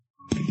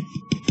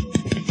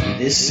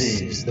This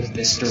is the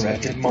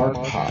Misdirected Mark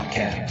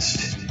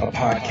Podcast, a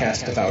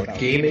podcast about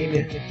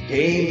gaming,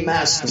 game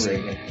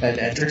mastering, and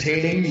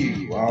entertaining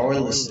you, our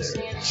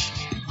listeners.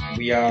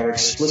 We are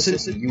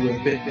explicit, you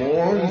have been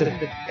warned,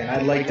 and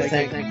I'd like to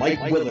thank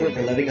Mike Willard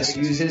for letting us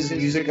use his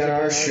music on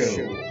our show.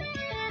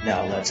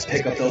 Now let's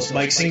pick up those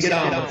mics and get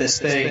on with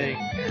this thing.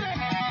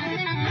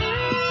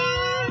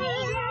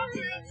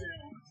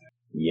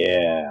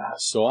 Yeah,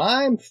 so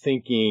I'm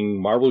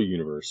thinking Marvel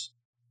Universe,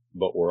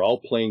 but we're all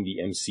playing the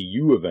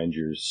MCU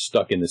Avengers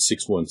stuck in the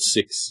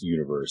 616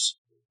 universe.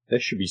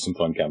 That should be some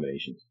fun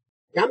combinations.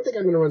 Yeah, I'm thinking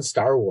I'm going to run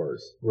Star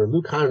Wars, where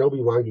Luke, Han, and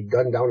Obi-Wan get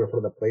gunned down in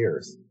front of the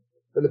players.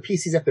 Then the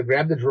PCs have to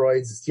grab the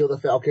droids, steal the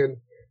Falcon,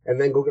 and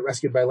then go get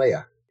rescued by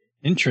Leia.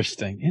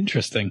 Interesting.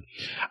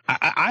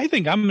 I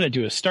think I'm going to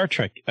do a Star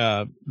Trek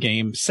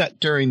game set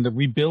during the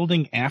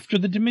rebuilding after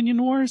the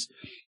Dominion Wars.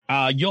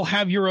 You'll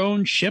have your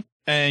own ship,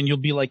 and you'll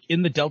be like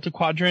in the Delta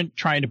Quadrant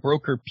trying to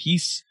broker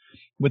peace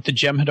with the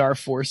Jem'Hadar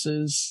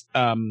forces,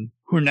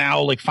 who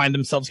now like find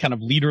themselves kind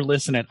of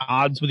leaderless and at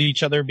odds with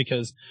each other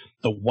because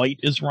the white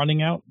is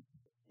running out.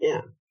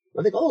 Yeah,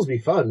 I think all those will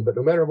be fun, but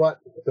no matter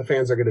what, the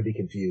fans are going to be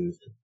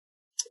confused.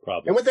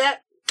 Probably. And with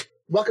that,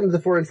 welcome to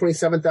the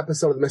 427th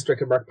episode of the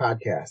Misdirected Mark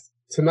Podcast.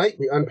 Tonight,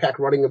 we unpack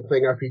running and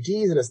playing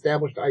RPGs and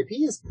established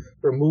IPs,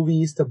 from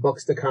movies to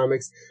books to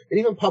comics, and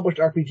even published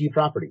RPG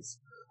properties.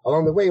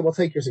 Along the way, we'll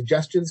take your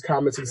suggestions,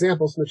 comments,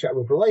 examples from the chat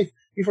room for life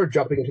before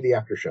jumping into the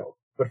after show.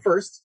 But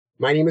first,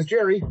 my name is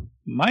Jerry.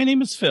 My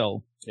name is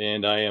Phil.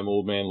 And I am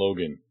Old Man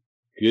Logan.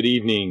 Good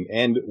evening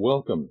and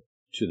welcome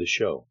to the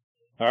show.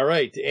 All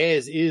right,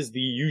 as is the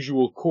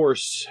usual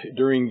course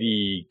during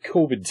the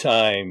COVID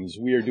times,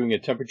 we are doing a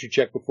temperature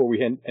check before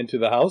we enter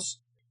the house.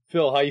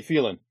 Phil, how you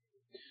feeling?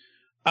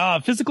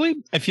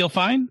 Physically, I feel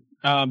fine.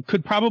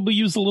 Could probably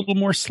use a little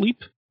more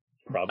sleep.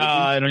 Probably.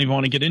 I don't even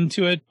want to get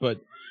into it,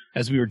 but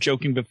as we were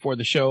joking before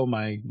the show,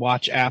 my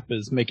watch app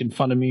is making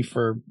fun of me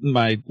for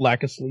my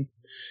lack of sleep.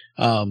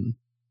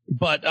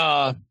 But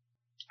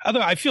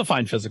I feel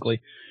fine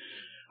physically.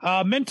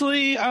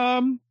 Mentally, yeah,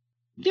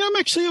 I'm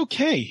actually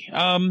okay.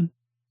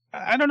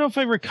 I don't know if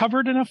I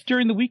recovered enough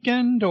during the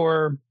weekend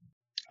or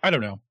I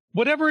don't know.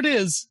 Whatever it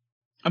is,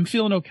 I'm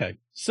feeling okay.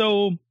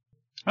 So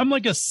I'm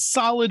like a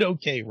solid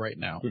okay right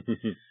now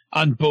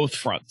on both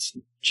fronts.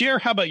 Jer,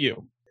 how about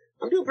you?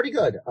 I'm doing pretty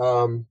good.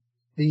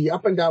 The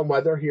up and down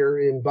weather here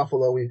in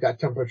Buffalo, we've got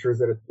temperatures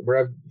that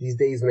are these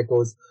days when it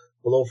goes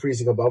below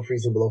freezing, above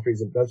freezing, below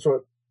freezing. That's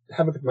what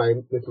happened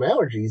with my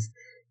allergies.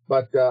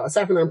 But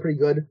aside from that, I'm pretty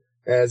good.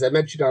 As I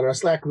mentioned on our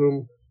Slack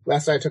room,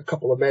 last night I took a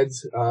couple of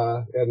meds,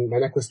 and my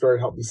neck was starting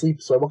to help me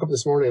sleep. So I woke up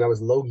this morning and I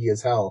was logy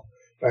as hell.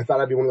 But I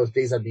thought I'd be one of those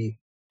days I'd be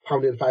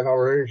pounding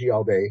 5-hour energy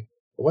all day.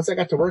 But once I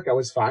got to work, I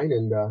was fine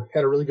and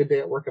had a really good day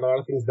at work and a lot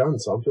of things done.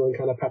 So I'm feeling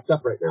kind of pepped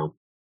up right now.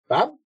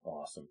 Bob?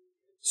 Awesome.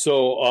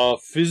 So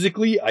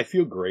physically, I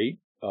feel great.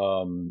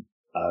 I've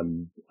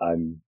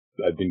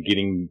been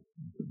getting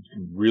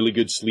really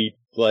good sleep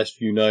the last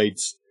few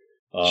nights.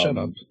 Shut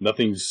up.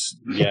 Nothing's,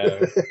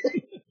 yeah.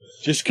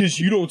 Just because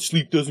you don't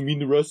sleep doesn't mean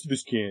the rest of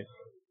us can't.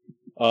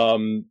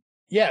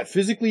 Yeah,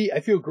 physically,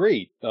 I feel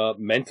great.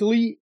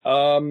 Mentally,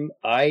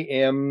 I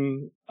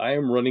am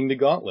running the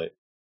gauntlet.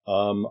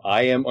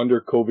 I am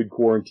under COVID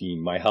quarantine.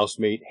 My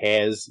housemate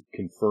has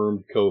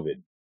confirmed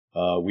COVID.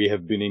 We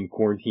have been in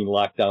quarantine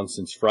lockdown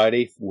since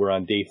Friday. We're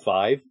on day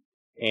 5.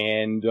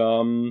 And,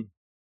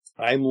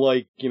 I'm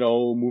like,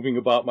 moving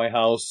about my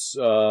house,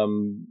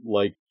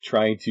 like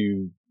trying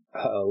to,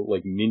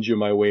 like ninja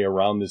my way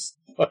around this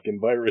fucking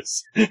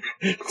virus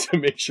to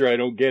make sure I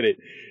don't get it.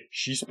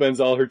 She spends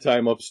all her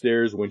time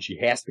upstairs. When she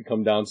has to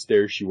come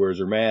downstairs, she wears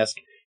her mask.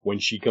 When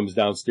she comes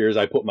downstairs,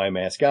 I put my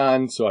mask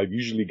on. So I've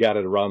usually got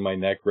it around my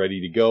neck ready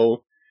to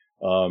go.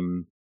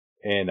 And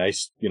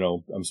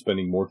I'm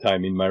spending more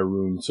time in my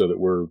room so that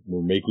we're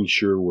making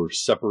sure we're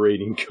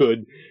separating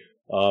good.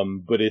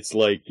 But it's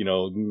like,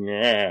 I'm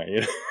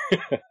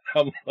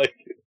like,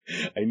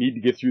 I need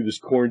to get through this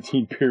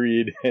quarantine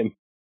period and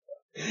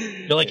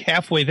you're like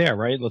halfway there,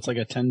 right? It's like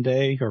a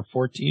 10-day or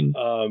 14.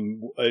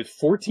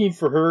 14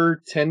 for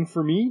her, 10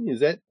 for me. Is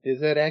that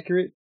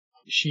accurate?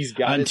 She's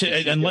got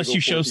it. Unless you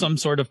show some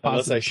sort of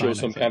positive Unless I show sign,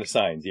 some kind of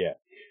signs, yeah.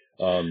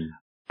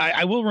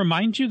 I will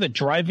remind you that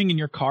driving in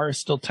your car is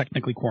still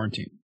technically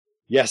quarantine.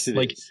 Yes, it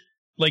is.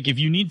 Like if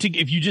you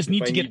just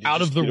need to get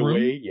out of the room.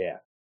 Away, yeah.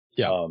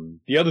 Yeah.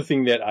 The other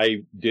thing that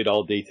I did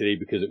all day today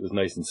because it was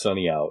nice and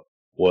sunny out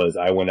was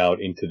I went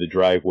out into the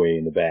driveway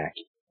in the back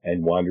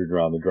and wandered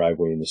around the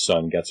driveway in the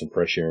sun, got some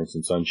fresh air and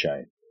some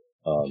sunshine.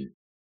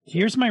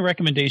 Here's my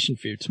recommendation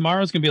for you.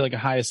 Tomorrow's going to be like a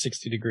high of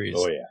 60 degrees.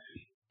 Oh, yeah.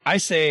 I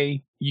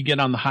say you get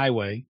on the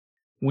highway,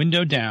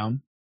 window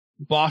down,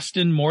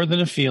 Boston More Than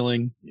a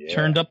Feeling,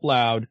 turned up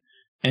loud,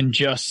 and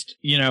just,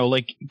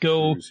 like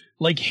go,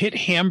 like hit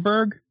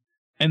Hamburg,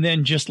 and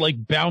then just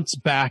like bounce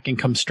back and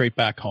come straight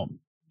back home.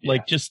 Yeah.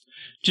 Like just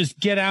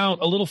get out,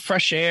 a little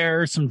fresh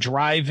air, some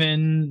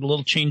drive-in, a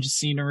little change of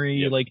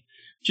scenery, like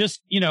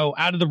just,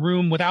 out of the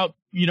room without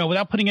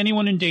putting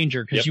anyone in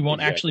danger because you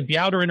won't actually be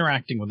out or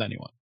interacting with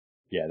anyone.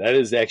 Yeah, that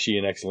is actually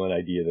an excellent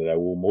idea that I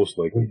will most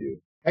likely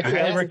do. Actually,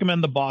 I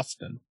recommend the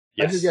Boston.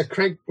 Yes.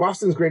 Crank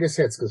Boston's greatest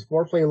hits, because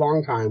 4-play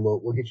long time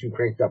will get you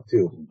cranked up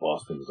too.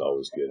 Boston is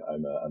always good.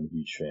 I'm a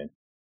huge fan.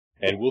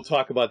 And we'll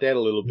talk about that a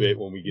little bit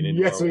when we get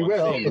into Yes, our we one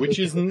will. thing, which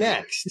is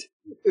next.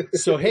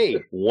 So,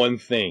 hey, one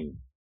thing.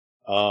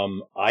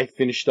 I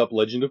finished up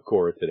Legend of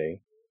Korra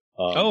today.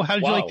 How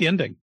did you like the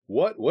ending?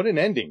 What an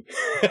ending.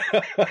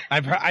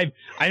 I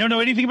don't know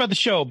anything about the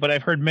show, but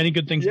I've heard many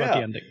good things about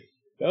the ending.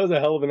 That was a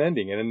hell of an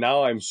ending. And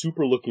now I'm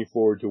super looking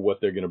forward to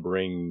what they're going to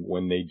bring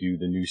when they do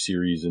the new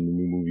series and the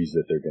new movies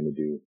that they're going to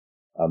do.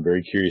 I'm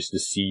very curious to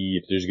see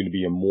if there's going to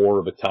be more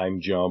of a time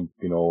jump.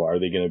 Are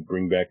they going to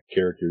bring back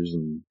characters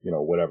and,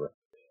 whatever.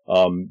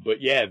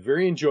 But yeah,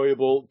 very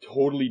enjoyable,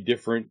 totally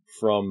different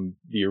from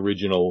the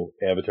original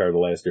Avatar: The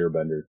Last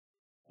Airbender.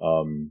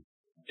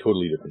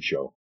 Totally different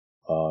show.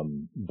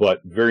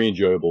 But very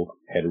enjoyable.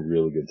 Had a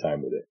really good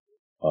time with it.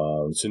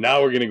 So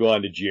now we're going to go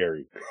on to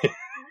Jerry.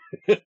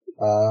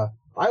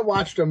 I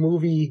watched a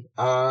movie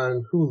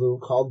on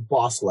Hulu called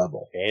Boss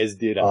Level. As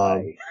did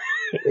I.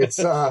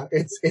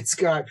 It's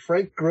got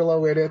Frank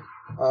Grillo in it,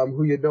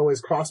 who you know as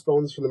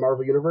Crossbones from the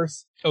Marvel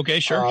Universe. Okay,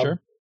 sure.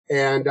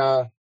 And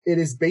it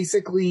is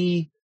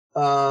basically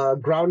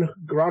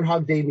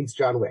Groundhog Day meets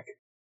John Wick.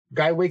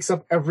 Guy wakes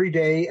up every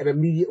day, and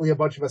immediately a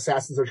bunch of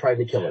assassins are trying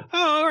to kill him.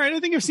 Oh, all right. I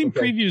think I've seen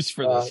previews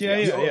for this.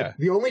 Yeah.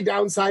 The only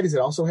downside is it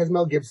also has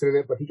Mel Gibson in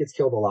it, but he gets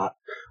killed a lot.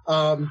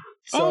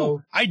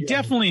 I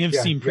definitely have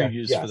seen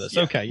previews for this.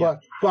 Yeah. Okay, yeah.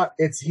 But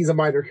he's a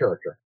minor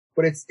character.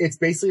 But it's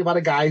basically about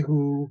a guy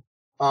who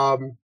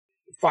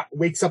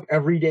wakes up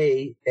every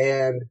day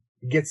and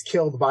gets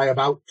killed by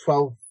about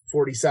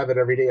 12:47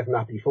 every day, if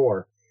not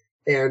before,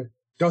 and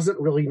doesn't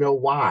really know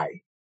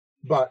why.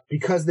 But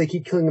because they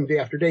keep killing him day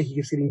after day, he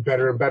keeps getting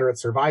better and better at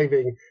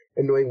surviving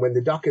and knowing when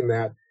to duck in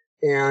that.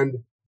 And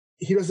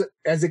he doesn't,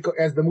 as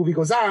the movie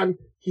goes on,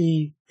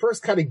 he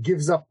first kind of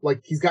gives up,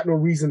 like he's got no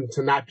reason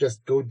to not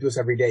just go do this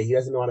every day. He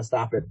doesn't know how to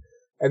stop it.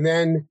 And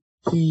then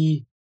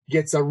he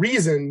gets a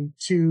reason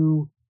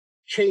to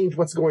change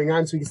what's going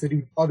on, so he gets to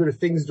do other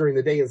things during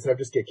the day instead of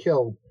just get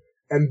killed.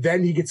 And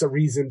then he gets a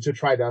reason to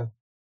try to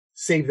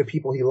save the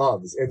people he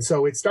loves. And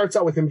so it starts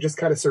out with him just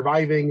kind of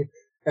surviving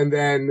and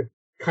then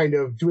kind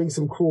of doing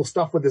some cool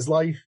stuff with his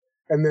life,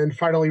 and then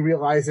finally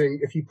realizing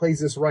if he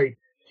plays this right,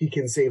 he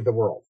can save the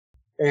world.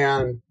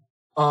 And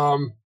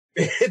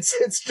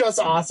it's just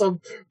awesome.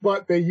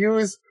 But they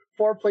use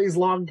 4-plays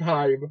long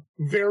time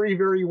very,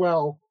 very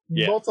well.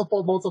 Yeah.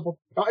 Multiple.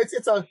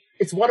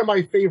 It's one of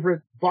my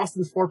favorite.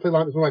 Boston's 4-play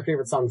long is one of my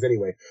favorite songs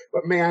anyway.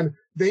 But man,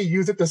 they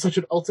use it to such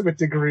an ultimate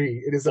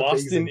degree. It is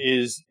Boston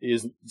amazing.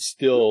 is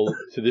still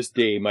to this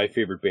day my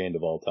favorite band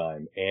of all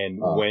time. And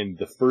when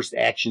the first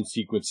action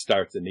sequence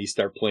starts and they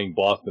start playing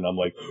Boston, I'm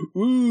like,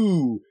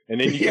 ooh! And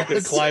then you get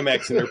the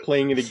climax and they're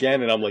playing it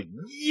again, and I'm like,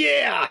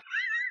 yeah!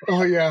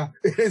 Oh yeah,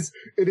 it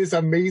is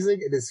amazing.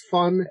 It is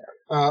fun.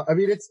 I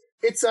mean,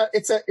 it's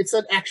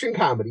an action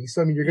comedy.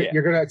 So I mean,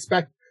 you're gonna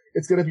expect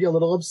it's gonna be a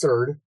little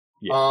absurd.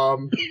 Yeah.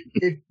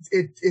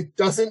 It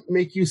doesn't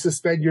make you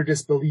suspend your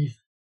disbelief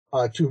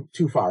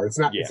too far. It's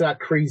not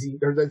crazy.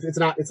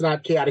 It's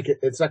not chaotic.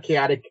 It's not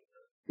chaotic.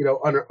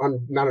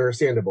 Not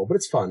understandable. But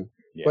it's fun.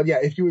 Yeah. But yeah,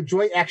 if you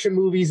enjoy action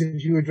movies,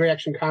 if you enjoy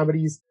action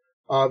comedies,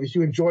 if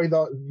you enjoy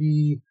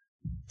the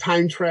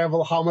time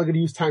travel, how am I going to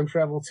use time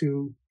travel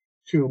to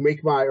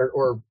make my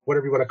or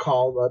whatever you want to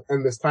call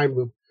and this time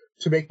loop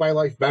to make my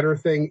life better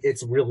thing?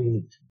 It's really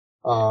neat.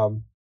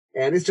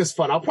 And it's just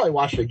fun. I'll probably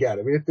watch it again.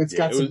 I mean, it's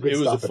got some good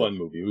stuff. It was a fun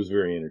movie. It was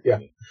very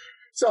entertaining. Yeah.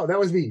 So that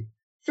was me.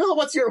 Phil,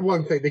 what's your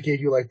one thing that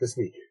gave you life this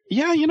week?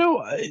 Yeah,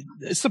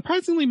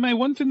 surprisingly, my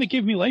one thing that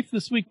gave me life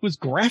this week was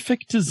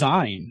graphic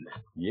design.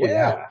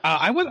 Yeah.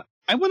 I went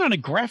on a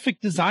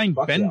graphic design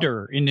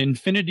bender in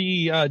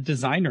Infinity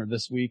Designer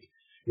this week.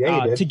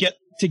 Yeah, you did.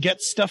 to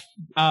get stuff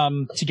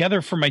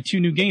together for my 2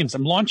 new games.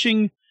 I'm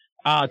launching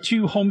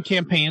 2 home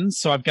campaigns.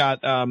 So I've got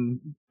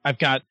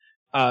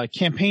a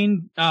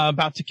campaign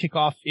about to kick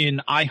off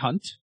in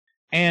iHunt,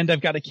 and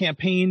I've got a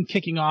campaign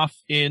kicking off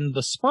in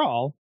the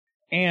Sprawl,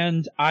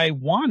 and I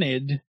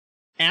wanted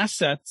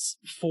assets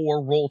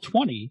for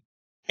Roll20,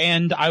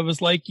 and I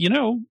was like,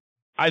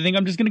 I think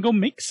I'm just going to go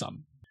make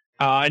some.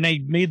 And I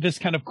made this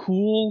kind of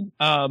cool,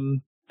 playmat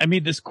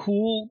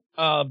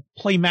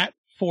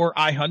for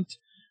iHunt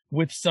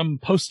with some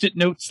post-it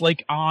notes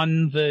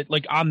on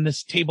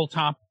this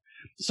tabletop,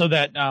 so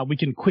that we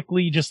can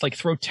quickly just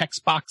throw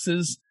text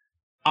boxes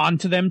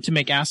onto them to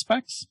make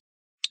aspects.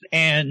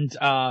 And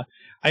I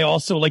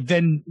also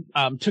then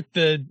took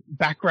the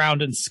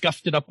background and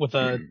scuffed it up with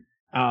a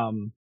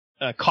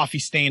coffee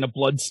stain, a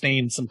blood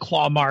stain, some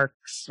claw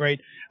marks, right?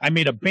 I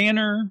made a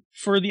banner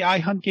for the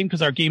iHunt game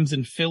because our game's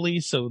in Philly,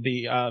 so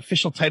the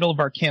official title of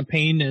our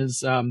campaign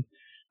is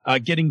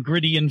Getting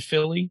Gritty in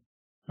Philly,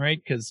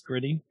 right? Because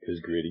gritty.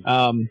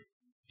 So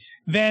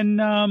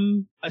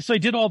I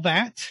did all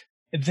that.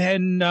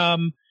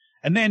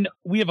 And then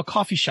we have a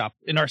coffee shop.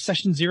 In our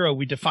session 0,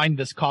 we defined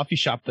this coffee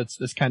shop that's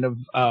this kind of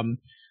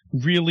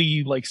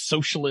really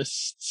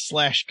socialist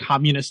 /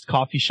 communist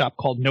coffee shop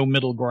called No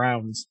Middle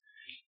Grounds.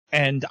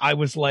 And I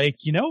was like,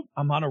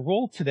 I'm on a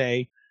roll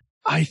today.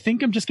 I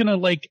think I'm just gonna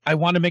I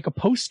want to make a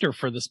poster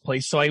for this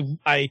place. So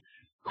I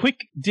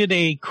quick did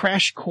a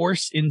crash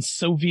course in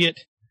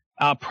Soviet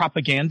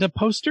propaganda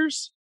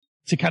posters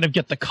to kind of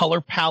get the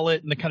color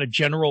palette and the kind of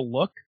general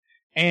look.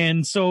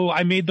 And so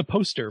I made the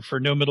poster for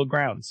No Middle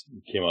Grounds.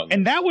 Came out.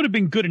 And that would have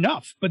been good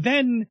enough. But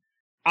then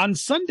on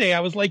Sunday, I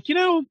was like,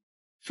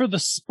 for the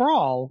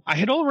sprawl, I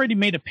had already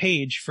made a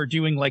page for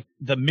doing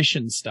the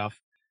mission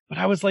stuff. But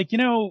I was like,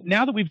 now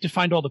that we've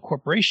defined all the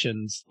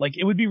corporations,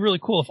 it would be really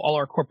cool if all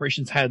our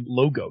corporations had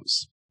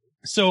logos.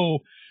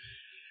 So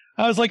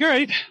I was like, all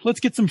right, let's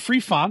get some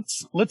free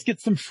fonts. Let's get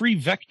some free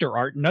vector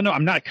art. No,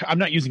 I'm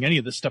not using any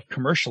of this stuff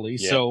commercially.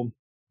 Yeah. So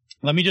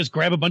let me just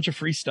grab a bunch of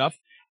free stuff.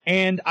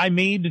 And I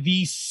made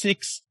the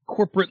 6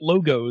 corporate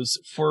logos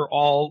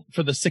for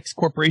the 6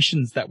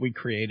 corporations that we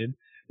created.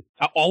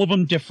 All of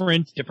them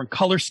different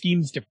color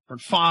schemes,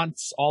 different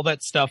fonts, all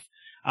that stuff.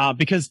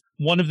 Because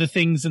one of the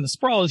things in the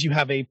sprawl is you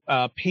have a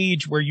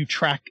page where you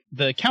track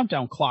the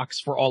countdown clocks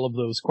for all of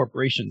those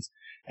corporations.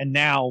 And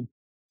now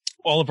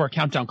all of our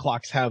countdown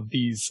clocks have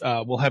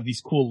will have these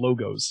cool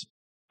logos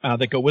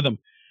that go with them.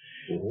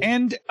 Mm-hmm.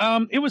 And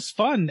it was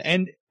fun,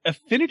 and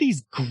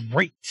Affinity's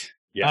great.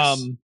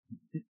 Yes.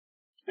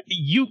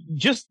 You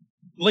just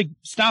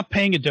stop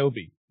paying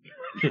Adobe.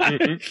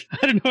 I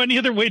don't know any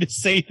other way to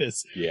say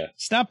this. Yeah.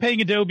 Stop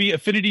paying Adobe.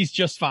 Affinity's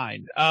just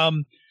fine.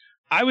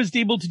 I was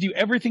able to do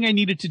everything I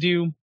needed to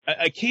do.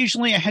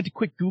 Occasionally I had to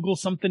quick Google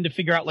something to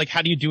figure out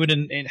how do you do it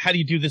and how do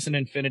you do this in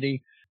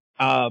Infinity.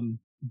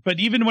 But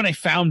even when I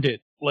found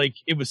it,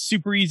 it was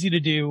super easy to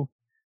do.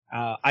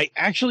 I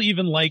actually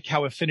even like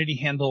how Affinity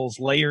handles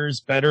layers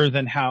better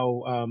than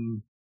how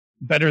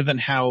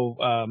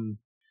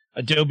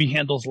Adobe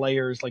handles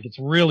layers. It's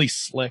really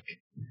slick.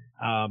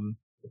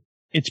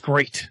 It's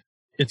great.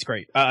 It's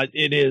great.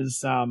 It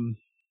is,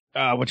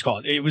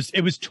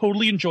 it was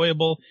totally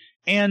enjoyable,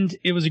 and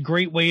it was a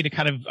great way to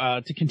kind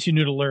of, to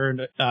continue to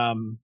learn,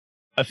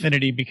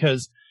 Affinity,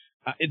 because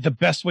the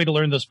best way to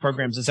learn those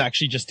programs is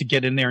actually just to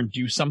get in there and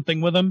do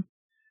something with them.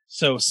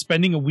 So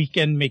spending a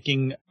weekend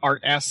making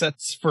art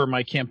assets for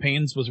my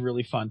campaigns was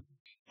really fun.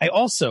 I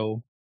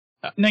also,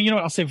 no, you know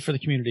what? I'll save it for the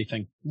community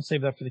thing. I'll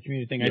save that for the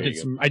community thing. I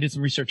did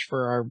some research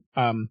for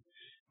our,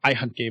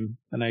 iHunt game,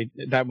 and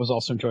that was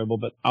also enjoyable,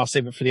 but I'll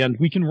save it for the end.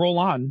 We can roll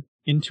on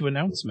into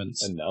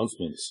announcements.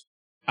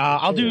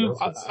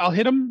 I'll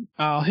hit them.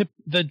 I'll hit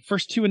the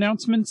first 2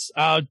 announcements.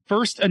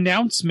 First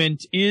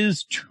announcement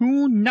is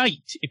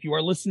tonight. If you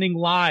are listening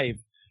live,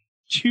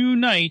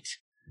 tonight,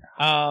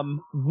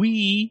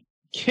 we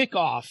kick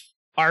off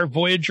our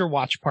Voyager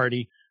watch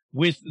party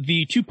with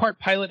the 2-part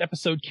pilot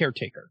episode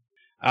Caretaker.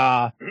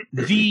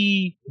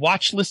 The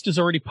watch list is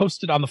already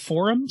posted on the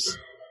forums.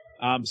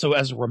 So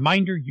as a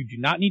reminder, you do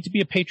not need to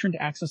be a patron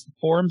to access the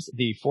forums.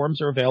 The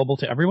forums are available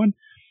to everyone.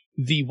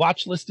 The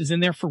watch list is in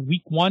there for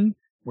week 1.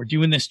 We're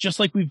doing this just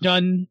like we've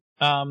done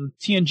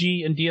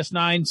TNG and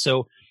DS9.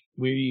 So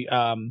we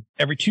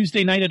every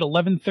Tuesday night at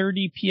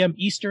 11:30 p.m.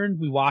 Eastern,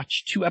 we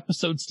watch 2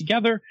 episodes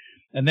together,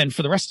 and then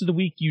for the rest of the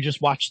week, you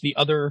just watch the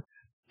other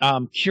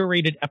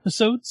curated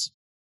episodes,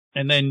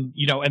 and then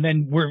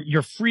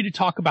you're free to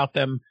talk about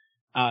them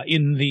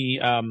in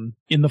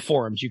the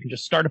forums. You can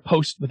just start a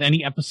post with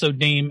any episode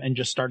name and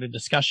just start a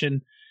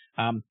discussion.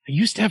 I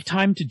used to have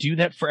time to do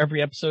that for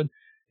every episode.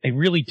 I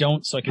really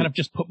don't, so I kind of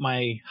just put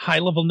my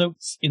high-level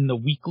notes in the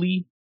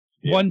weekly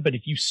one, but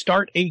if you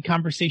start a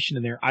conversation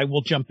in there, I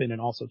will jump in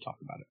and also talk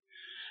about it.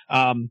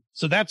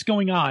 So that's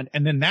going on,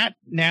 and then that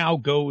now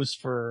goes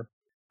for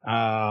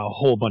a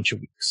whole bunch of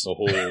weeks.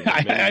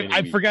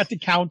 I forgot to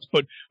count,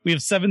 but we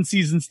have 7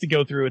 seasons to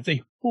go through. It's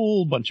a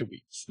whole bunch of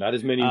weeks. Not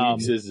as many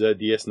weeks as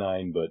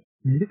DS9,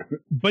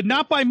 but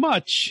not by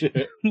much.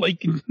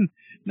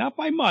 Not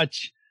by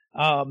much.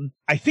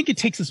 I think it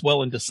takes us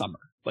well into summer.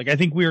 I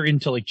think we're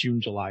into June,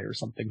 July or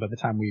something by the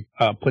time we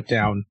put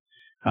down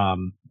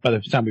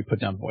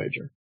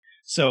Voyager.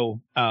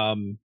 So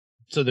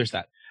there's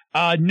that.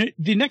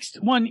 The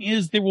next one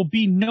is there will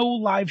be no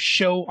live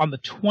show on the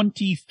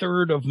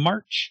 23rd of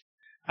March.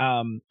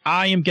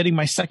 I am getting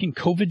my second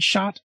COVID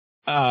shot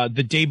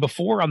the day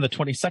before on the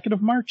 22nd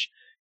of March,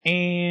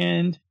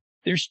 and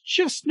there's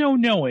just no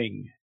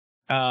knowing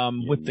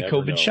with the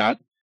COVID shot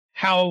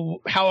how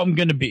I'm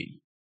going to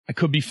be. I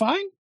could be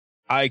fine.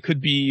 I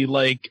could be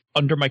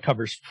under my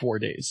covers for 4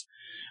 days.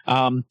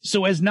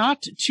 So as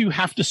not to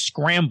have to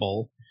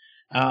scramble,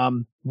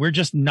 we're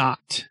just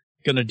not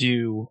going to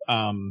do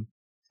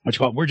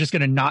we're just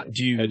going to not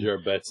do hedge our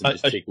bets and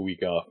just take a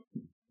week off.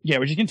 Yeah,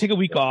 we're just going to take a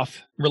week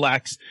off,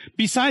 relax.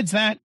 Besides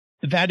that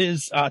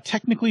is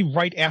technically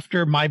right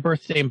after my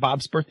birthday and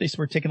Bob's birthday, so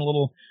we're taking a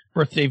little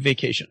birthday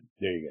vacation.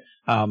 There you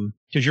go.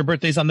 Because your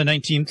birthday's on the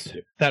 19th,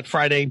 that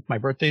Friday, my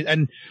birthday,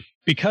 and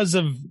because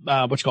of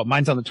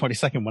mine's on the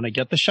 22nd. When I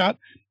get the shot,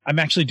 I'm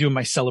actually doing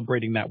my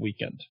celebrating that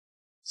weekend,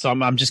 so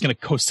I'm just going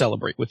to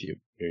co-celebrate with you.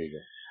 There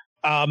you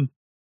go.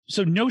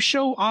 So no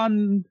show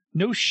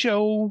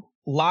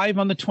live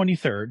on the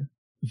 23rd,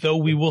 though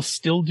we will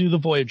still do the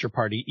Voyager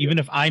party. Even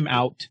if I'm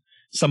out,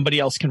 somebody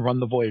else can run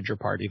the Voyager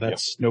party.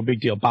 That's no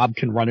big deal. Bob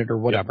can run it or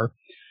whatever.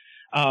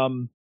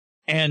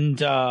 And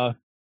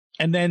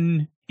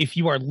then if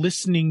you are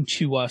listening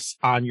to us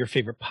on your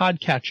favorite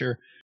podcatcher,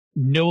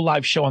 no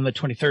live show on the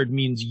 23rd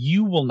means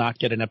you will not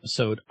get an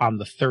episode on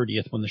the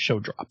 30th when the show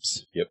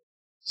drops. Yep.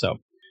 So,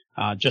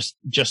 just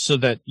so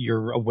that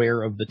you're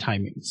aware of the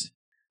timings,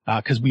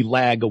 because we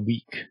lag a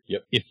week.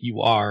 Yep. If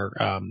you are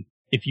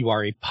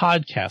a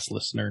podcast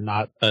listener,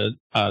 not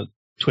a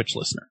Twitch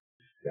listener.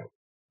 Yeah.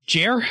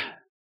 Jer,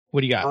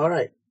 what do you got? All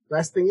right.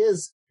 Last thing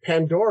is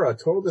Pandora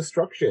Total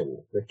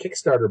Destruction. The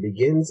Kickstarter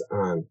begins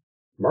on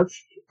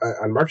March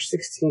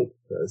 16th.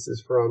 This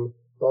is from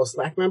a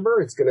Slack member.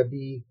 It's going to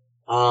be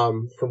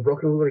from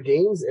Broken Ruler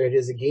Games, and it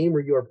is a game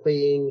where you are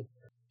playing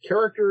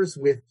characters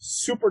with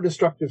super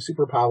destructive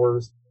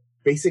superpowers,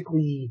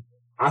 basically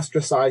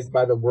ostracized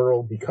by the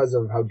world because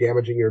of how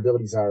damaging your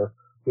abilities are,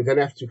 who then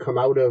have to come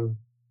out of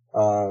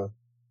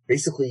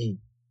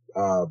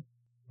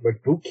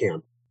like boot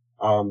camp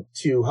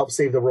to help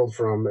save the world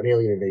from an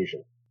alien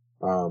invasion.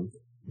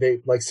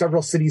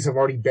 Several cities have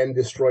already been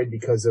destroyed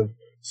because of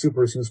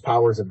supers whose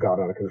powers have got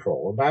out of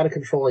control. And by out of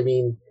control, I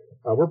mean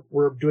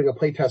we're doing a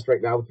playtest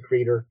right now with the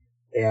creator,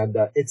 and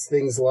it's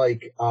things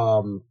like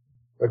one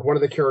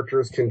of the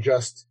characters can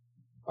just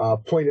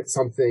point at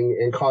something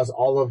and cause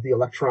all of the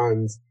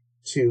electrons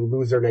to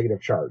lose their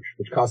negative charge,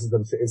 which causes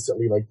them to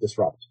instantly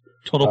disrupt.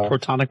 Total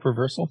protonic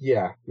reversal?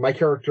 Yeah. My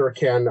character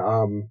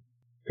can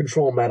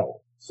control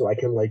metal. So I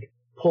can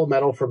pull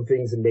metal from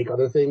things and make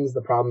other things.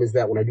 The problem is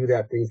that when I do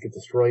that, things get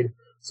destroyed.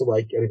 So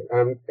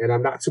and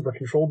I'm not super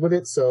controlled with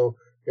it. So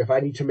if I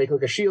need to make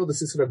a shield,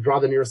 this is going to draw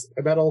the nearest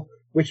metal,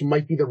 which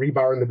might be the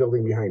rebar in the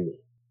building behind me.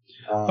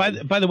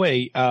 By the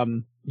way,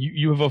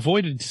 you have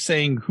avoided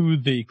saying who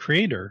the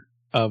creator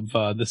of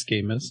this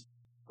game is.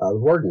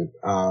 Warden.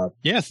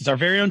 Yes, it's our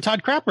very own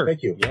Todd Crapper.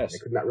 Thank you. Yes. I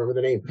could not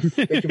remember the name.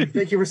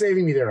 Thank you for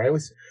saving me there. I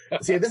always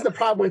see this is the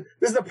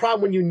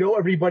problem when you know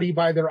everybody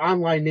by their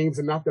online names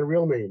and not their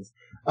real names.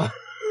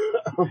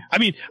 I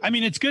mean,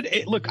 it's good.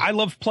 Look, I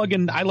love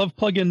plugging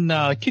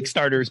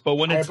Kickstarters, but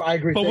when I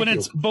agree.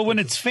 When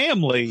it's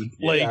family,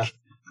 yeah.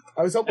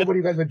 I was hoping one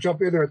of you guys would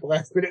jump in there at the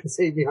last minute and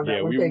save me on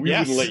that one. We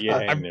wouldn't let you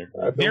hang there.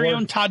 Very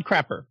own Todd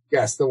Crapper.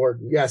 Yes, the word.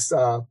 Yes,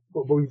 but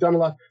we've done a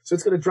lot. So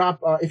it's going to drop.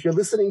 If you're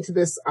listening to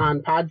this on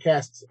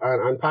podcasts,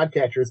 on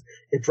podcatchers,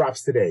 it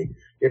drops today.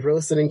 If you're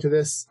listening to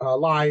this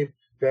live,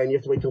 then you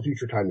have to wait till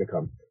future time to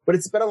come. But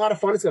it's been a lot of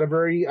fun. It's got a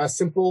very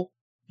simple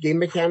game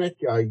mechanic.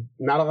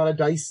 Not a lot of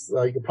dice.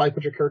 You can probably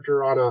put your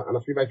character on a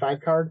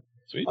 3x5 card.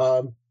 Sweet.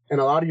 And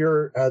a lot of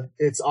your,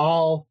 it's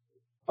all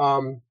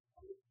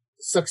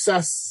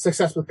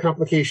success with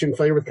complication,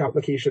 failure with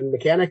complication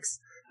mechanics.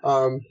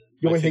 The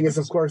only thing is,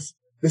 of course,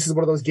 this is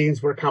one of those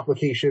games where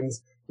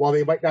complications, while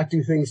they might not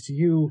do things to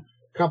you,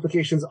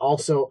 complications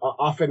also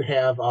often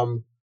have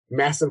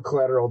massive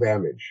collateral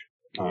damage.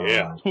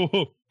 Yeah.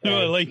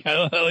 I like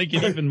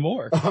it even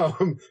more.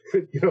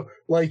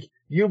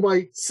 You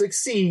might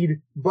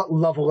succeed, but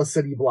level a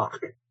city block,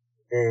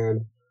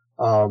 and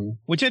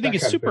which I think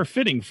is super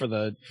fitting for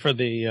the.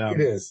 It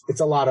is.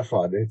 It's a lot of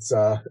fun. It's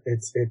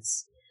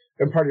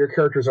and part of your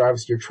characters are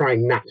obviously you're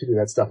trying not to do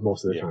that stuff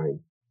most of the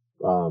time.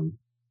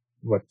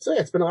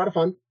 It's been a lot of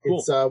fun. Cool.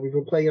 It's we've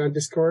been playing it on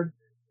Discord,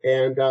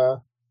 and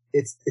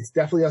it's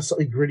definitely a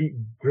slightly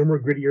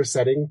grittier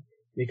setting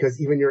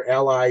because even your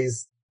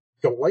allies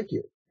don't like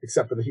you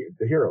except for the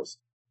heroes.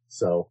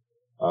 So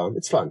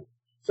it's fun.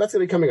 So that's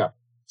going to be coming up.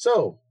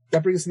 So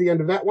that brings us to the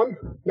end of that one.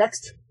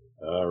 Next.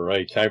 All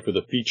right, time for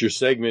the feature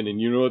segment,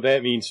 and you know what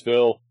that means,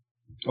 Phil.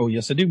 Oh,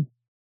 yes, I do.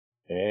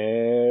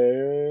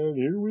 And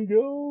here we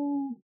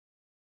go.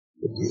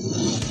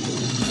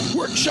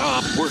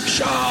 Workshop!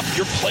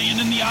 You're playing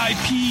in the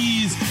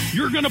IPs.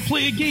 You're going to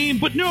play a game,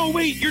 but no,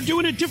 wait, you're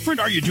doing it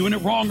different. Are you doing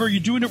it wrong? Are you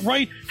doing it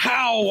right?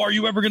 How are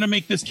you ever going to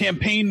make this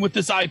campaign with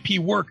this IP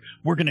work?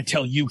 We're going to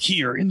tell you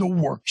here in the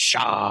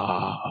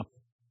workshop.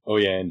 Oh,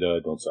 yeah, and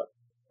don't suck.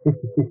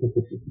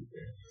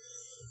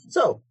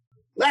 So,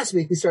 last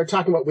week we started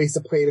talking about ways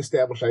to play and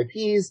establish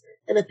IPs,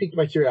 and it piqued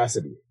my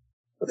curiosity.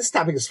 But this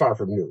topic is far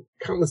from new.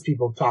 Countless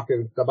people have talked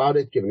about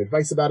it, given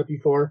advice about it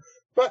before,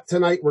 but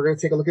tonight we're going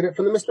to take a look at it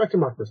from the misdirected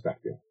mark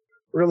perspective.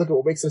 We're going to look at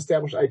what makes an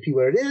established IP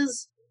what it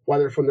is, why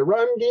they're fun to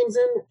run games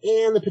in,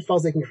 and the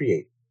pitfalls they can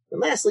create. And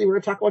lastly, we're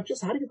going to talk about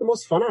just how to get the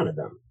most fun out of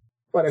them.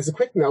 But as a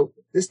quick note,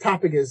 this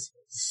topic is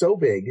so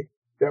big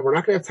that we're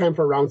not going to have time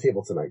for a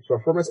roundtable tonight, so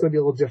our format's going to be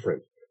a little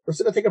different. We're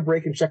still going to take a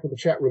break and check with the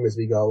chat room as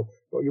we go,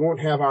 but you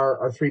won't have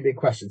our three big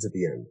questions at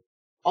the end.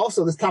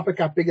 Also, this topic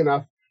got big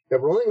enough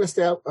that we're only going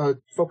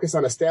to focus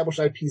on established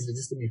IPs that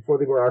existed before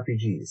they were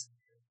RPGs.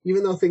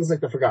 Even though things like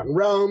The Forgotten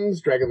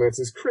Realms,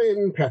 Dragonlance's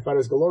Kryn,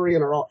 Pathfinder's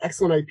Galorian are all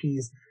excellent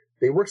IPs,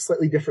 they work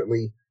slightly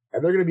differently,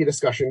 and they're going to be a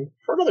discussion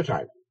for another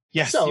time.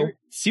 Yeah, so,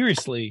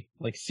 seriously,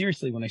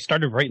 when I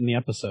started writing the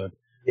episode,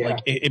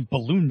 it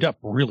ballooned up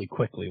really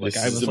quickly. Like,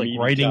 I was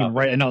writing and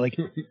writing, and I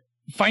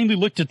finally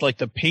looked at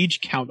the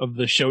page count of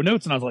the show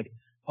notes, and I was like,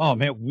 oh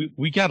man,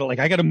 we gotta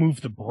I gotta move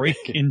the break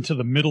into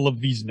the middle of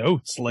these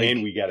notes.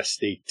 And we gotta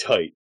stay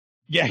tight.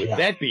 Yeah. With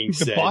that being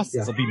said, the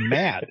bosses will be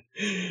mad.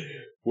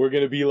 We're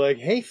gonna be like,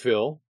 hey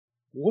Phil,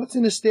 what's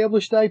an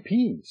established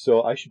IP?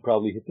 So I should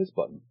probably hit this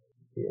button.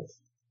 Yes.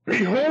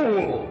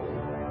 Behold!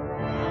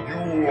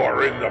 You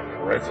are in the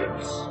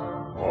presence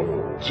of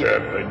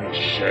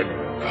Definition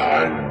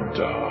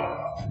Panda.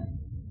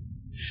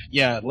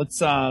 Yeah,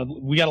 let's,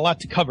 we got a lot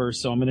to cover,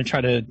 so I'm going to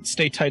try to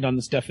stay tight on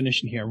this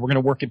definition here. We're going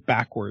to work it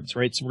backwards,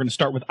 right? So we're going to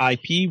start with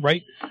IP,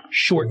 right?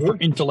 Short for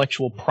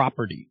intellectual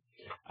property.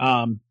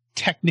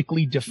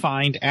 Technically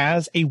defined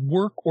as a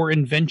work or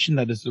invention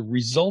that is the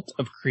result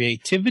of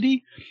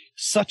creativity,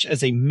 such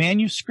as a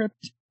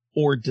manuscript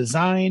or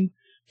design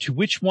to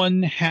which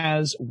one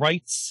has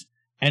rights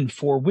and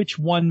for which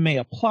one may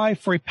apply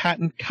for a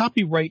patent,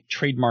 copyright,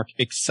 trademark,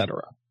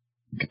 etc.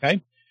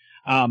 Okay?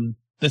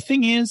 The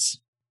thing is,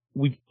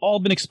 we've all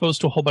been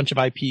exposed to a whole bunch of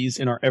IPs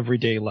in our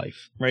everyday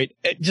life, right?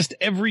 Just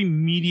every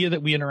media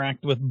that we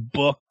interact with,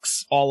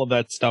 books, all of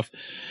that stuff,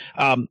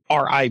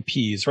 are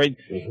IPs, right?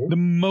 The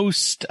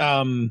most,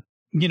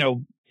 you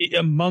know,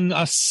 among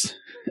us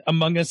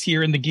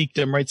here in the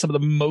geekdom, right? Some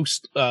of the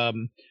most,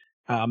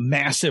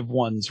 massive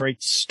ones,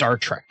 right? Star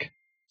Trek,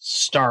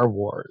 Star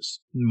Wars,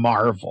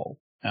 Marvel,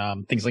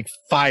 things like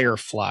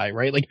Firefly,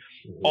 right? Like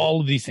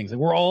all of these things. Like,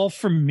 we're all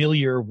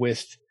familiar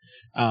with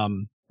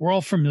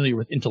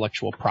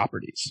intellectual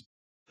properties.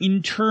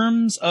 In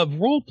terms of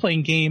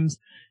role-playing games,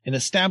 an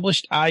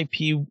established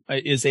IP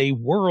is a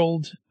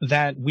world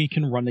that we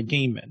can run a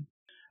game in.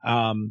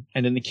 And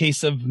in the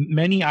case of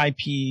many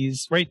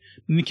IPs, right?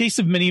 In the case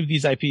of many of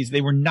these IPs,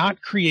 they were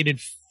not created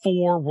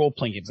for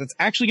role-playing games. That's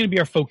actually going to be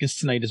our focus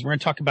tonight, is we're going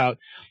to talk about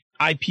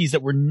IPs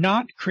that were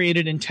not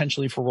created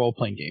intentionally for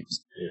role-playing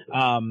games.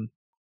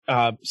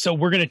 So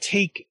we're going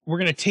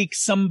to take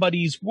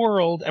somebody's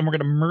world and we're going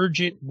to merge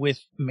it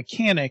with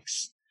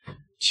mechanics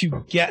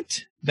to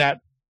get that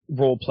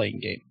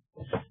role-playing game.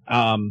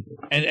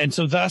 And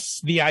so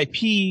thus the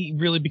IP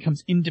really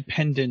becomes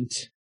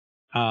independent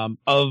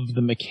of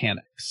the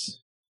mechanics.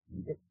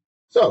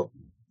 So,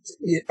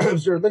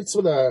 look at some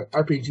of the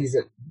RPGs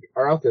that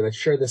are out there that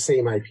share the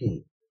same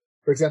IP.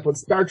 For example, in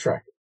Star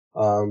Trek,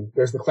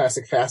 there's the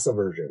classic FASA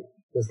version.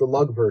 There's the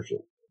Lug version.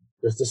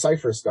 There's the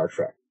Cypher Star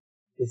Trek.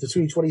 There's the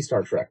 2020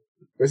 Star Trek.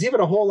 There's even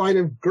a whole line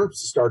of GURPS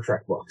Star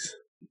Trek books.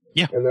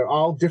 Yeah. And they're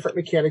all different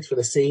mechanics for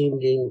the same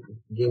game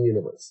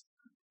universe.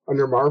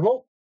 Under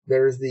Marvel,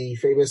 there's the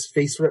famous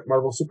face rip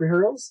Marvel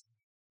superheroes.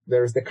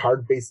 There's the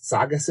card-based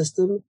Saga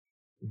system.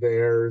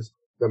 There's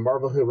the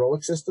Marvel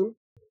Heroic system.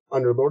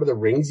 Under Lord of the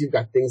Rings, you've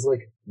got things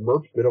like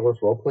Merp, Middle-earth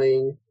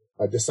Role-Playing,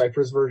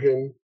 Decipher's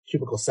version,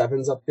 Cubicle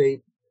 7's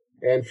update,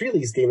 and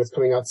Freely's game that's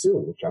coming out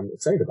soon, which I'm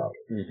excited about.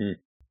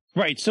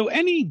 Right. So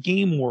any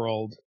game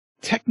world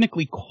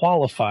technically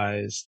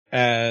qualifies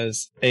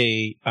as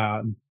an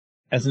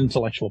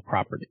intellectual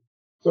property.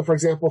 So, for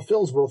example,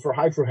 Phil's world for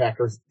Hydro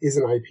Hackers is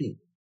an IP,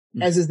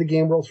 as is the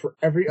game world for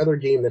every other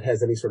game that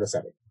has any sort of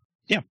setting.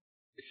 Yeah.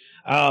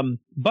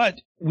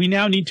 But we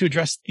now need to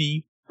address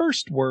the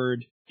first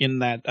word in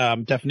that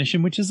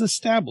definition, which is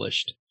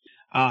established.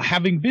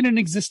 Having been in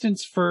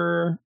existence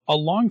for a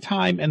long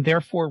time and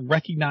therefore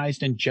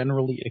recognized and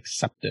generally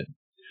accepted.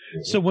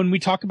 So when we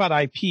talk about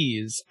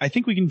IPs, I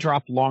think we can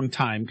drop long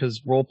time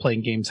because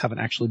role-playing games haven't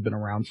actually been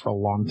around for a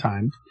long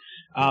time.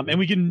 And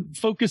we can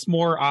focus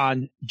more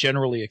on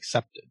generally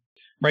accepted,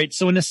 right?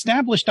 So an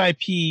established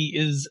IP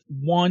is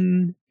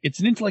it's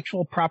an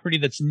intellectual property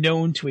that's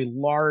known to a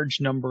large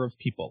number of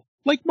people,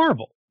 like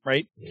Marvel,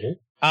 right?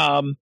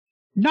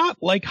 Not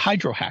like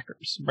Hydro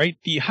Hackers, right?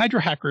 The Hydro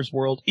Hackers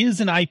world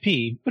is an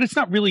IP, but it's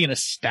not really an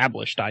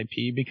established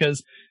IP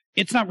because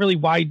it's not really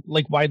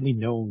widely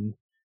known,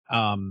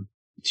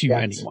 to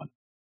anyone.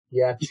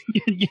 Yet,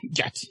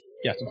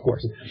 of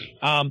course.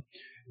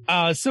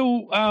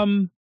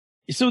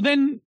 So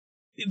then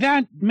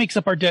that makes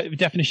up our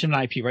definition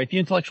of IP, right? The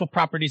intellectual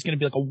property is going to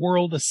be like a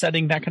world, a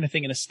setting, that kind of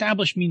thing. And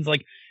established means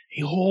like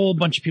a whole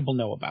bunch of people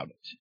know about it,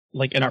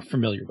 like, and are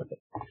familiar with it.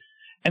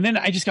 And then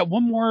I just got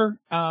one more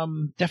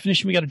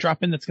definition we got to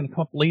drop in that's going to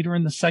come up later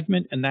in the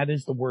segment, and that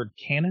is the word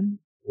canon,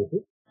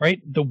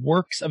 right? The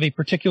works of a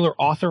particular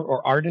author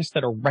or artist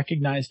that are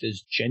recognized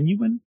as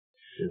genuine.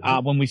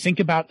 When we think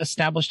about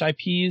established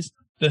IPs,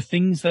 the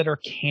things that are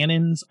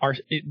canon are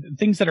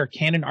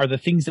the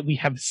things that we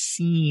have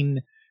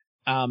seen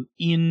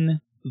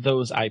in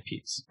those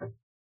IPs.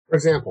 For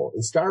example,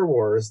 in Star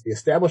Wars, the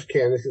established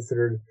canon is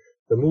considered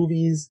the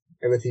movies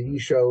and the TV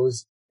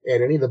shows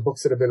and any of the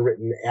books that have been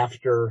written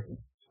after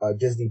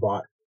Disney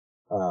bought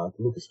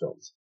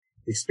Lucasfilms.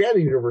 The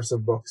expanded universe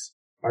of books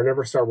are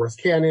never Star Wars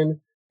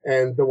canon,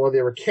 and while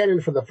they were canon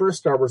for the first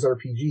Star Wars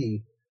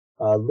RPG,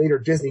 later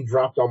Disney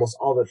dropped almost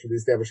all of it for the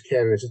established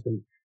canon. It's just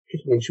been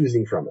picking and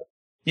choosing from it.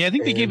 Yeah, I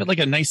think they gave it like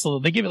a nice little,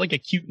 they gave it like a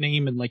cute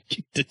name and like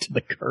kicked it to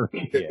the curb.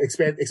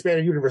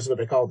 Expanded universe is what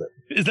they called it.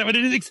 Is that what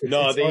it is?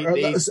 No, they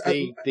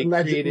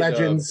created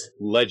Legends.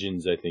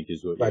 Legends, I think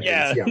is what.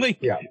 Legends,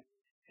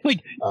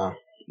 like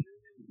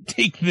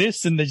take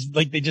this and they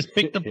just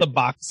picked up the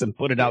box and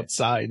put it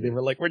outside. They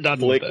were like, we're done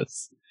with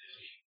this.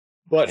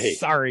 But hey,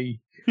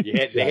 sorry.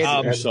 They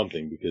had to do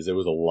something because there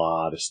was a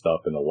lot of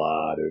stuff and a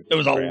lot of. There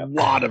was a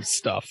lot of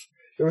stuff.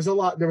 There was a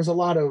lot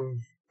of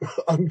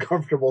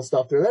uncomfortable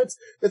stuff there.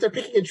 That they're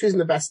picking and choosing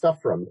the best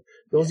stuff from.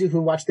 Those of you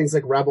who watch things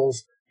like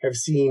Rebels have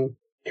seen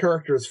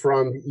characters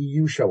from the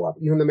EU show up.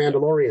 Even the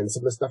Mandalorian,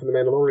 some of the stuff in the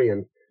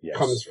Mandalorian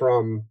comes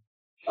from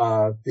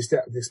the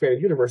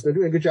expanded universe. They're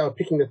doing a good job of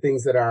picking the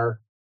things that are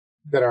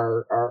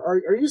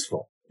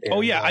useful.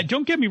 And,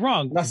 don't get me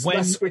wrong. Less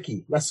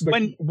squicky.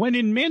 When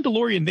in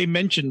Mandalorian they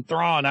mentioned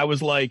Thrawn, I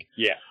was like,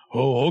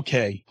 oh,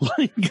 okay.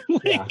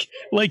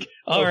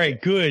 All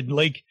right, good.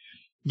 Like,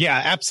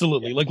 yeah,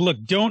 absolutely. Like, look,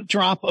 don't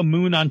drop a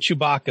moon on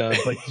Chewbacca,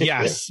 but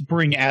yes,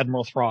 bring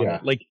Admiral Thrawn. Yeah.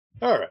 Like,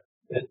 all right.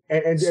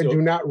 And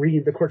do not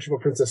read The Courtship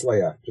of Princess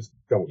Leia. Just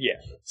don't. Yeah.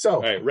 So,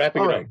 all right,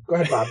 wrapping it up. Go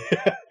ahead, Bob.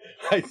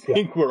 I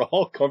think we're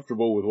all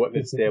comfortable with what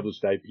an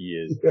established IP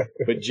is.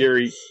 But,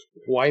 Jerry,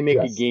 why make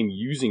a game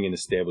using an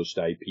established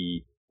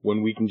IP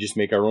when we can just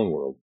make our own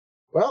world?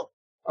 Well,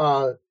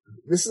 go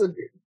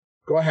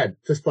ahead.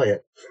 Just play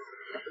it.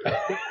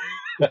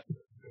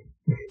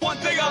 One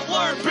thing I've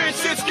learned,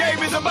 bitch, this game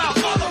is about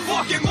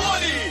motherfucking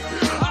money.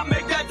 I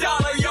make that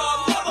dollar,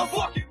 y'all,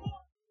 motherfucking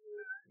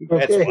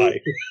money. That's why.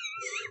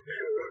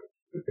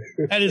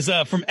 That is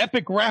from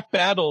Epic Rap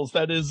Battles.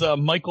 That is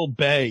Michael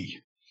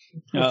Bay.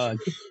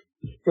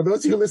 For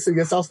those of you listening,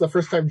 it's also the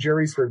first time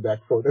Jerry's heard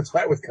that quote. That's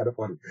why it was kind of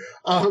funny.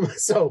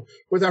 So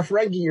with our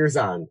Ferengi ears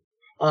on,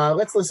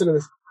 let's listen to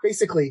this.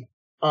 Basically,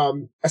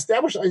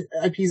 established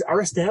IPs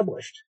are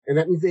established, and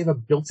that means they have a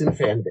built-in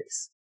fan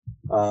base.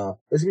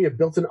 There's going to be a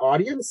built-in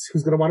audience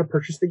who's going to want to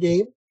purchase the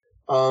game.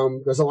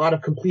 There's a lot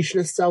of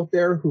completionists out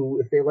there who,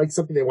 if they like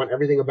something, they want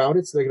everything about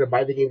it, so they're going to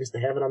buy the game just to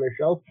have it on their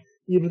shelf,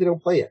 even if they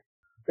don't play it.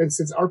 And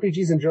since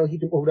RPGs in general heat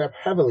them over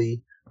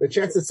heavily, the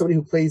chance that somebody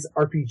who plays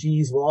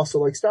RPGs will also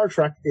like Star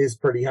Trek is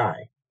pretty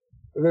high.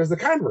 And there's the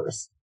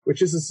converse,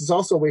 which is this is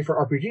also a way for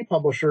RPG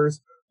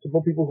publishers to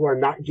pull people who are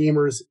not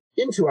gamers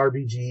into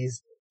RPGs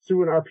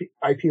through an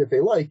IP that they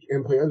like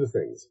and play other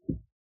things.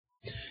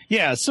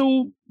 Yeah,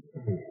 so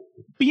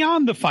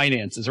beyond the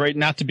finances, right?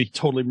 Not to be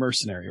totally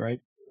mercenary, right?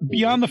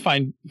 Beyond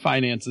the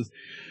finances,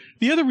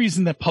 the other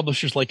reason that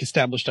publishers like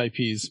established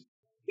IPs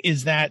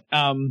is that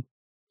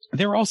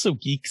they're also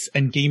geeks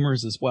and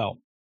gamers as well.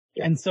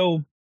 Yeah. And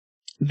so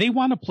they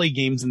want to play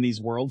games in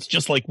these worlds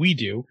just like we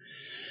do.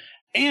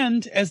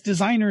 And as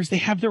designers, they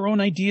have their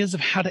own ideas of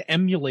how to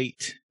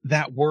emulate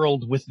that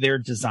world with their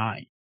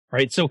design,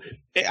 right? So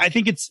I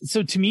think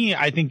to me,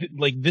 I think that,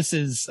 like, this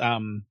is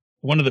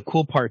one of the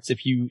cool parts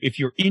if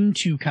you're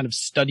into kind of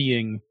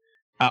studying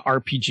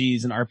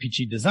RPGs and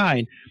RPG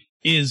design,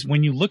 is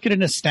when you look at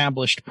an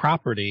established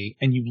property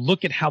and you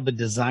look at how the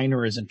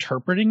designer is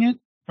interpreting it,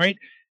 right?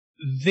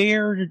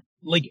 They're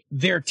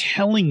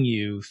telling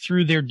you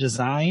through their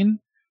design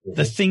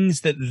the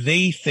things that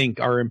they think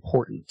are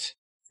important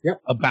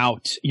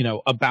about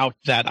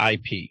that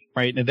IP,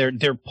 right? And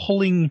they're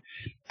pulling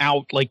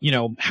out, like,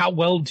 how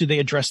well do they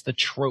address the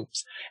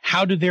tropes?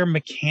 How do their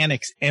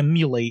mechanics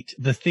emulate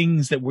the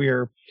things that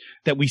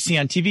we see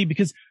on TV?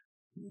 Because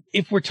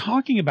if we're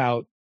talking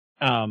about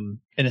an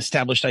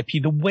established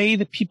IP, the way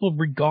that people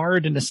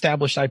regard an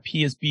established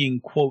IP as being,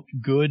 quote,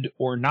 good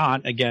or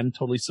not, again,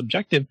 totally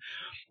subjective,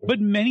 but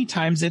many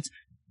times it's,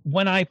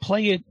 when I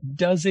play it,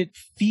 does it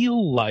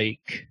feel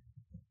like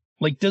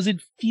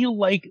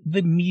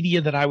the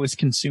media that I was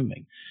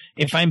consuming?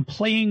 If I'm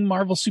playing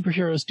Marvel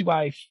superheroes, do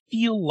I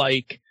feel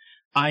like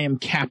I am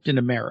Captain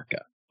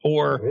America?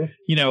 Or,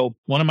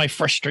 one of my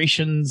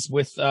frustrations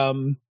with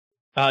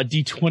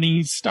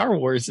D20 Star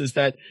Wars is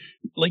that,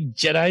 like,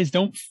 Jedis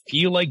don't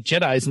feel like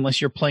Jedis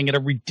unless you're playing at a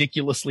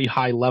ridiculously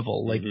high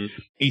level. Like,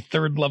 a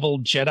third level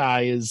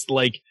Jedi is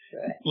like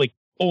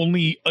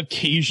only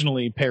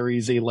occasionally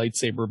parries a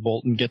lightsaber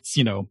bolt and gets,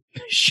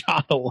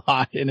 shot a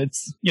lot. And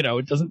it's,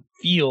 it doesn't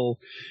feel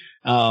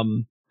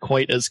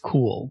quite as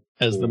cool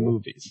as the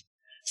movies.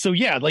 So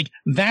yeah,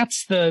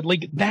 that's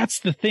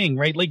the thing,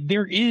 right? Like,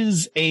 there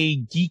is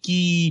a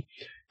geeky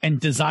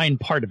and design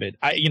part of it.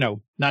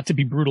 Not to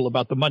be brutal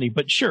about the money,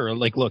 but sure,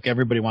 like, look,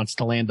 everybody wants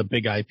to land a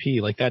big IP.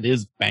 Like, that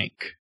is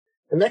bank.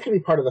 And that can be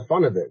part of the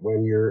fun of it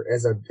when you're,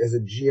 as a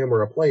GM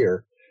or a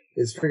player,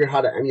 is figure out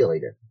how to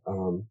emulate it.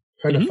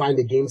 Trying to find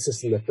a game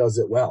system that does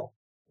it well.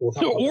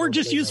 Or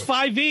just use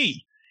 5e.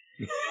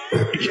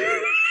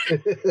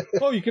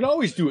 Oh, you can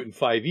always do it in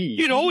 5e.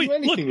 You can always do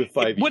anything with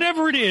 5e.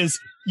 Whatever it is,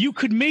 you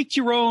could make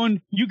your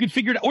own. You could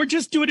figure it out, or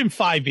just do it in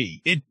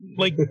 5e.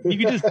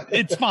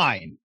 It's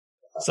fine.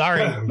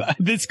 Sorry,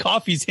 this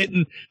coffee's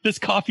hitting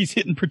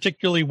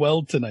particularly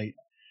well tonight.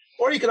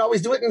 Or you can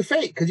always do it in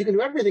Fate, because you can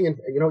do everything in,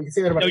 you can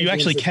say that about. No, you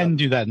actually can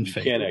do that in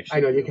Fate. You can actually. I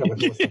know you can with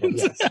most of them,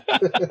 yes.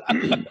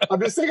 I'm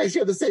just saying I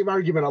share the same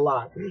argument a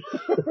lot.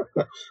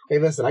 Hey,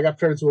 listen, I got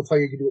friends who will tell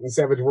you can do it in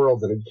Savage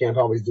Worlds, and you can't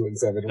always do it in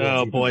Savage Worlds.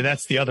 Oh boy,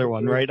 that's the other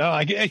one, right? Oh,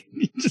 I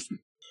just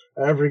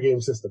every game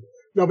system.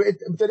 No, but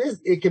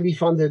it can be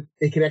fun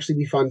it can actually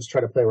be fun to try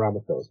to play around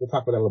with those. We'll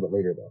talk about that a little bit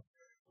later, though.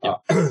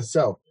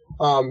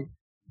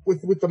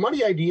 With the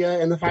money idea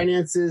and the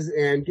finances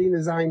and game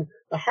design,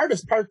 the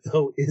hardest part,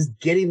 though, is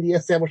getting the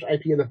established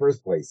IP in the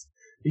first place.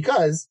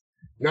 Because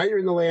now you're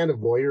in the land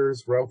of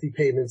lawyers, royalty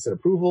payments, and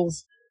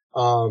approvals.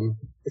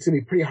 it's going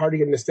to be pretty hard to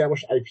get an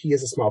established IP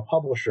as a small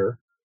publisher,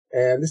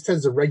 and this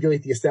tends to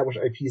regulate the established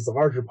IPs of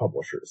larger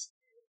publishers.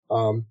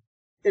 In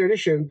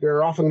addition, there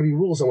are often going to be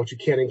rules on what you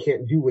can and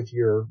can't do with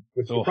your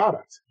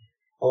product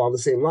along the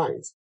same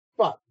lines.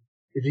 But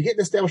if you get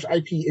an established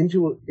IP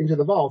into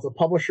the vault, a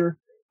publisher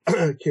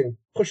can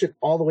push it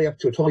all the way up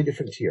to a totally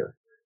different tier.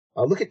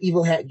 Look at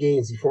Evil Hat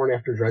Games before and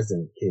after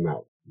Dresden came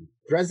out.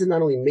 Dresden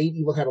not only made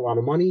Evil Hat a lot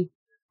of money,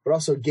 but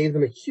also gave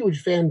them a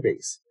huge fan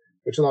base,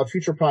 which allowed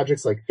future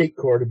projects like Fate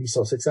Core to be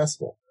so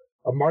successful.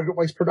 Margaret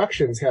Weiss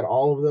Productions had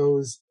all of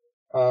those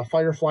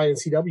Firefly and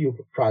CW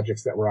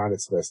projects that were on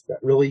its list that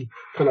really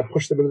kind of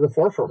pushed them into the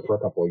forefront for a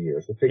couple of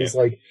years with things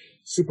like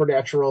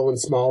Supernatural and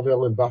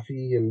Smallville and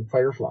Buffy and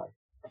Firefly.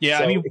 Yeah,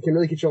 so I mean, it can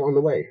really get you along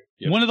the way.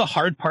 One of the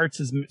hard parts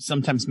is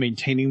sometimes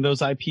maintaining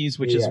those IPs,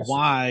 which is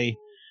why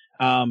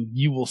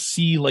you will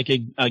see like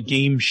a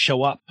game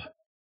show up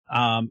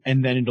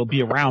and then it'll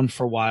be around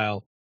for a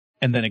while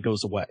and then it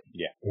goes away.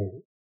 Yeah.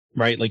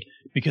 Right? Like,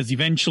 because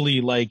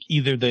eventually, like,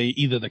 either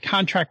the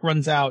contract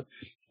runs out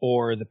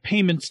or the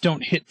payments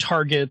don't hit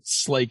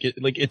targets.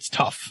 It's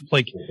tough.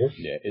 Like,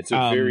 yeah, it's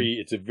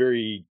a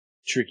very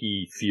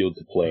tricky field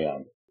to play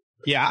on.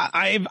 Yeah,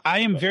 I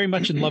am very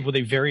much in love with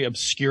a very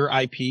obscure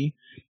IP,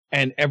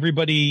 and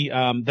everybody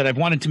that I've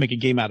wanted to make a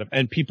game out of,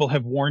 and people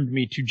have warned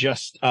me to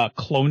just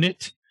clone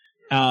it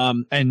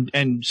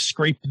and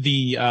scrape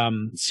the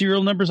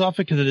serial numbers off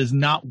it, because it is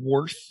not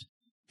worth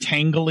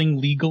tangling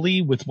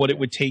legally with what it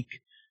would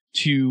take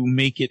to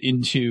make it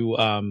into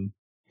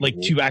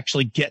to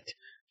actually get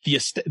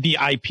the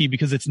IP,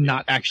 because it's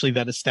not actually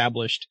that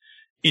established.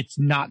 It's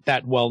not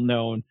that well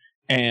known,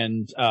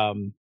 and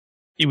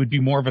it would be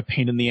more of a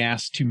pain in the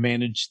ass to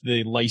manage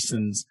the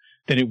license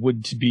than it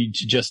would to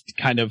just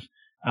kind of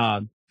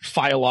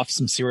file off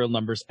some serial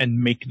numbers and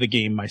make the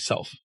game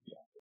myself.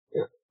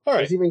 Yeah. All right.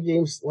 There's even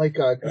games like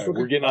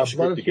we're getting off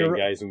script again,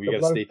 guys, and we got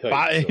to stay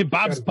tight.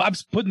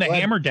 Bob's putting the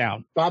hammer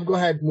down. Bob, go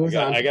ahead. Move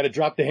on. I got to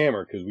drop the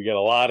hammer because we got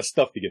a lot of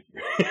stuff to get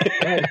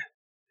through.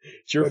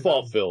 It's your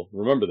fault, Phil.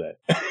 Remember that.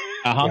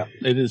 Yeah.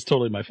 It is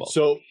totally my fault.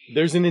 So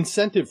there's an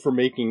incentive for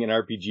making an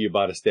RPG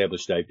about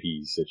established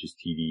IPs, such as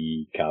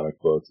TV,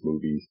 comic books,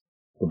 movies.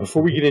 But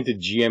before we get into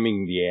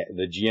GMing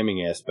the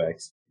GMing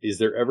aspects, is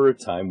there ever a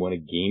time when a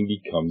game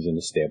becomes an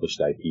established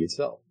IP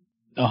itself?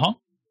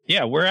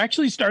 Yeah, we're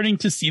actually starting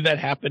to see that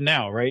happen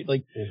now, right?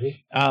 Like,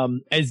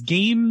 as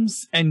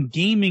games and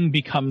gaming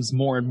becomes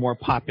more and more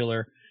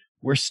popular,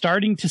 we're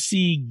starting to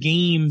see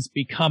games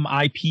become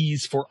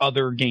IPs for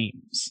other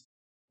games,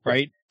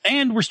 right?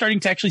 And we're starting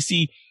to actually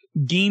see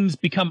games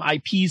become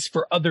IPs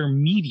for other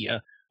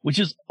media, which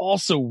is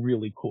also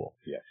really cool.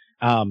 Yeah.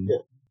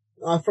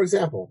 For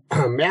example,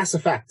 Mass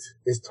Effect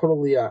is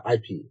totally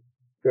IP.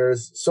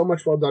 There's so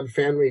much well done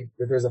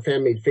there's a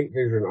fan-made Fate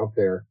version out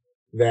there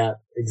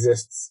that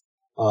exists.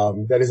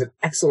 That is an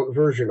excellent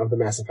version of the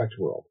Mass Effect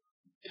world.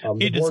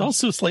 It is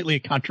also slightly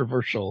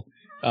controversial.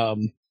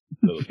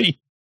 Fate,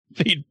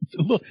 a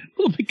little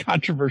bit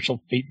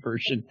controversial Fate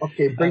version.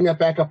 Okay, bring that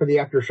back up in the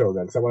after show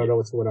then, because I want to know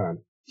what's going on.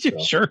 So,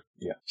 sure.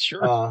 Yeah.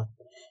 Sure. All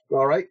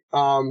right.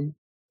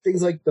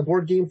 Things like the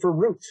board game for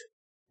Root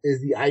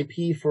is the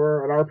IP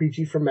for an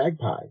RPG from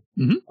Magpie.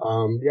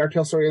 The art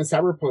tale story in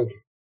Cyberpunk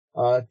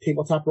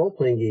tabletop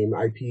role-playing game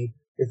IP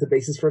is the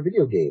basis for a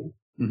video game.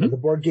 The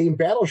board game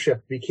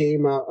Battleship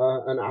became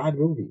an odd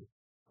movie.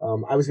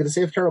 I was going to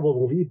say a terrible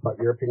movie, but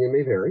your opinion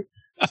may vary.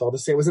 So I'll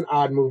just say it was an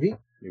odd movie.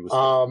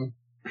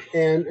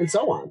 And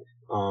so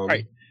on.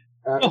 Right.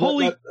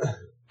 Go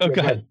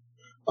ahead.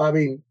 I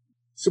mean,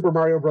 Super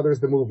Mario Brothers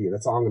the movie.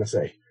 That's all I'm going to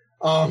say.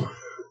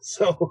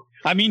 So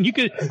I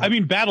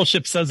mean,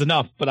 Battleship says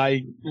enough, but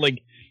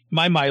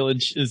my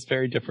mileage is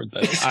very different.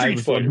 Than I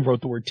was the one who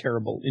wrote the word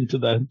terrible into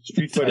the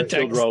Street Fighter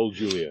killed Raul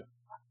Julia.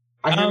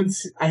 I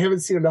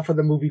haven't seen enough of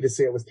the movie to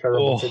say it was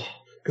terrible.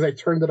 Because I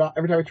turned it on.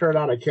 Every time I turn it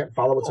on, I can't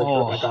follow it, so I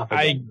turn it back off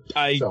again.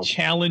 I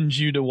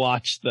challenge you to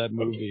watch that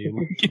movie.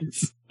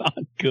 It's not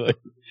good.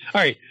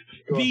 All right.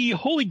 The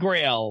Holy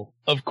Grail,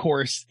 of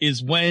course,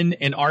 is when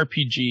an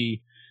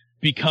RPG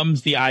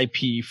becomes the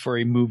IP for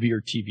a movie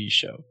or TV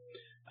show.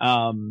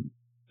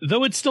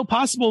 Though it's still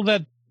possible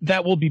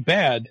that will be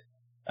bad.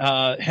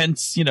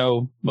 Hence,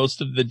 most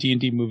of the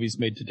D&D movies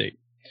made to date.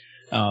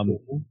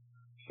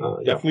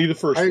 Definitely the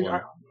first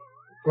one.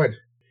 Go ahead.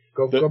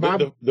 Go,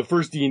 Bob. The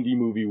first D&D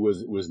movie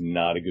was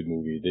not a good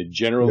movie. The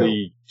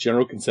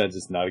general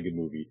consensus, not a good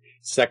movie.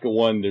 Second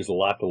one, there's a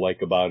lot to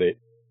like about it.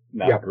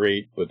 Not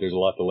great, but there's a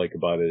lot to like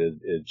about it,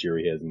 as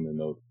Jerry has in the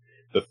note.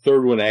 The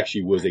third one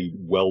actually was a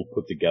well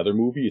put together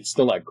movie. It's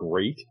still not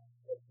great,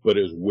 but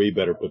it was way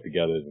better put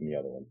together than the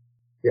other one.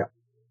 Yeah.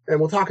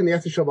 And we'll talk in the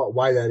after show about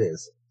why that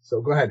is.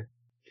 So go ahead.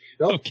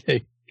 Bill?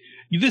 Okay.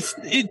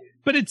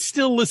 But it's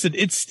still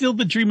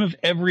the dream of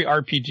every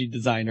RPG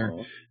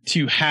designer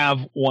to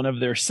have one of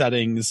their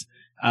settings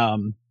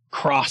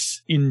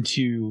cross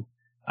into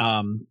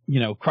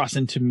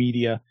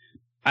media.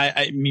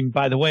 I mean,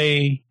 by the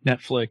way,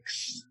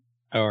 Netflix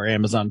or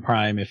Amazon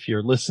Prime, if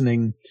you're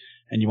listening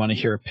and you want to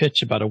hear a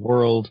pitch about a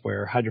world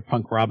where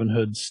hydropunk Robin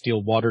Hoods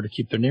steal water to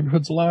keep their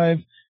neighborhoods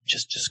alive,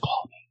 Just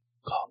call me.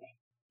 Call me.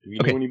 Do you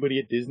know anybody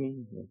at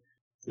Disney?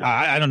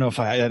 I don't know if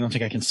I don't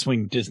think I can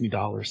swing Disney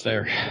dollars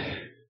there.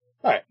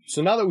 All right.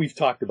 So now that we've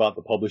talked about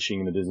the publishing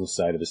and the business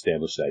side of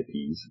established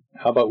IPs,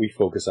 how about we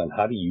focus on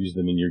how to use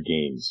them in your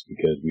games?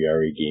 Because we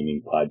are a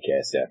gaming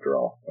podcast after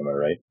all. Am I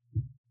right?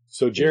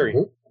 So, Jerry,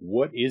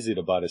 what is it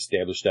about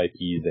established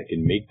IPs that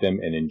can make them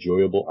an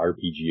enjoyable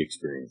RPG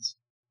experience?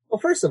 Well,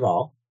 first of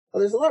all,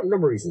 there's a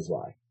number of reasons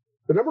why.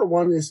 The number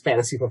one is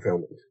fantasy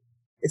fulfillment.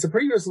 It's a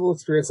pretty useful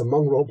experience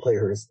among role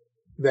players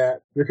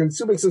that you're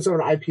consuming some sort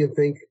of IP and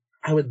think,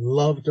 I would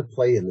love to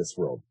play in this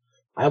world.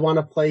 I want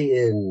to play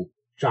in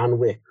John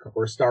Wick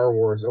or Star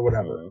Wars or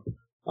whatever.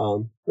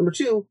 Number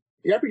two,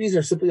 the RPGs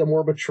are simply a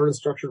more mature and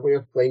structured way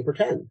of playing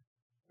pretend.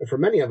 And for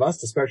many of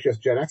us, especially us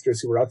Gen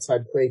Xers who were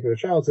outside playing through their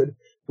childhood,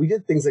 we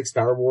did things like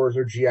Star Wars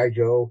or G.I.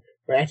 Joe,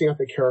 by acting out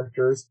the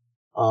characters.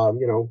 I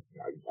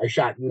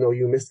shot,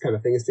 you missed kind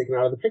of thing is taken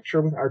out of the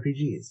picture with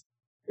RPGs.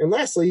 And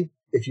lastly,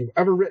 if you've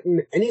ever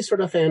written any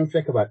sort of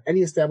fanfic about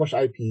any established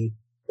IP,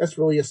 that's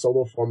really a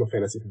solo form of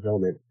fantasy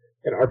fulfillment.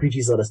 And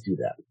RPGs let us do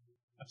that.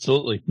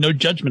 Absolutely. No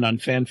judgment on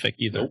fanfic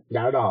either. Nope,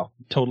 not at all.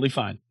 Totally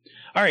fine.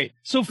 All right.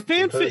 So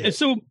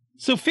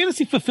so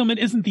fantasy fulfillment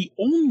isn't the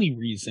only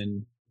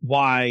reason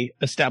why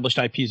established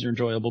IPs are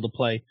enjoyable to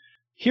play.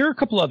 Here are a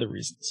couple other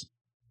reasons.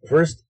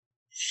 First,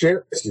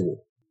 shared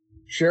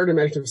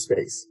imaginative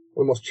space.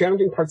 One of the most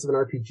challenging parts of an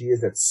RPG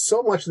is that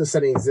so much of the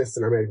setting exists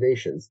in our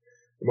imaginations.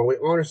 And when we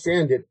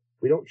understand it,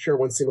 we don't share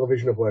one single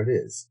vision of what it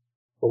is.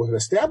 But with an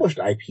established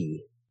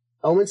IP,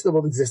 elements of the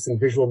world exist in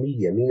visual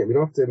media, meaning that we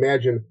don't have to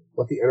imagine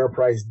what the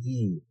Enterprise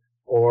D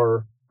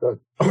or the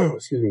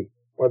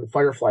or the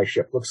Firefly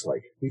ship looks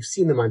like. We've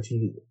seen them on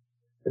TV.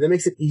 And that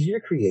makes it easier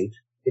to create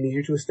and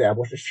easier to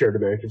establish a shared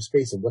imaginative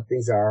space of what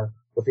things are,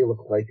 what they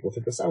look like, what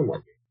they sound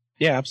like.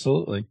 Yeah,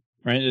 absolutely.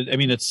 Right. I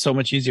mean, it's so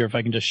much easier if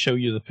I can just show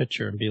you the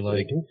picture and be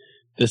like,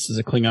 this is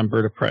a Klingon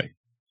bird of prey.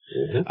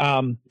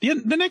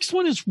 The next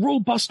one is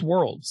robust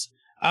worlds.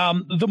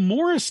 The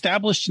more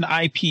established an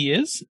IP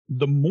is,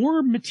 the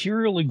more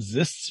material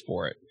exists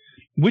for it,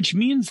 which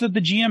means that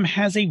the GM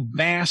has a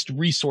vast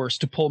resource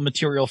to pull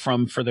material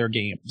from for their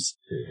games.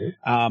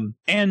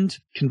 And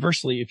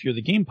conversely, if you're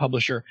the game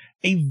publisher,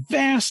 a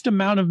vast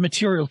amount of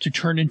material to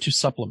turn into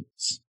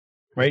supplements,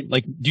 right?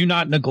 Like, do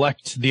not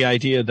neglect the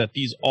idea that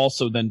these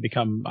also then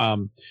become,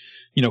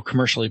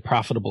 commercially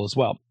profitable as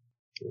well.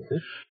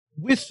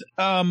 With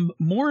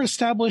more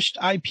established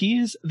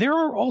IPs, there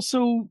are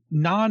also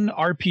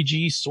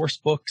non-RPG source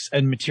books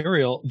and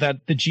material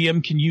that the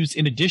GM can use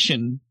in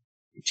addition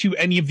to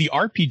any of the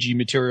RPG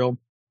material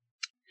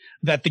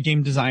that the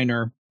game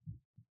designer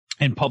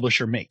and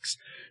publisher makes.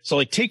 So,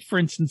 like, take, for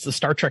instance, the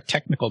Star Trek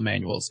technical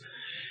manuals.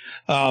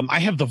 I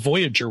have the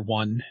Voyager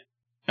one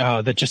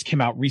that just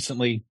came out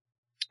recently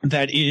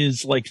that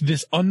is like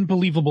this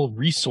unbelievable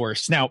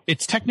resource. Now,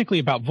 it's technically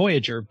about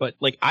Voyager, but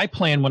like I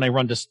plan when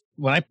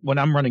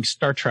I'm running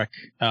Star Trek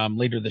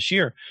later this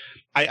year,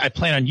 I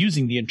plan on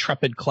using the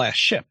Intrepid class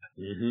ship.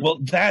 Well,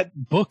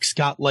 that book's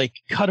got like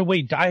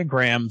cutaway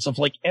diagrams of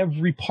like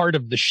every part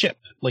of the ship.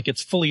 Like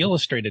it's fully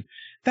illustrated.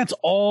 That's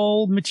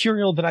all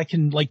material that I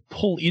can like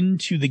pull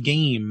into the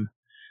game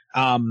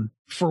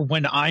for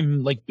when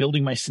I'm like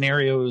building my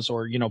scenarios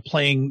or,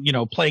 playing,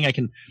 I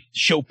can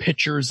show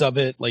pictures of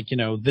it. Like,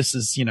 this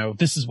is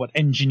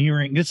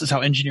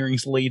how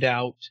engineering's laid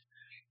out.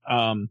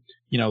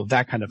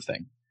 That kind of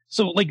thing.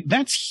 So like,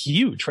 that's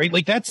huge, right?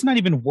 Like that's not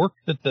even work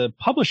that the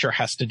publisher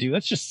has to do.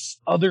 That's just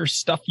other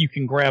stuff you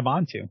can grab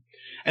onto.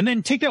 And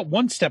then take that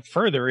one step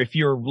further. If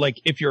your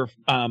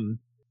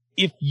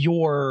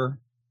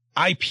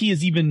IP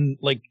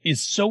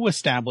is so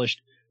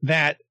established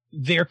that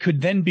there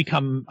could then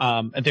become,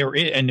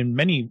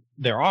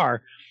 there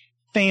are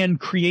fan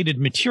created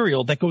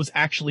material that goes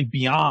actually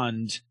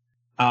beyond,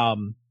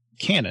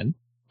 canon,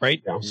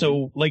 right? Yeah.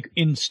 So like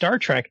in Star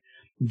Trek,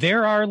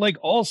 there are like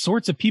all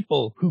sorts of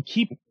people who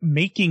keep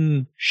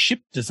making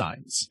ship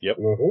designs. Yep.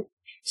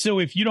 So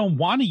if you don't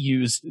want to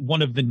use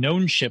one of the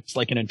known ships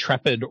like an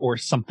Intrepid or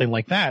something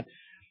like that,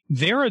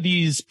 there are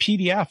these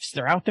PDFs.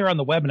 They're out there on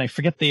the web and I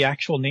forget the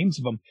actual names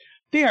of them.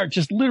 They are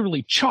just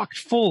literally chock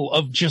full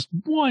of just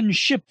one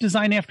ship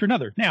design after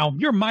another. Now,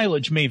 your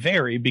mileage may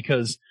vary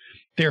because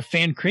they're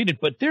fan created,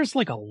 but there's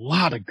like a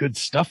lot of good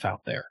stuff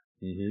out there.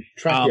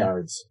 Track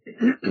yards.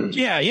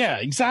 Yeah,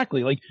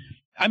 exactly. Like,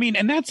 I mean,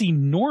 and that's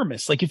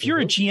enormous. Like if you're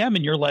a GM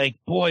and you're like,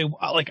 boy,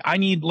 like I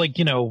need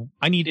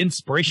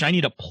inspiration. I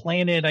need a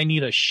planet. I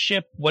need a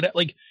ship.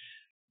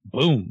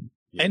 Boom.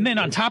 Yeah, and then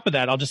on top of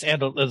that, I'll just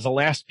add as a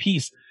last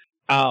piece.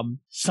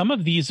 Some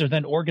of these are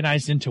then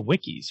organized into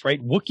wikis, right?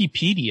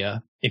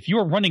 Wikipedia, if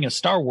you're running a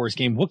Star Wars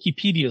game,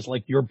 Wikipedia is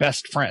like your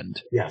best friend.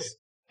 Yes.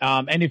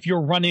 And if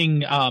you're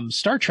running,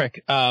 Star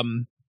Trek,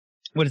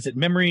 what is it?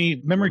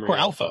 Memory Core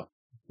Alpha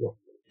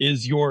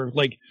is your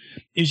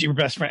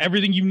best friend.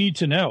 Everything you need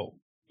to know,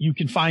 you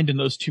can find in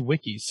those two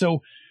wikis.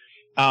 So,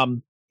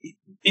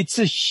 it's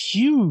a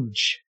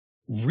huge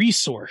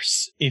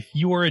resource if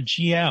you're a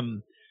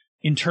GM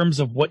in terms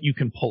of what you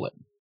can pull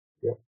in.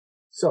 Yeah.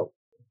 So,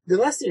 the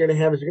last thing you're going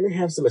to have is you're going to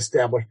have some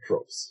established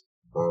tropes.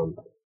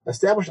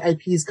 Established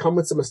IPs come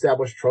with some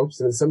established tropes,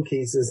 and in some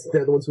cases,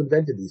 they're the ones who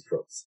invented these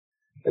tropes.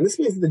 And this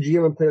means that the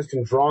GM and players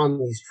can draw on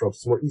these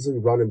tropes to more easily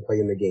run and play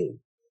in the game.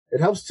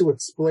 It helps to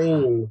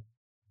explain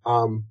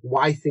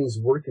why things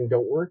work and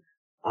don't work.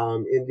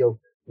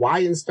 Why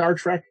in Star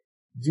Trek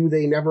do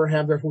they never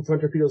have their photon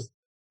torpedoes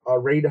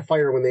ready to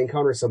fire when they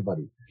encounter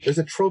somebody? There's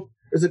a trope.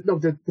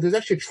 There's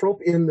actually a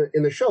trope in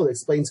the show that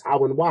explains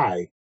how and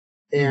why,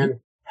 and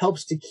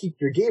helps to keep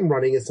your game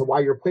running as to why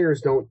your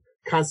players don't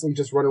constantly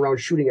just run around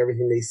shooting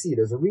everything they see.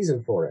 There's a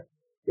reason for it.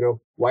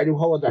 Why do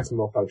holodecks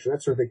malfunction?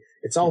 That sort of thing.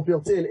 It's all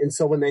built in, and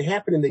so when they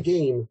happen in the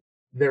game,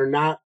 they're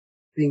not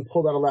being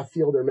pulled out of left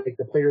field or make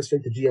the players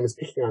think the GM is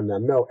picking on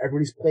them. No,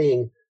 everybody's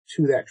playing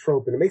to that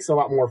trope, and it makes it a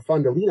lot more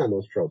fun to lean on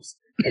those tropes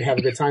and have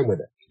a good time with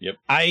it. Yep.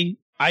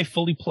 I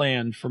fully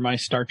planned for my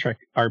Star Trek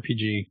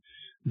RPG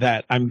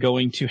that I'm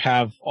going to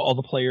have all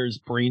the players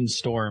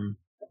brainstorm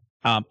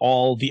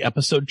all the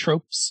episode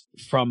tropes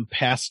from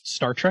past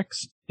Star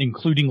Treks,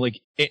 including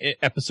like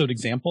episode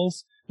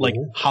examples, like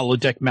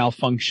holodeck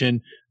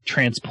malfunction,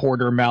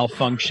 transporter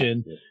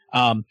malfunction,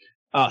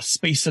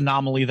 space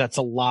anomaly that's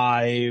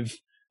alive,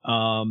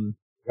 all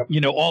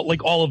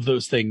of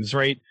those things,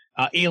 right?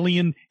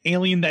 Alien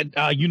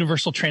that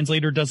universal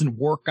translator doesn't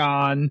work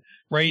on,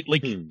 right?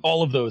 Like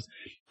all of those.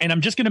 And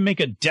I'm just going to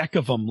make a deck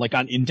of them, like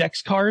on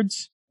index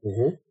cards.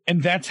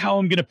 And that's how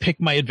I'm going to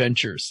pick my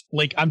adventures.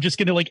 Like, I'm just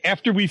going to,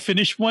 after we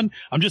finish one,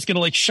 I'm just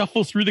going to,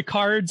 shuffle through the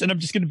cards, and I'm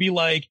just going to be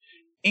like,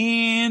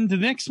 and the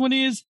next one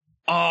is,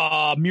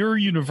 Mirror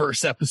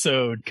Universe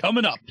episode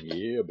coming up.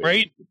 Yeah, baby.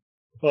 Right?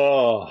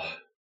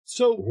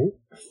 So,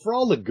 for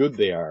all the good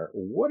they are,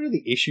 what are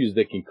the issues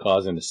that can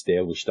cause an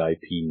established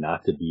IP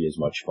not to be as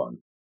much fun?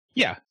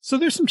 Yeah. So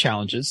there's some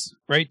challenges,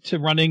 right, to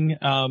running,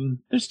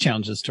 there's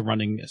challenges to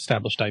running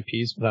established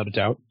IPs, without a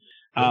doubt.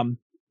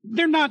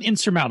 They're not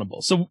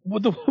insurmountable. So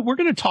we're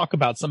going to talk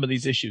about some of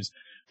these issues.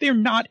 They're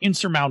not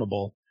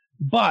insurmountable,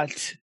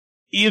 but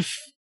if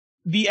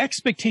the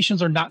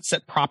expectations are not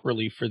set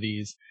properly for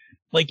these,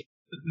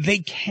 they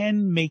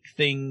can make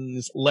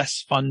things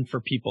less fun for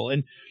people.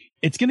 And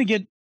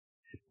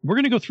we're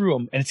going to go through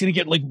them, and it's going to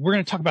get, we're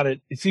going to talk about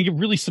it. It's going to get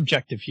really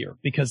subjective here,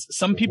 because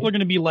some people are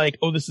going to be like,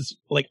 oh, this is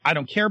I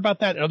don't care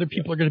about that. And other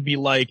people are going to be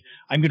like,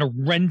 I'm going to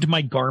rend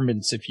my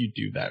garments if you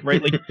do that.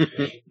 Right.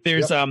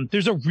 There's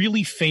a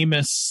really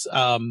famous,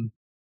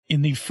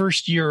 in the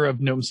first year of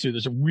Gnome Stew,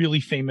 there's a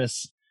really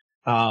famous,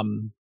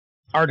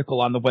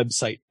 article on the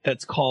website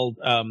that's called,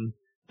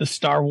 the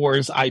Star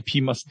Wars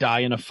IP must die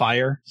in a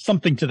fire,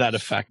 something to that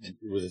effect.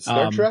 Was it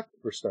Star Trek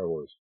or Star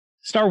Wars?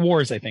 Star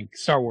Wars, I think.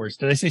 Star Wars.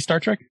 Did I say Star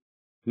Trek?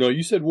 No,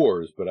 you said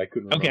Wars, but I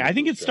couldn't remember. Okay, I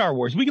think it's Star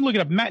Wars. We can look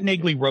it up. Matt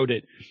Nagley wrote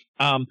it.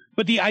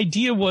 But the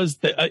idea was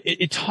that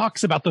it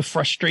talks about the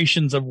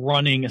frustrations of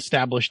running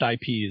established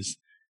IPs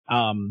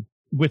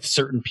with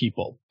certain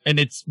people. And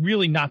it's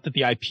really not that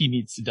the IP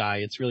needs to die.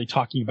 It's really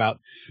talking about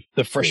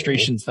the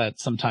frustrations that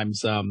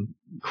sometimes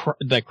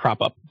that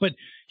crop up. But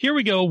here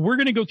we go. We're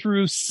going to go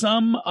through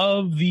some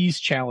of these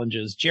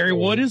challenges. Jerry,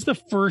 what is the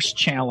first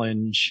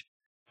challenge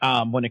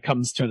when it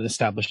comes to an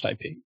established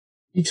IP?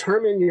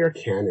 Determine your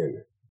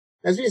canon.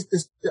 As we just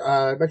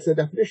mentioned the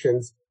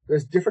definitions,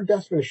 there's different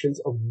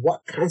definitions of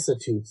what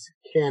constitutes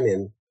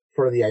canon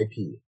for the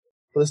IP.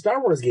 For the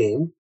Star Wars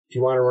game, do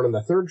you want to run in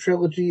the third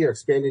trilogy or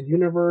expanded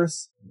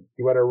universe? Do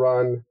you want to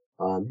run,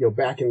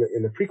 back in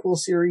the prequel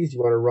series? Do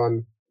you want to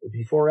run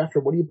before or after?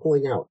 What are you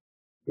pulling out?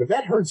 And if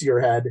that hurts your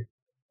head,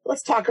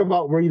 let's talk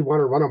about where you'd want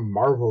to run a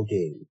Marvel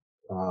game.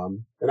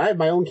 And I have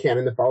my own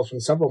canon that borrows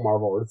from several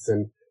Marvel Earths,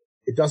 and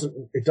it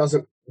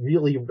doesn't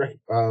really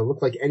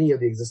look like any of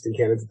the existing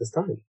canons at this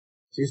time.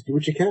 So just do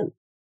what you can.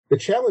 The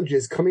challenge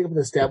is coming up with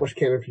an established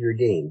canon for your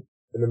game,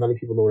 and then letting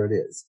people know what it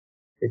is.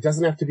 It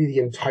doesn't have to be the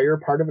entire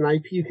part of an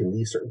IP. You can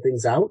leave certain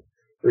things out,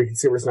 or you can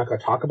say we're just not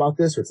going to talk about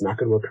this, or it's not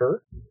going to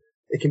occur.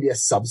 It can be a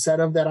subset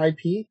of that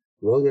IP.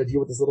 We're only going to deal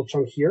with this little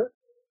chunk here.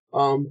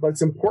 But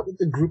it's important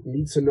that the group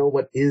needs to know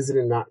what is and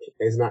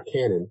is not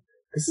canon,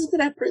 because this is going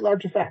to have pretty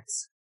large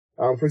effects.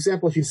 For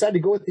example, if you decide to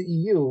go with the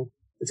EU,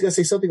 it's going to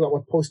say something about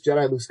what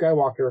post-Jedi Luke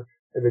Skywalker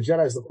and the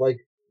Jedis look like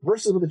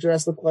versus what the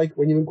Jedis look like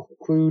when you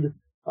include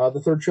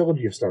the third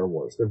trilogy of Star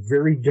Wars. They're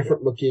very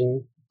different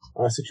looking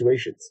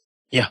situations.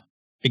 Yeah,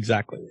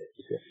 exactly.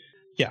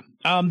 Yeah.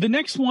 The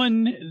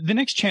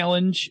next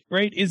challenge,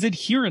 right, is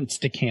adherence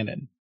to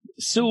canon.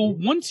 So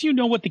once you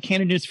know what the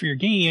canon is for your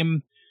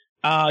game,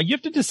 you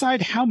have to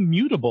decide how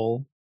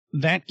mutable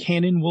that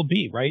canon will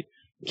be, right?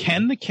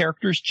 Can the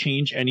characters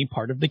change any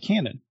part of the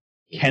canon?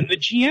 Can the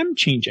GM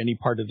change any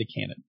part of the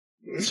canon?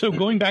 So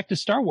going back to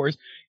Star Wars,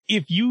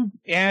 if you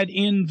add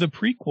in the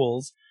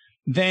prequels,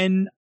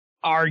 then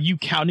are you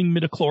counting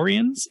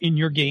midichlorians in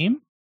your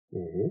game?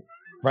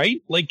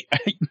 Right?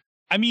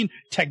 I mean,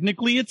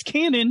 technically it's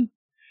canon.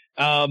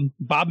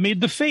 Bob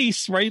made the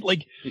face, right?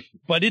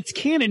 But it's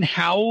canon.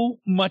 How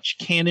much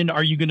canon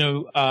are you going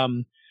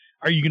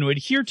to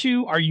adhere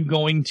to? Are you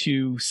going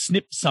to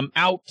snip some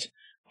out?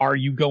 Are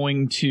you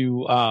going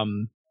to,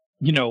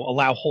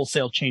 allow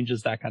wholesale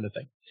changes, that kind of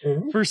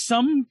thing? For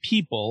some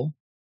people,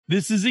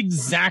 This is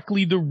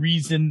exactly the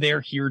reason they're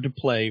here to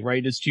play,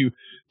 right? Is to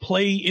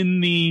play in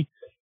the,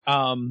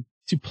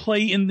 to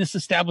play in this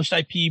established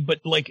IP,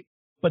 but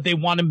they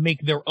want to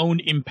make their own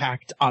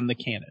impact on the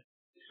canon,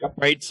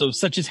 right? So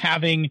such as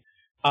having,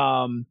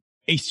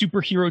 a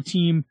superhero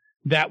team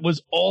that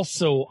was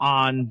also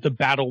on the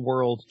battle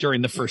world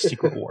during the first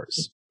Secret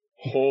Wars.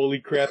 Holy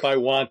crap, I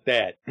want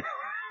that.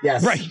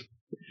 Yes. Right.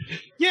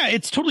 Yeah,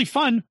 it's totally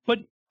fun, but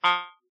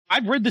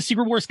I've read the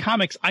Secret Wars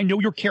comics. I know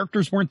your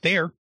characters weren't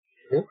there.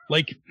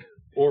 Like,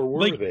 or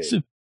were they?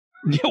 So,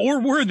 or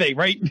were they,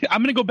 right?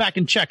 I'm going to go back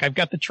and check. I've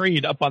got the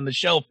trade up on the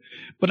shelf,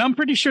 but I'm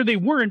pretty sure they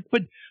weren't.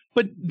 But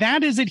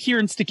that is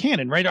adherence to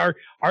canon, right?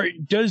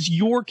 Does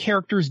your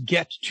characters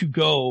get to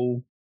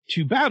go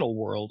to Battle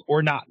World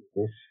or not?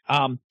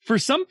 For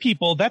some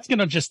people, that's going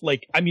to just they're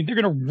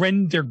going to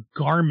rend their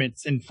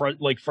garments in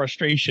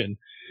frustration,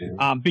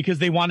 because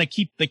they want to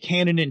keep the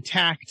canon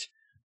intact.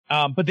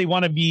 But they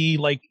want to be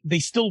they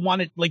still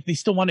want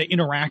to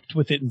interact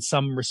with it in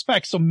some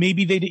respect. So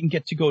maybe they didn't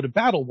get to go to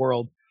Battle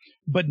World,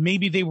 but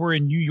maybe they were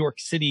in New York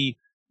City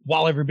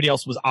while everybody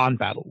else was on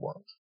Battle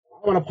World.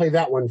 I want to play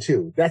that one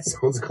too. That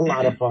sounds like a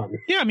lot of fun.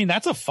 Yeah, I mean,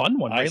 that's a fun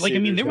one, right?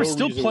 There were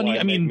still plenty.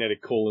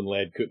 Magnetic Colon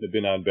Lad couldn't have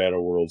been on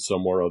Battle World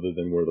somewhere other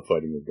than where the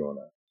fighting was going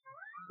on.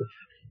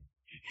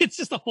 It's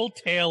just a whole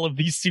tale of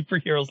these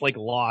superheroes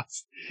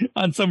lost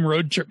on some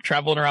road trip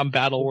traveling around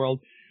Battle World.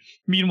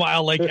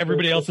 Meanwhile,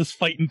 everybody else is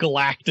fighting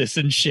Galactus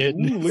and shit.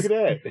 Ooh, look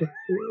at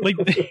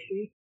that.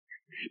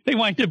 They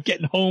wind up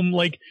getting home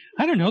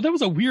I don't know, that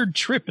was a weird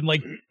trip. And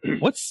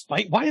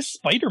why is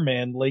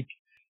Spider-Man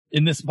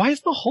in this? Why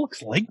is the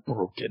Hulk's leg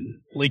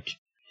broken?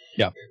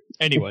 Yeah.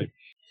 Anyway,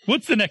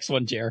 what's the next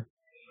one, Jer?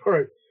 All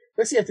right.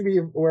 Next you have to be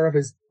aware of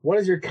is, what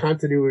is your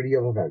continuity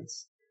of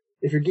events?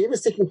 If your game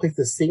is taking place at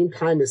the same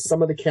time as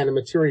some of the canon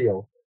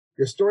material,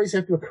 your stories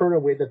have to occur in a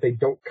way that they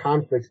don't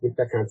conflict with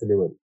that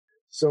continuity.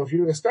 So if you're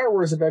doing a Star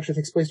Wars adventure that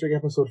takes place during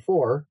episode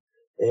 4,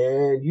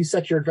 and you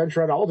set your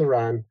adventure on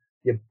Alderaan,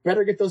 you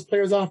better get those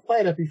players off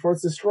planet before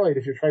it's destroyed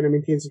if you're trying to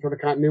maintain some sort of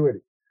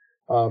continuity.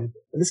 And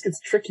this gets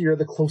trickier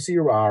the closer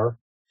you are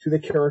to the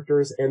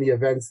characters and the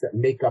events that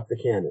make up the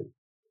canon.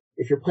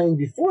 If you're playing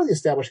before the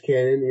established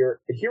canon,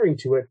 you're adhering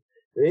to it,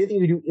 then anything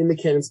you do in the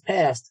canon's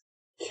past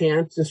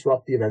can't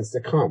disrupt the events to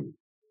come.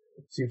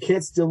 So you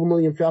can't steal the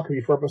Millennium Falcon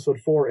before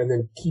episode 4 and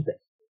then keep it.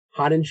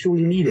 Han and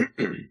Chewie need it.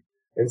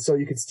 And so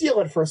you can steal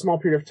it for a small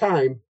period of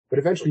time, but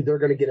eventually they're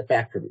going to get it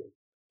back from you.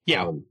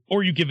 Yeah.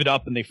 Or you give it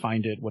up and they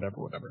find it,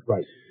 whatever.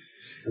 Right.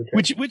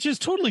 Okay. Which is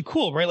totally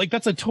cool, right?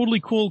 That's a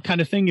totally cool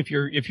kind of thing. If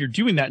you're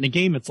doing that in a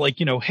game, it's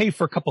hey,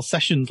 for a couple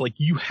sessions,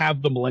 you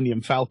have the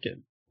Millennium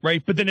Falcon,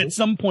 right? But then at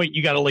some point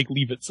you got to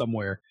leave it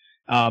somewhere.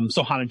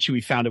 So Han and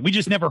Chewie found it. We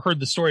just never heard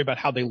the story about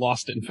how they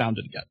lost it and found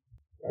it again.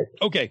 Right.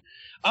 Okay.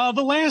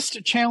 The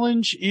last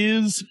challenge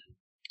is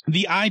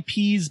the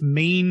IP's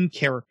main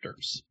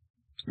characters,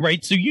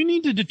 right? So you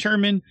need to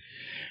determine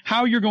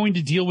how you're going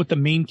to deal with the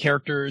main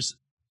characters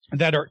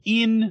that are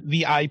in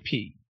the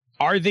IP.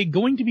 Are they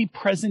going to be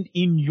present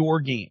in your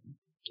game?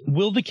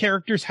 Will the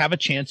characters have a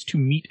chance to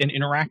meet and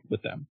interact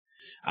with them?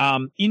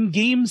 In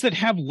games that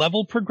have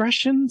level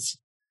progressions,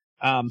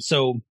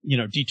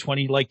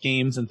 D20 like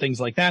games and things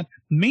like that,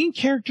 main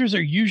characters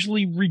are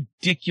usually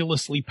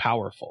ridiculously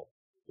powerful.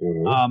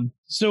 Mm-hmm.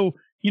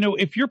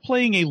 If you're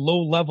playing a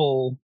low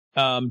level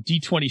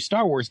D20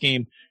 Star Wars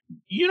game,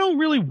 you don't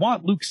really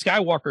want Luke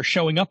Skywalker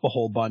showing up a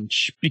whole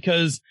bunch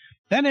because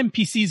that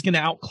NPC is going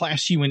to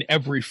outclass you in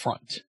every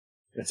front.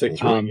 That's like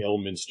throwing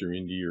Elminster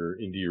into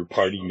your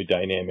party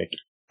dynamic.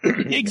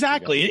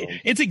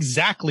 Exactly. It's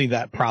exactly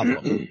that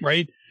problem,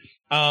 right?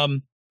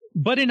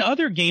 But in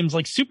other games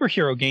like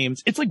superhero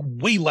games, it's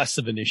way less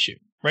of an issue,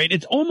 right?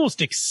 It's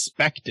almost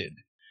expected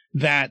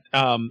that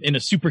in a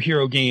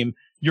superhero game,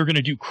 you're going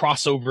to do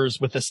crossovers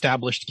with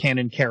established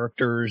canon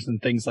characters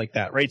and things like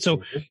that, right?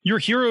 So your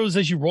heroes,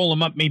 as you roll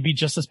them up, may be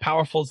just as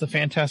powerful as the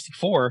Fantastic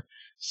Four.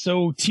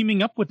 So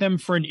teaming up with them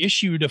for an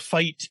issue to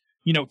fight,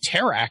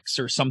 Terrax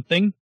or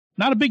something,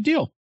 not a big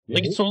deal.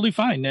 It's totally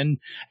fine. And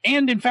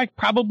in fact,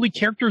 probably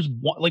characters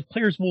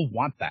players will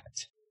want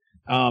that.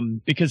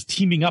 Because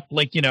teaming up,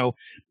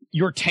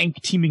 your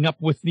tank teaming up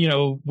with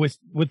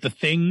the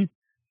Thing,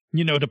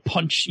 to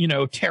punch,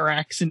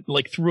 Terrax and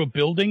through a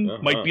building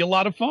might be a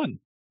lot of fun.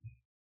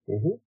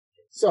 Mm-hmm.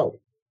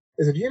 So,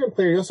 as a GM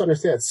player, you also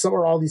understand that some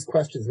or all these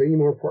questions may be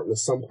more important to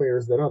some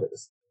players than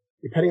others,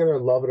 depending on their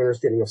love and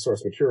understanding of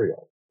source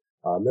material.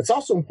 It's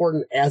also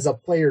important as a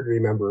player to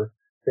remember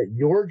that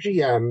your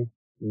GM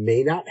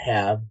may not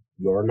have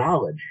your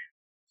knowledge.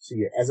 So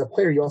as a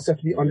player, you also have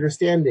to be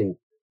understanding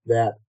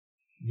that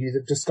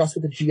you discuss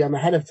with the GM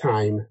ahead of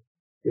time,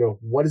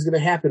 what is going to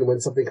happen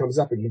when something comes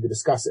up and you need to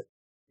discuss it.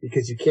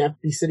 Because you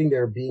can't be sitting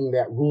there being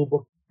that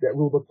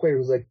rulebook player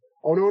who's like,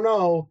 oh,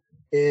 no.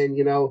 And,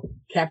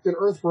 Captain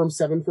Earthworm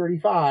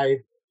 735,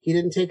 he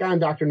didn't take on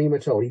Dr.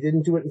 Nematode. He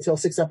didn't do it until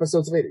 6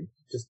 episodes later.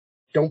 Just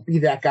don't be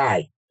that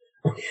guy.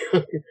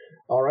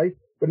 All right.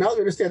 But now that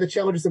we understand the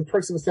challenges and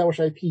perks of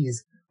established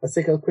IPs, let's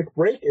take a quick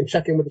break and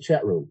check in with the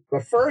chat room.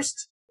 But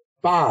first,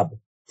 Bob,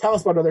 tell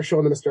us about another show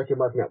on the Misdirected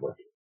Mark Network.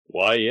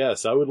 Why,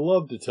 yes, I would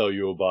love to tell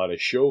you about a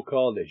show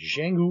called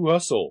Zhanghu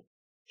Hustle.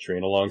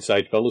 Train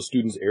alongside fellow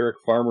students Eric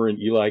Farmer and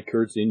Eli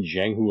Kurtz in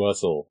Zhanghu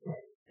Hustle.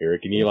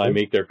 Eric and Eli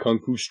make their kung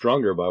fu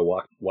stronger by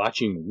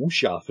watching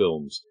wuxia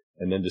films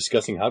and then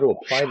discussing how to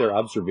apply their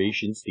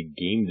observations to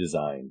game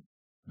design.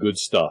 Good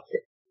stuff.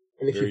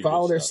 And if you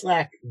follow their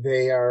Slack,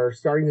 they are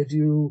starting to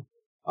do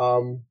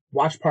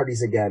watch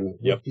parties again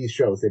with these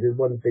shows. They did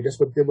one. They just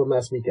did one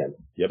last weekend.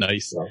 Yep.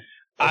 Nice. So,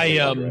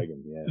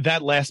 that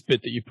last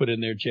bit that you put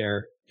in there,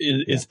 Jer,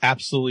 is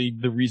absolutely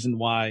the reason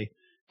why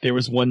there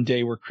was one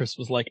day where Chris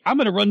was like, "I'm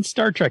going to run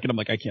Star Trek," and I'm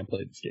like, "I can't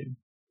play this game."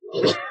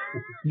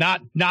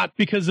 Not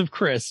because of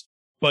Chris,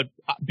 but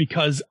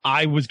because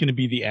I was going to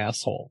be the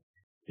asshole.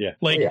 Yeah.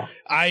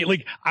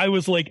 I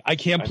was like, I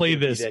can't play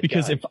this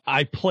because if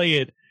I play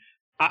it,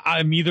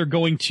 I'm either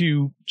going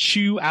to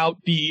chew out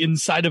the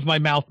inside of my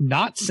mouth,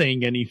 not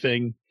saying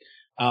anything,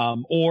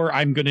 or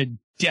I'm going to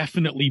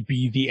definitely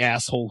be the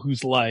asshole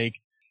who's like,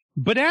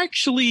 but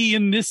actually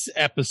in this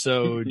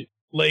episode,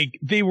 like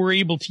they were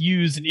able to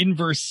use an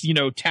inverse,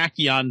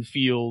 tachyon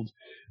field,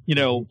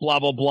 blah,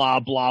 blah, blah,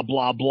 blah,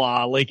 blah,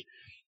 blah. Like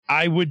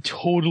I would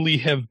totally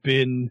have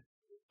been,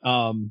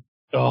 I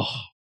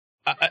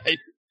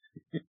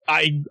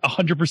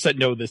 100%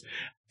 know this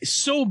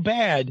so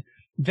bad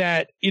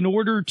that in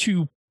order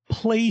to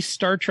play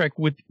Star Trek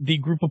with the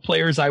group of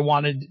players I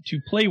wanted to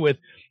play with,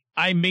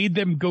 I made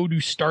them go to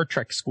Star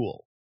Trek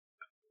school.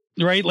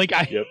 Right? Like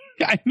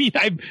I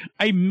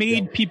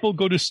made people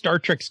go to Star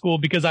Trek school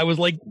because I was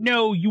like,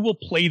 no, you will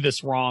play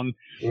this wrong.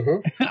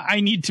 Mm-hmm.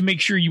 I need to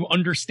make sure you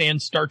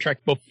understand Star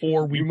Trek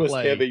before we play. You must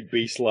have a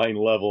baseline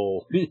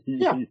level.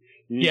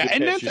 Yeah,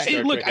 and that's,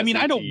 look, I mean,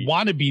 I don't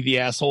want to be the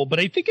asshole, but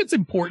I think it's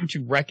important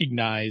to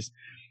recognize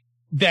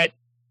that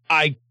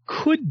I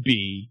could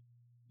be,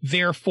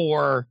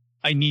 therefore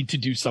I need to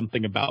do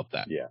something about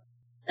that. Yeah.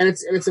 And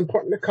it's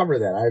important to cover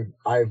that.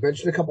 I've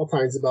mentioned a couple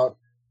times about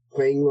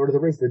playing Lord of the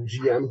Rings, the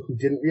GM who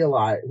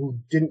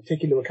didn't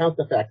take into account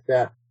the fact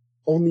that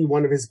only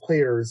one of his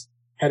players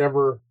had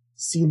ever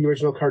seen the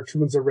original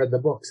cartoons or read the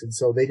books, and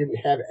so they didn't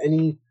have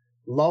any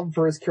love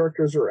for his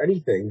characters or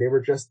anything. They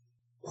were just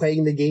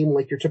playing the game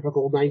like your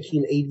typical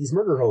 1980s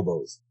murder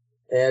hobos.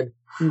 And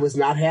he was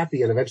not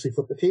happy and eventually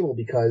flipped the table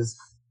because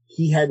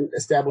he hadn't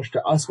established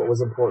to us what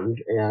was important,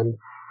 and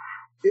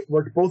it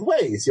worked both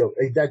ways.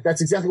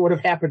 That's exactly what would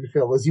have happened,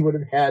 Phil, is you would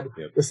have had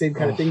the same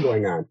kind of thing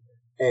going on.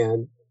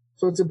 And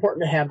so it's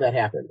important to have that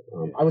happen.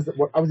 I was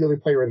the only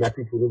player in that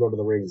group who knew Lord of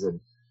the Rings,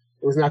 and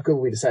it was not good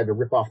when we decided to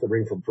rip off the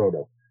ring from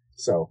Frodo.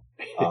 So,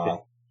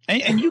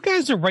 and you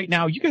guys are right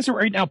now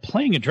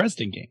playing a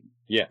Dresden game.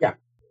 Yeah.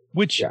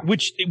 Which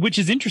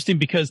is interesting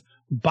because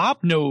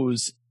Bob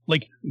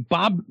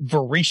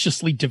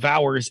voraciously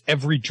devours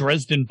every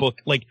Dresden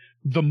book, like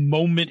the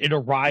moment it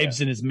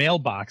arrives in his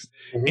mailbox.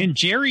 Mm-hmm. And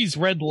Jerry's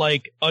read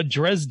like a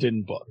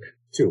Dresden book.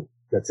 2.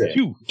 That's it.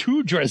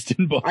 Two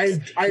Dresden books.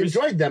 I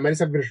enjoyed them. I just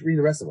have to read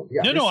the rest of them.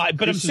 Yeah.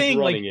 But I'm saying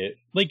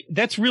like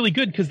that's really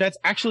good because that's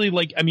actually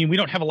like, I mean, we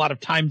don't have a lot of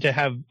time to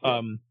have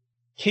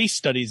case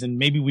studies, and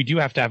maybe we do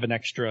have to have an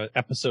extra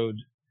episode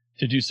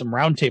to do some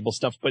roundtable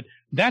stuff, but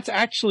that's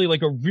actually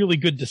like a really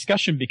good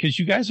discussion because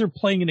you guys are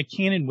playing in a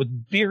canon with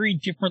very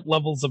different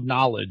levels of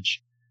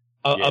knowledge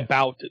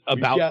about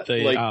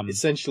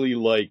essentially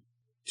like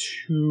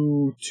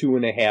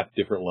 2.5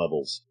 different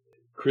levels.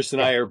 Chris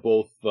and I are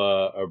both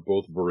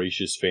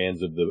voracious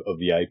fans of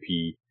the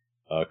IP.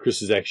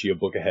 Chris is actually a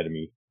book ahead of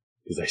me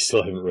because I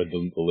still haven't read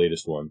the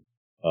latest one.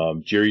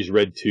 Jerry's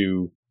read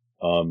 2.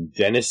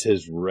 Dennis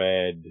has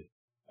read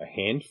a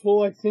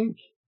handful, I think.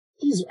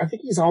 I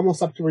think he's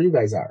almost up to where you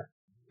guys are.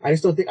 I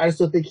just don't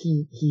think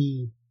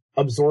he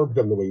absorbed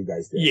them the way you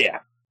guys did. Yeah.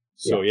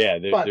 So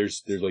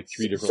there's like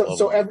 3 different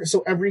levels.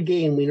 So every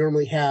game we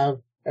normally have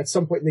at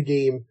some point in the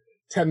game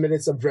 10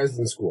 minutes of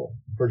Dresden School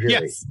for Jerry.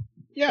 Yes.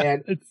 Yeah.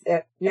 And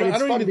I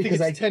don't even think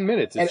it's 10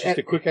 minutes. It's just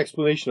a quick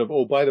explanation of,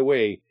 oh, by the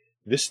way,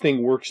 this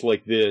thing works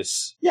like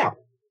this. Yeah.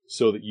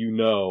 So that you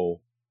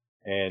know.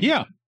 And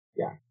yeah.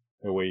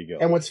 And away you go.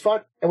 And what's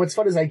fun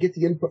is I get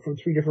the input from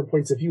 3 different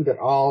points of view that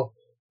all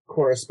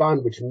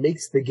correspond, which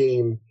makes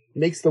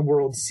the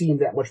world seem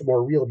that much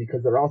more real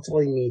because they're all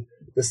telling me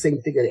the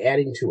same thing and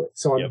adding to it.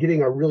 So I'm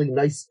getting a really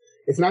nice,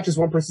 it's not just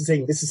one person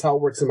saying this is how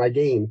it works in my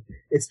game.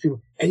 It's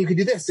people, and you can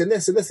do this and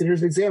this and this, and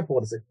here's an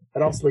example.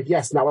 And also like,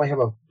 yes, now I have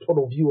a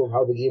total view of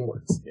how the game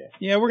works.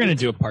 Yeah, we're gonna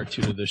do a part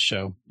 2 to this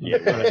show.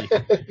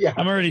 Yeah,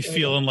 I'm already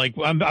feeling like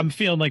I'm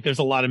feeling like there's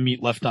a lot of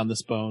meat left on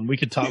this bone. We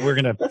could talk. We're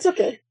gonna. That's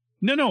okay.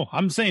 No,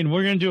 I'm saying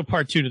we're gonna do a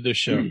part 2 to this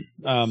show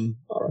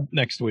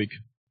next week.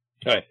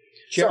 All right.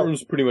 Chat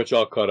room's pretty much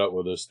all caught up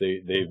with us.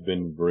 They've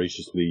been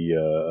voraciously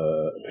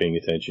paying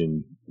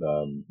attention.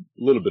 A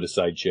little bit of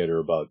side chatter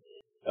about.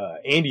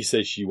 Andy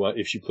says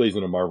if she plays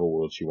in a Marvel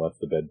world, she wants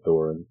to bed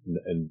Thor,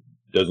 and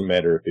doesn't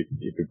matter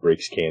if it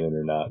breaks canon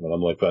or not. And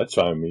I'm like, well, that's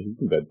fine. I mean, you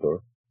can bed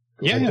Thor.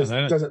 Yeah,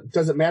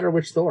 doesn't matter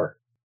which Thor.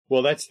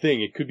 Well, that's the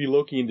thing. It could be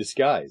Loki in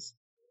disguise.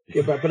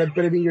 Yeah, but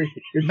I mean,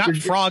 you're not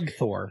Frog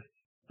Thor.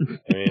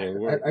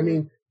 I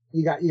mean,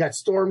 you got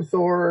Storm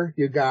Thor.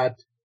 You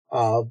got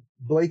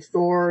Blake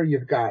Thor,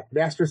 you've got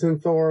Masterson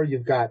Thor,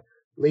 you've got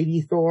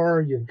Lady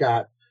Thor, you've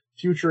got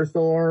Future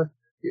Thor.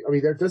 I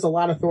mean, there's a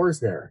lot of Thors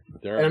there.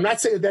 And I'm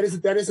not saying that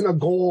isn't a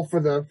goal for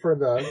the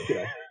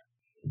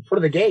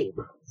game.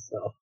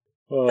 So.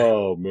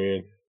 Oh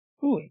man.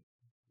 Ooh,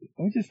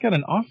 we just got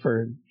an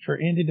offer for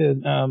Andy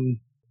to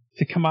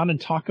come on and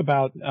talk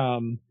about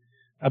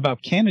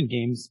canon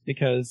games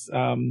because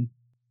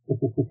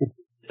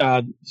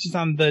she's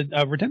on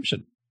the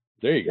Redemption.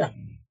 There you go.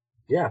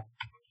 Yeah.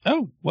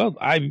 Oh well,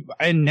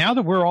 and now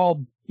that we're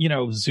all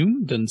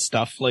zoomed and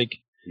stuff, like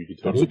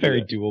it's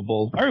very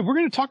doable. All right, we're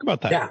going to talk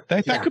about that. Yeah.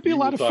 That could be a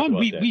lot of fun.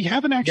 We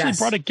haven't actually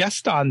brought a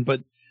guest on,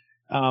 but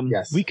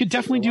we could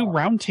definitely do a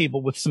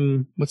roundtable with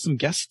some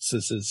guests.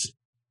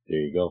 There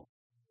you go.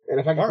 And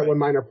if I can put one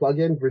minor plug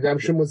in,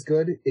 Redemption was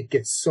good. It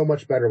gets so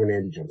much better when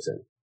Andy jumps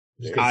in.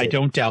 I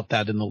don't doubt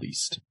that in the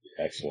least.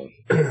 Excellent.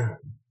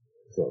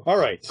 So. All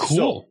right. Cool.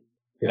 So,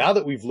 now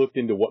that we've looked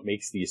into what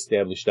makes the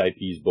established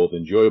IPs both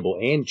enjoyable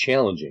and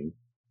challenging,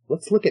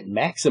 let's look at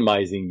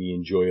maximizing the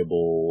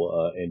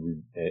enjoyable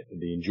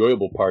the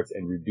enjoyable parts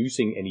and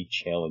reducing any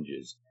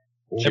challenges.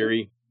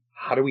 Jerry,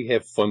 how do we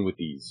have fun with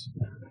these?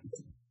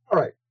 All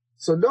right.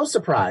 So no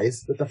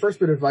surprise that the first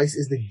bit of advice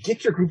is to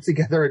get your group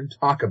together and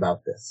talk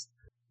about this.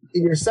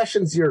 In your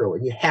session 0,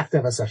 and you have to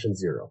have a session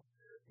 0,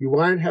 you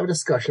want to have a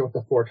discussion with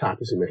the 4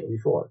 topics we mentioned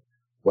before.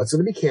 What's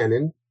going to be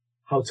canon?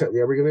 How tightly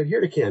are we going to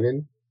adhere to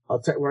canon? How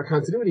tight will our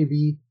continuity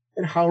be?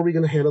 And how are we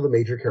going to handle the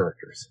major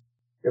characters?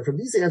 And from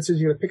these answers,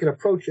 you're going to pick an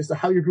approach as to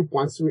how your group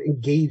wants to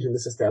engage in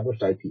this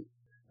established IP.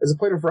 As a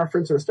point of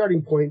reference or a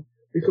starting point,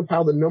 we've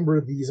compiled a number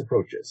of these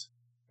approaches.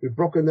 We've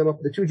broken them up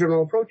into 2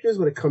 general approaches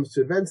when it comes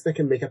to events that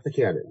can make up the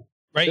canon.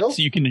 Right, Bill?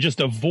 So you can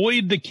just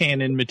avoid the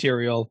canon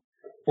material,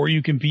 or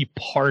you can be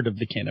part of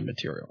the canon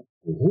material.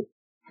 Mm-hmm.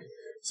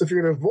 So if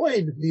you're going to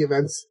avoid the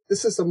events,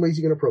 this is some ways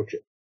you can approach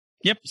it.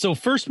 Yep, so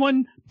first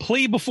one,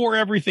 play before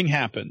everything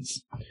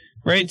happens.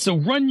 Right, so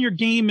run your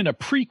game in a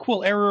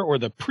prequel era or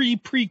the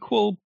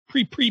pre-prequel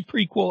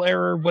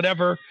era,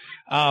 whatever,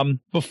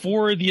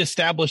 before the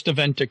established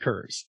event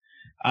occurs.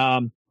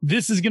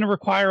 This is going to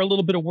require a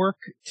little bit of work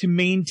to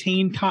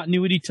maintain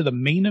continuity to the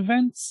main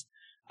events.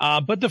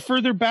 But the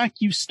further back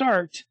you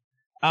start,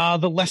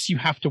 the less you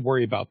have to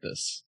worry about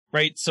this,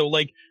 right? So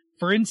like,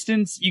 for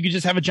instance, you could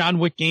just have a John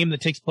Wick game that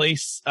takes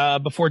place,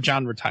 before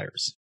John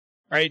retires,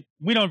 right?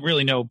 We don't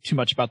really know too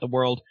much about the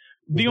world.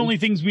 The only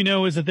things we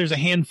know is that there's a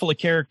handful of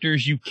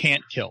characters you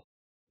can't kill,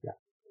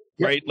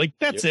 right? Like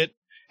that's it.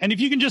 And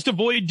if you can just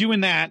avoid doing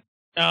that,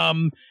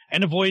 and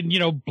avoid,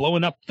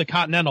 blowing up the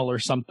Continental or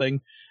something,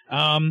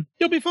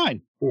 you'll be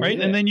fine, right?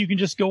 And then you can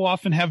just go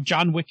off and have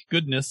John Wick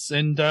goodness.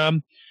 And,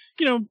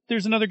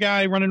 there's another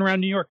guy running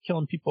around New York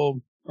killing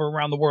people or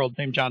around the world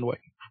named John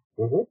Wick.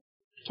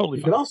 Totally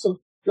you fine. can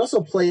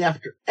also play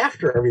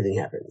after everything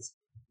happens.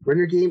 Run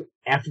your game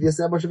after the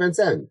established events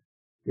end.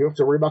 You don't have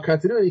to worry about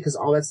continuity because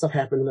all that stuff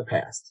happened in the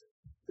past.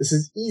 This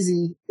is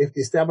easy if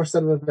the established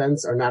set of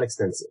events are not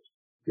extensive.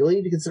 You only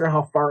need to consider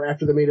how far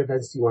after the main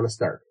events you want to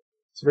start.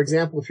 So, for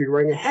example, if you're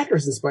running a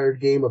hackers-inspired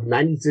game of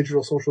 90s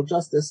digital social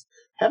justice,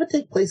 have it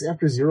take place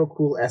after Zero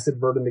Cool Acid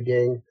Bird and the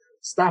gang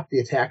stop the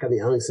attack on the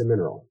Ellingson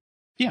Mineral.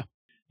 Yeah.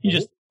 You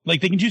just, they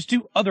can just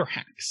do other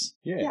hacks.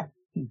 Yeah.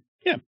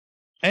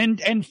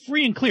 And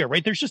free and clear,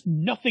 right? There's just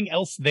nothing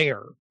else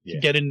there to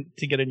get in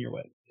your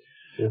way.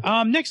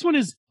 Next one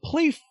is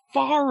play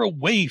far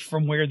away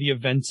from where the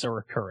events are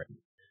occurring.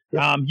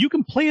 You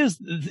can play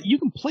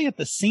at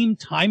the same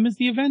time as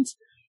the events,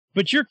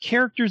 but your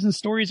characters and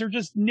stories are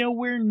just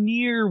nowhere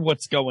near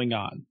what's going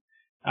on.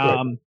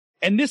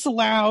 And this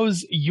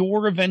allows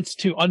your events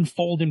to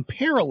unfold in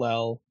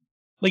parallel.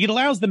 Like it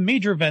allows the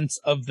major events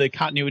of the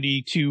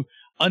continuity to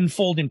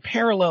unfold in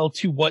parallel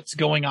to what's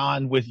going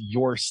on with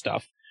your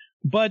stuff.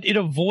 But it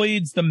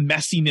avoids the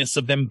messiness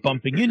of them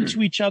bumping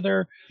into each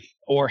other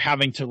or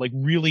having to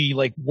really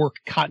work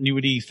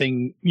continuity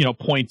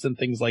points and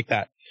things like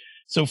that.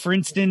 So for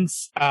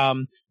instance,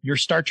 your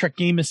Star Trek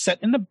game is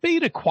set in the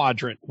Beta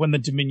Quadrant when the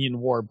Dominion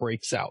War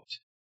breaks out.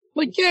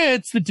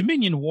 It's the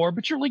Dominion War,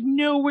 but you're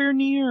nowhere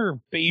near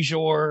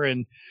Bajor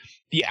and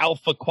the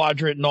Alpha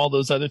Quadrant and all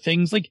those other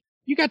things.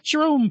 You got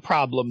your own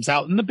problems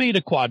out in the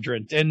Beta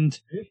Quadrant. And,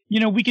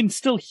 we can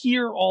still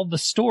hear all the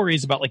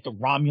stories about the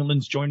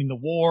Romulans joining the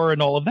war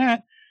and all of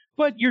that,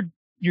 but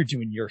you're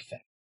doing your thing,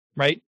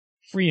 right?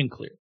 Free and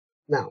clear.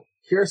 Now,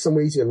 here are some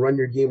ways you can run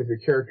your game with your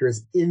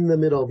characters in the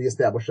middle of the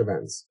established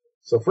events.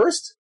 So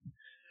first,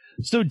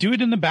 do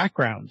it in the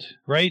background,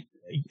 right?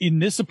 In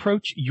this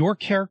approach, your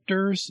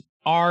characters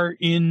are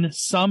in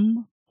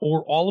some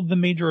or all of the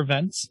major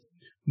events,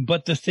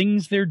 but the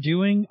things they're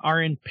doing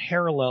are in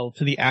parallel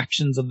to the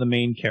actions of the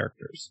main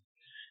characters.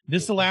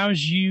 This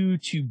allows you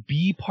to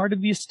be part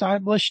of the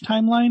established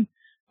timeline,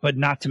 but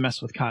not to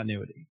mess with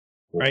continuity,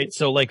 right?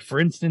 So for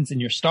instance, in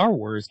your Star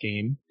Wars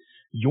game,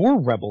 your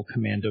Rebel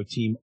Commando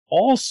team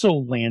also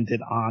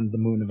landed on the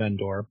moon of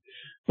Endor,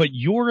 but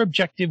your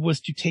objective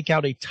was to take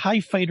out a TIE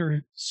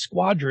fighter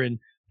squadron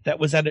that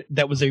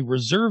was a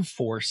reserve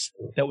force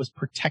that was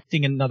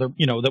protecting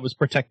that was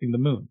protecting the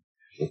moon.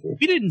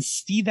 We didn't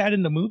see that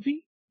in the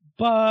movie,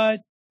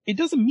 but it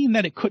doesn't mean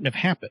that it couldn't have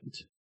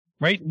happened,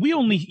 right? We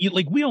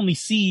only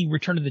see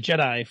Return of the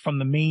Jedi from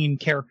the main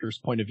character's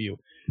point of view.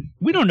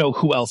 We don't know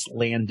who else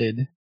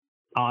landed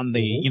on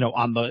the,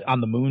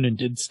 on the moon and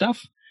did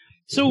stuff.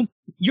 So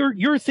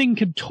your thing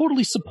could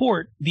totally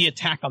support the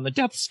attack on the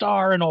Death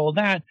Star and all of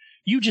that.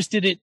 You just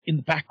did it in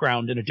the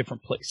background in a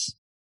different place.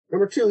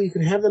 Number 2, you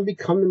can have them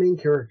become the main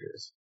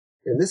characters.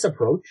 In this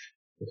approach,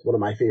 it's one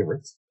of my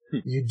favorites.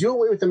 You do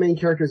away with the main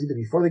characters either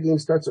before the game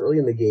starts or early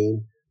in the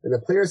game, and the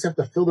players have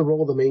to fill the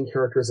role of the main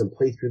characters and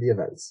play through the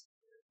events.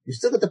 You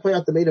still get to play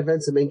out the main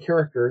events and main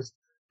characters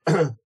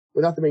with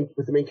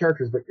the main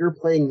characters, but you're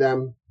playing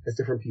them as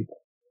different people.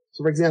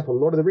 So, for example,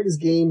 in Lord of the Rings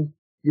game,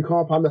 you come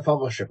upon the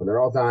Fellowship, and they're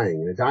all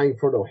dying. And a dying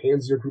Frodo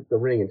hands your group the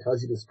ring and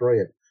tells you to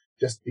destroy it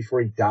just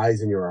before he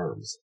dies in your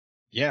arms.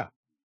 Yeah.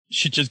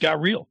 Shit just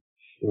got real.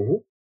 Mm-hmm.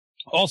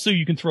 Also,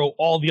 you can throw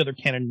all the other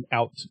canon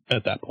out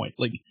at that point.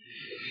 Like,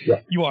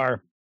 you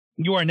are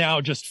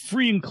now just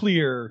free and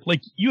clear.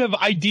 Like, you have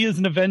ideas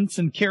and events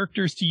and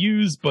characters to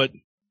use, but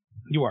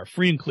you are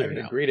free and clear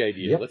now. A great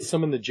idea. Yep. Let's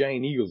summon the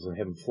giant eagles and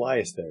have them fly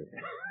us there.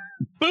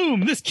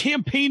 Boom! This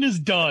campaign is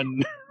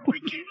done.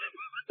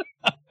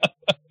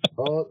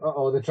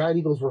 The giant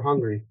eagles were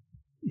hungry.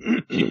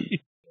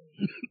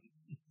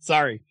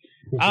 Sorry.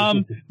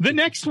 The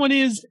next one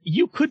is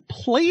you could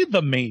play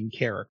the main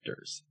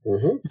characters,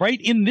 right?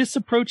 In this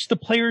approach, the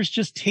players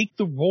just take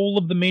the role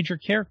of the major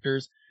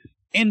characters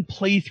and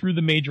play through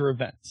the major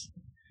events.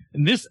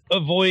 And this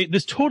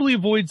totally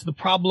avoids the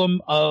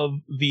problem of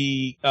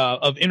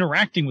of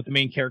interacting with the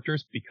main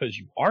characters because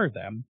you are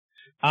them.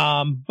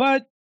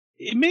 But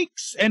it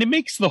makes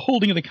the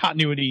holding of the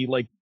continuity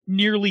like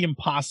nearly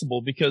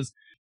impossible because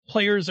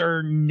players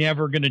are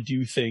never going to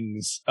do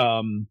things.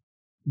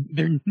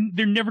 They're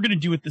never going to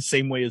do it the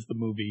same way as the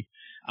movie.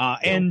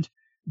 And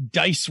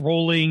dice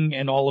rolling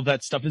and all of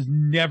that stuff is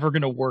never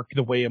going to work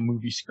the way a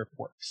movie script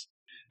works.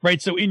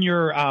 Right. So in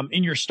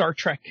your Star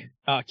Trek,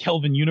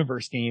 Kelvin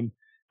Universe game,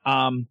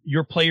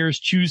 your players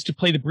choose to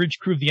play the bridge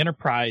crew of the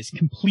Enterprise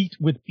complete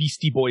with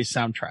Beastie Boys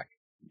soundtrack.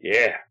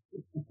 Yeah.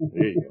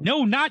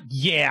 No, not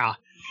yeah.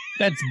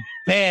 That's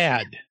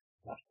bad.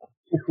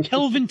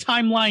 Kelvin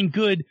timeline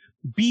good.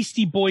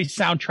 Beastie Boys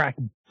soundtrack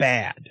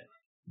bad.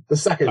 The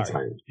second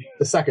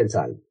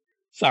time.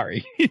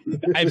 Sorry.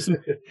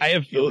 I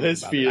have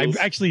feelings. I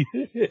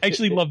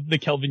actually love the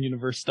Kelvin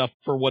Universe stuff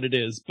for what it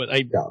is, but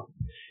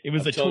it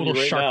was a total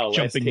shark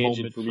jumping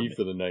moment for me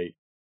for the night.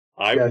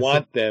 I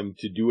want them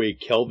to do a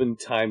Kelvin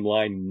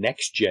timeline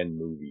next gen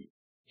movie.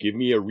 Give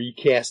me a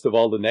recast of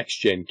all the next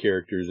gen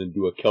characters and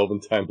do a Kelvin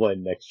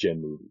timeline next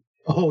gen movie.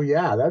 Oh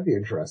yeah, that'd be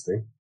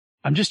interesting.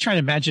 I'm just trying to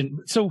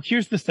imagine. So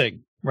here's the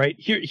thing, right?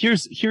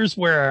 Here's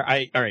where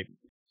all right,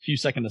 few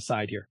seconds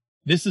aside here.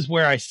 This is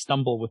where I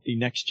stumble with the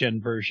next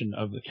gen version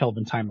of the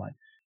Kelvin timeline.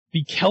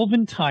 The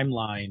Kelvin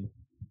timeline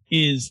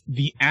is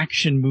the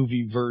action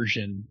movie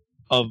version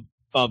of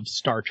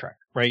Star Trek,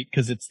 right?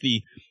 Because it's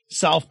the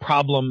solve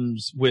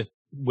problems with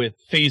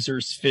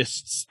phasers,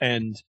 fists,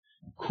 and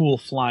cool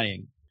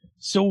flying.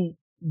 So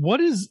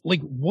what is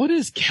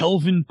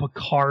Kelvin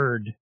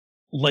Picard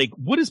like?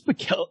 What does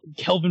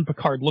Kelvin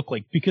Picard look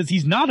like? Because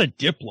he's not a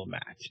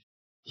diplomat.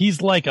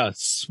 He's like a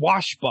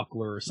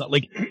swashbuckler or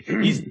something.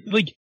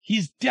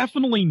 He's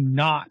definitely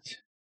not.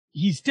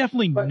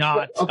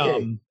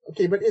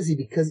 Okay, but is he?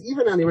 Because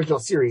even on the original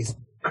series,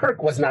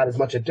 Kirk was not as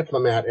much a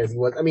diplomat as he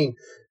was. I mean,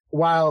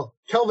 while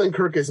Kelvin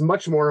Kirk is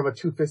much more of a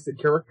two-fisted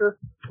character,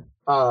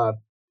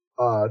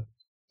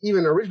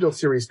 even original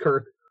series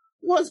Kirk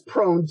was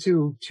prone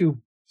to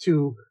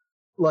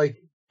like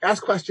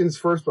ask questions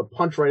first but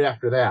punch right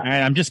after that. All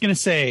right, I'm just gonna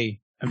say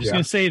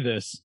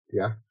this.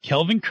 Yeah.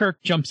 Kelvin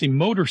Kirk jumps a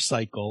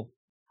motorcycle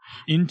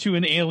into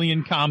an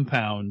alien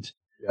compound.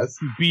 Yes.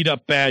 To beat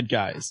up bad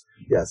guys.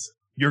 Yes.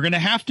 You're going to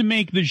have to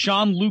make the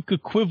Jean-Luc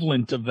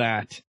equivalent of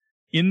that.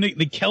 In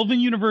the Kelvin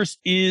universe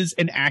is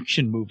an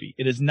action movie.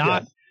 It is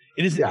not.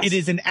 Yes. It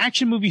is an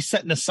action movie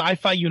set in a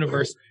sci-fi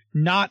universe,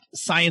 not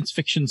science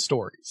fiction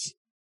stories.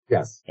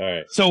 Yes. All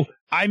right. So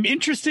I'm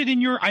interested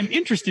in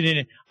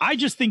it. I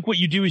just think what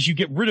you do is you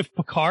get rid of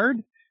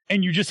Picard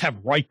and you just have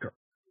Riker.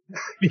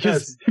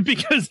 Because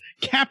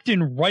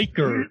Captain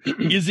Riker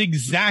is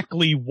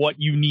exactly what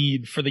you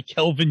need for the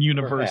Kelvin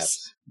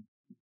universe.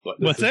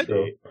 What's that?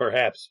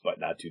 Perhaps, but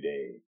not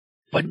today.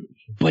 But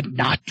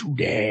not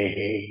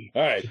today.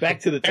 All right,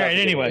 back to the topic. All right,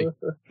 anyway.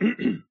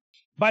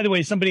 By the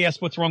way, somebody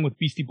asked what's wrong with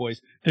Beastie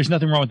Boys. There's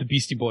nothing wrong with the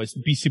Beastie Boys.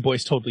 The Beastie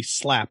Boys totally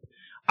slap.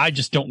 I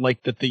just don't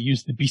like that they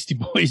use the Beastie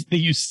Boys. They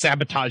use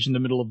Sabotage in the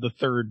middle of the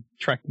third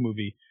Trek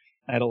movie.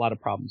 I had a lot of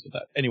problems with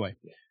that. Anyway.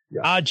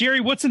 Yeah. Jerry,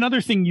 what's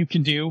another thing you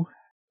can do?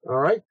 All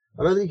right.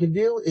 Another thing you can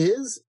do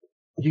is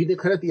you can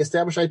declare that the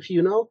established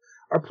IP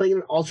are playing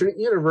an alternate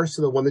universe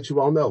to the one that you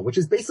all know, which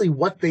is basically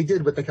what they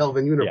did with the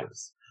Kelvin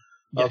universe.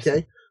 Yeah. Yes.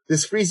 Okay?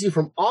 This frees you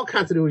from all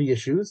continuity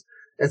issues,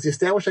 as the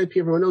established IP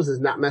everyone knows is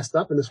not messed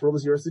up, and this world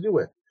is yours to do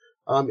with.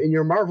 In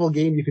your Marvel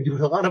game, you can do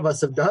what a lot of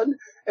us have done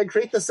and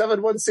create the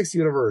 716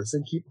 universe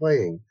and keep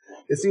playing.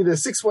 It's either the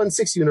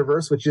 616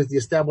 universe, which is the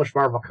established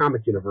Marvel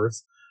comic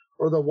universe,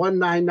 or the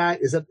 199.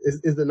 Is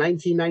the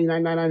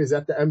 1999? Is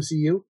that the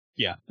MCU?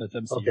 Yeah, that's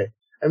MCU. Okay.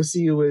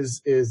 MCU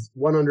is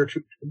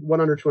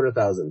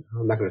 100,200,000.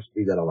 I'm not going to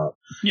read that all out.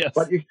 Yes.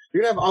 But you're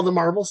going to have all the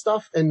Marvel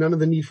stuff and none of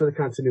the need for the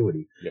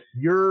continuity. Yep.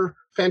 Your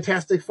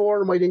Fantastic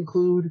Four might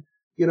include,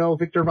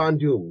 Victor Von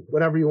Doom,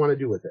 whatever you want to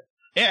do with it.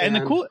 Yeah, and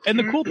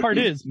the cool part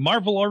is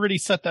Marvel already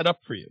set that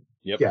up for you.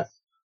 Yep. Yes.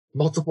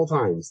 Multiple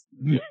times.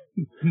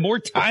 More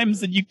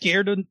times than you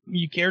care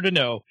to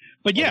know.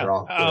 But yeah, they're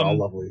all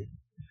lovely.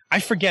 I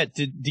forget.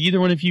 Did either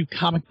one of you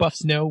comic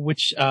buffs know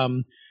which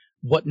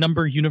what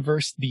number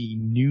universe the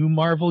new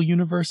Marvel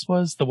universe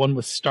was? The one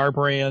with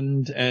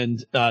Starbrand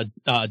and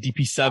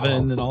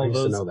DP7 and all of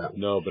those. Know that.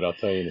 No, but I'll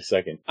tell you in a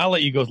second. I'll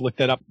let you go look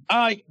that up.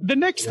 The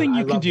next thing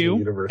you can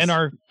do, and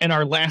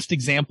our last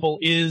example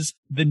is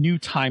the new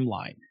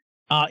timeline.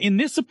 In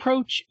this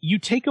approach, you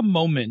take a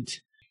moment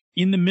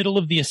in the middle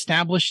of the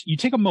established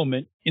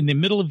timeline,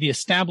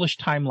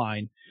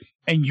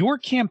 and your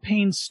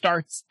campaign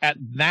starts at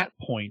that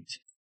point,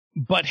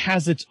 but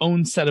has its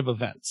own set of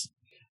events.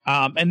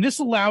 And this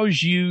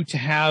allows you to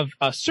have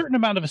a certain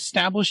amount of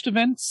established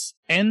events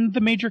and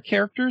the major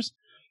characters,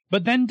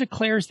 but then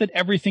declares that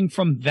everything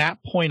from that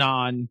point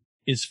on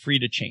is free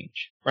to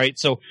change, right?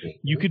 So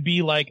you could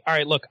be like, all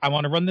right, look, I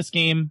want to run this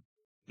game.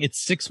 It's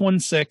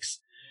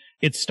 616.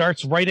 It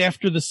starts right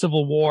after the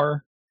Civil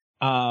War,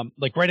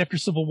 right after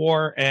Civil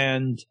War.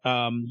 And,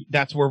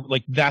 that's where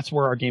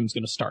our game's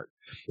going to start.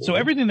 So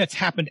everything that's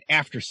happened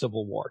after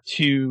Civil War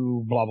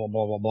to blah, blah,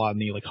 blah, blah, blah,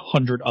 and the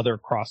 100 other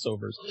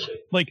crossovers,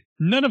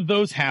 none of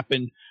those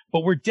happened,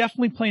 but we're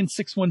definitely playing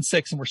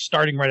 616 and we're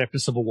starting right after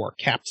Civil War.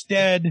 Cap's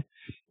dead.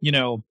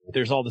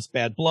 There's all this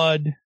bad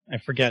blood. I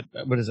forget,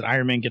 what is it?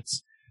 Iron Man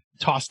gets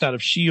tossed out of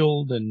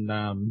S.H.I.E.L.D. and,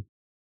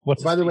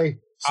 by the way,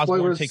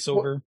 Osborn takes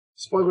over.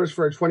 Spoilers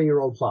for a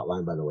 20-year-old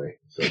plotline, by the way.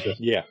 So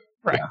yeah.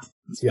 Right. Yeah.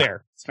 It's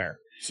fair. It's fair.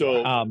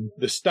 So,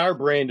 the Star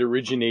brand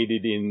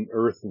originated in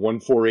Earth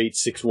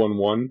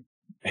 148611.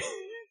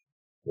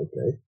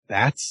 Okay.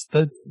 That's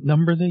the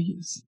number they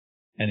use.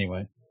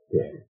 Anyway.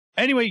 Yeah.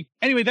 Anyway,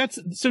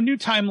 so new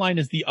timeline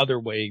is the other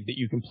way that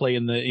you can play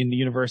in the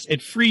universe.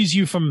 It frees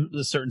you from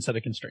a certain set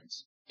of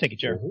constraints. Take it,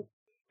 Jared. Mm-hmm.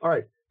 All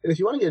right. And if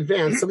you want to get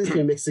advanced, some of these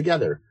can be mixed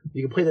together.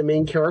 You can play the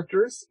main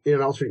characters in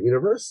an alternate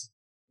universe.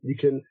 You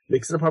can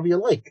mix it up however you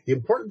like. The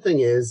important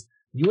thing is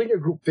you and your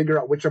group figure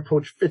out which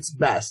approach fits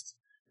best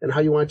and how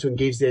you want to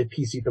engage the IP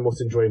so you get the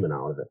most enjoyment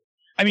out of it.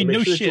 I mean,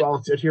 no shit. You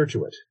all adhere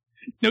to it.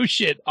 No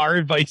shit. Our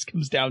advice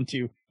comes down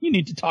to you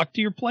need to talk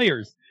to your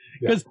players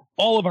because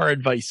all of our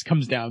advice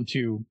comes down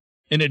to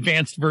an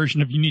advanced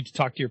version of you need to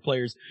talk to your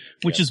players,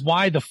 which is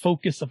why the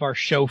focus of our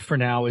show for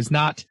now is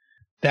not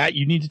that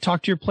you need to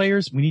talk to your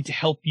players. We need to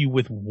help you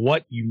with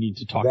what you need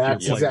to talk to your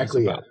players about. That's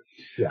exactly it.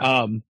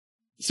 Yeah.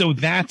 So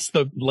that's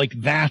the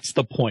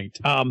point.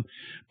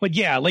 But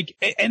yeah,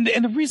 and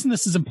the reason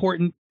this is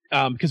important,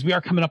 because we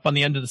are coming up on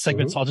the end of the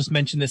segment, so I'll just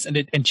mention this,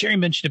 and Cherry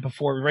mentioned it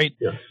before, right?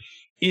 Yeah.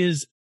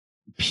 Is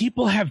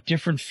people have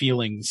different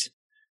feelings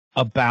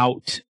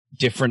about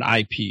different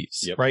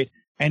IPs, right?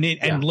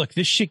 And look,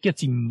 this shit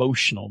gets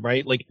emotional,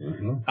 right?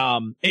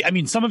 I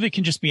mean, some of it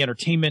can just be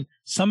entertainment.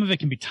 Some of it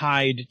can be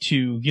tied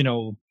to,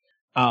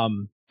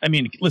 listen,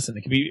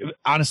 it could be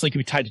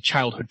tied to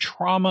childhood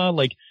trauma.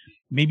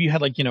 Maybe you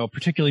had a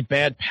particularly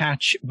bad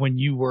patch when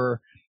you were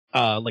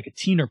a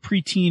teen or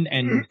preteen,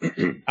 and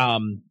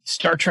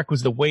Star Trek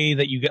was the way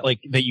that you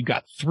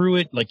got through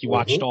it. You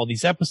watched all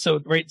these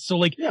episodes, right?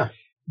 So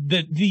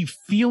the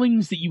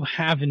feelings that you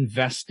have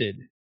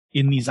invested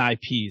in these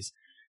IPs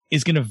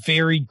is going to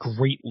vary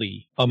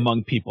greatly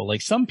among people.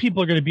 Some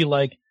people are going to be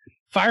like,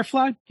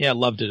 Firefly, yeah,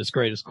 loved it. It's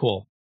great. It's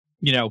cool.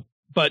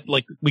 But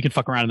we can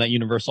fuck around in that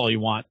universe all you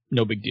want.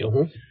 No big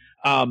deal.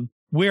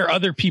 Where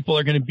other people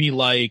are going to be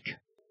like,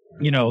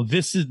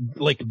 this is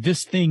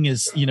this thing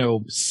is,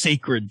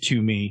 sacred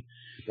to me,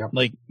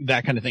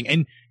 that kind of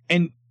thing.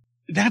 And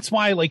that's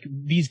why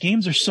these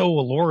games are so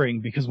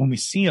alluring, because when we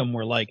see them,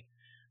 we're like,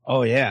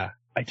 oh yeah,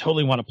 I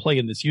totally want to play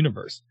in this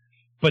universe.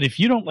 But if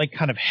you don't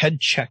kind of head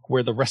check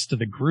where the rest of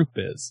the group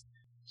is,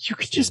 you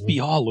could just be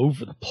all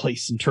over the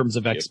place in terms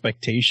of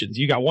expectations.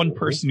 You got one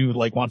person who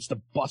wants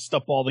to bust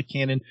up all the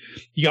canon.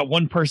 You got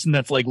one person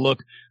that's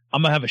look,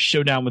 I'm gonna have a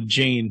showdown with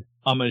Jane.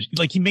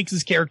 He makes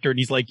his character and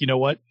he's like, you know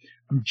what?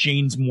 I'm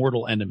Jane's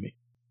mortal enemy.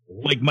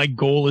 My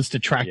goal is to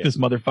track this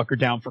motherfucker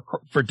down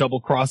for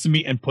double crossing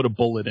me and put a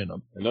bullet in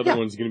him. Another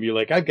one's going to be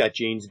like, I've got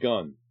Jane's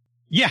gun.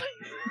 Yeah.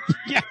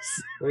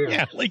 Yes.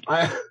 Yeah.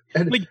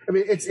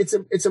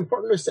 It's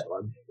important to say.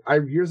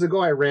 Years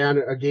ago, I ran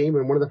a game,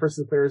 and one of the first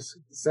players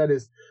said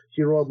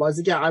he rolled. I was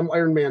like, yeah, I'm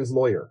Iron Man's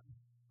lawyer.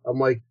 I'm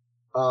like,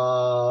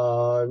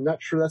 I'm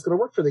not sure that's going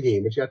to work for the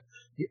game. But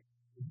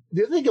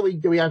the other thing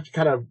that we have to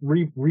kind of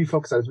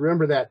refocus on is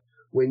remember that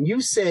when you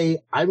say,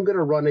 I'm going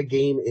to run a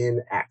game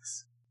in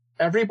X,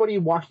 everybody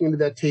walking into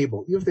that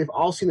table, even if they've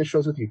all seen the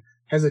shows with you,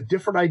 has a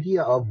different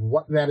idea of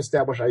what that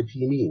established IP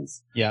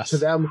means. Yes. To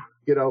them,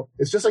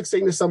 it's just like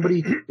saying to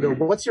somebody,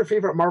 what's your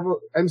favorite Marvel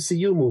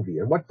MCU movie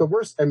and what's the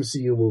worst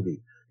MCU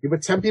movie? You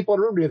put 10 people in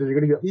a room together, you're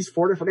going to get at least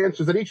 4 different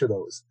answers at each of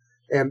those.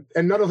 And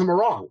none of them are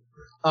wrong.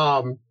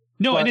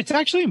 No, and it's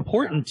actually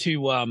important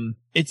to,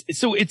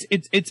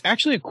 it's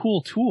actually a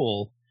cool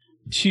tool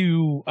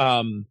to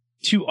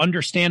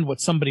understand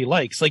what somebody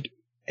likes. Like,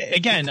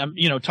 again, I'm,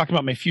 talking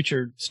about my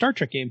future Star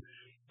Trek game,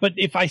 but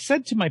if I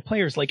said to my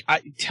players, like,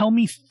 tell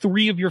me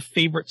 3 of your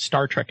favorite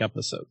Star Trek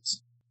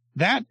episodes,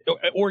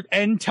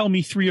 and tell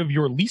me 3 of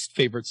your least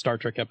favorite Star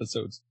Trek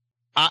episodes,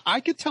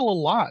 I could tell a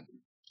lot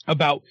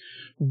about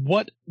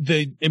what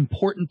the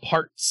important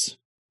parts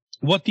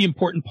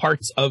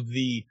of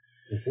the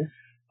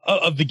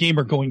game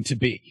are going to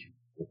be,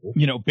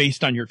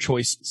 based on your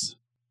choices.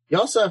 You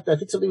also have to, I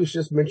think something we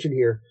should just mention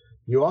here,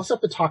 you also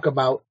have to talk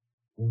about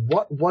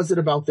what was it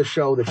about the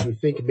show that you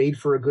think made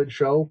for a good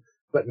show,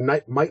 but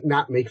might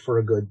not make for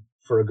a good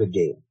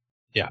game.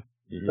 Yeah.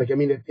 Mm-hmm. Like, I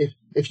mean,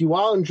 if you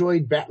all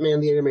enjoyed Batman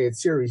the Animated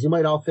Series, you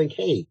might all think,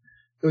 hey,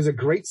 it was a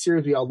great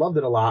series, we all loved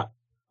it a lot,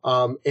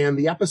 and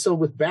the episode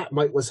with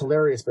Batmite was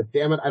hilarious, but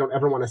damn it, I don't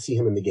ever want to see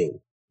him in the game.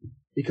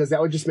 Because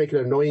that would just make it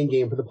an annoying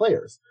game for the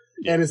players.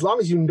 Yeah. And as long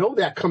as you know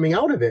that coming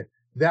out of it,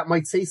 that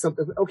might say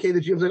something. Okay,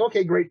 the GM's like,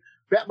 okay, great,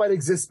 Batmite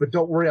exists, but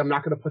don't worry, I'm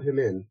not going to put him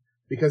in.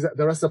 Because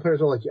the rest of the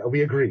players are like, yeah,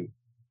 we agree.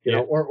 You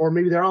know, or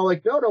maybe they're all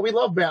like, no, we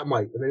love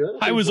Batmite. And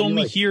like, I was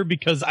only here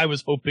because I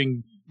was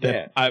hoping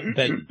that that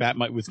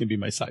Batmite was going to be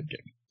my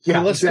sidekick.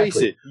 Yeah, let's face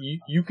it.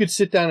 You could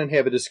sit down and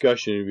have a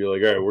discussion and be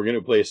like, all right, we're going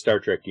to play a Star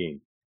Trek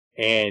game.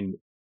 And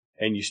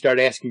you start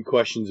asking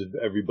questions of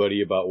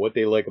everybody about what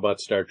they like about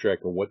Star Trek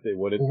and what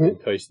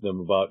enticed them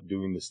about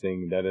doing this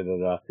thing,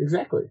 da-da-da-da.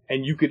 Exactly.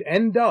 And you could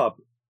end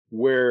up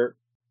where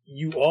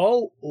you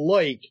all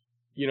like,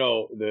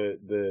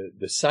 the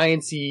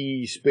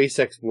science-y space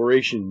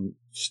exploration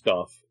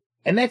stuff.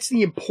 And that's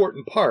the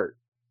important part.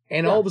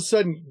 And all of a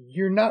sudden,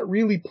 you're not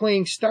really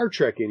playing Star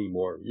Trek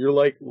anymore. You're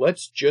like,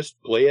 let's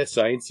just play a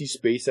science-y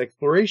space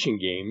exploration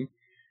game.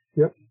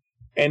 Yep.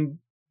 And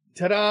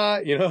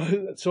ta-da,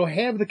 so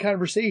have the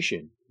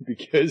conversation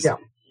because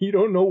you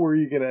don't know where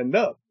you're going to end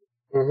up.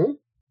 Mm-hmm.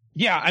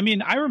 Yeah, I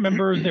mean, I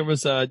remember there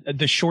was our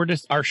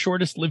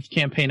shortest lived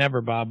campaign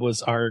ever, Bob,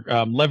 was our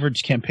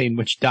leverage campaign,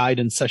 which died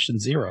in session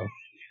 0.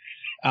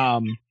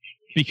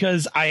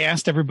 Because I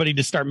asked everybody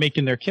to start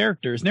making their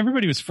characters, and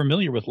everybody was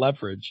familiar with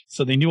leverage,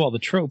 so they knew all the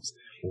tropes,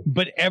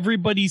 but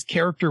everybody's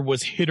character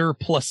was hitter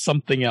plus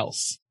something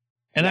else.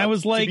 And I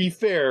was like, to be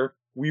fair,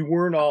 we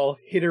weren't all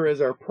hitter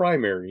as our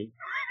primary.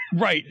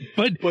 Right,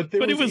 but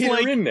it was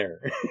like in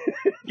there.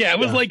 Yeah, it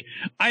was like,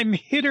 I'm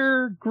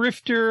hitter,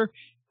 grifter,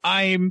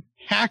 I'm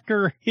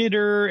hacker,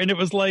 hitter, and it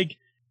was like,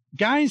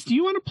 guys, do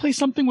you want to play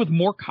something with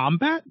more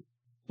combat?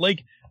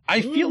 Like,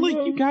 I feel like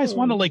you guys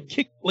want to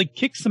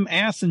kick some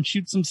ass and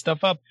shoot some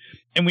stuff up,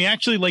 and we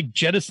actually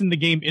jettisoned the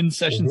game in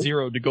session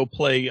 0 to go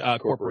play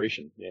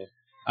Corporation. Yeah.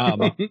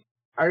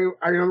 I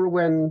remember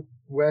when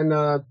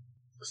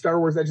Star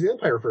Wars: Edge of the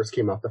Empire first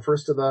came out, the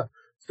first of the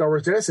Star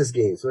Wars Genesis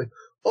games. Like,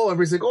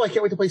 everybody's like, I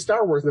can't wait to play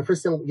Star Wars. And the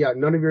first thing,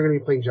 none of you are going to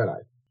be playing Jedi.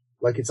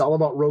 Like, it's all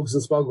about rogues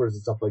and smugglers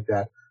and stuff like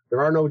that.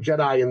 There are no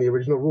Jedi in the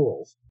original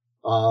rules.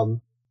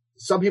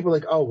 Some people are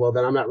like,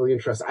 then I'm not really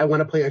interested. I want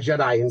to play a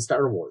Jedi in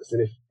Star Wars.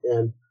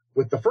 And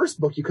with the first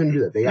book, you couldn't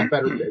do that. They got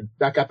better.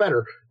 That got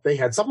better. They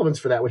had supplements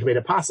for that, which made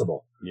it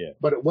possible. Yeah.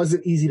 But it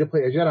wasn't easy to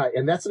play a Jedi.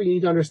 And that's something you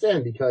need to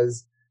understand,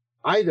 because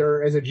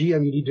either as a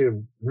GM, you need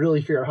to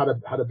really figure out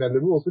how to bend the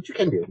rules, which you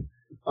can do.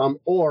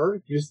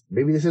 Or just,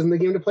 maybe this isn't the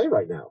game to play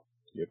right now.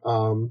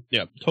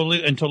 Yep.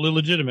 Totally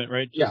legitimate,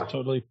 right? Yeah.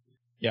 Totally.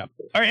 Yeah.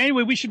 All right.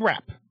 Anyway, we should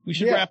wrap.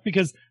 Wrap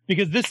because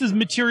this is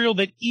material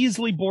that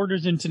easily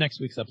borders into next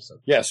week's episode.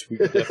 Yes, we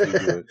could definitely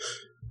do it.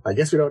 I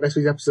guess we know what next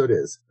week's episode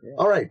is. Yeah.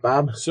 All right,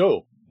 Bob.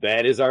 So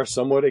that is our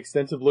somewhat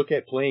extensive look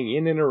at playing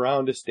in and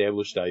around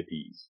established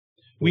IPs.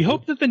 We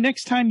hope that the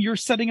next time you're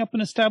setting up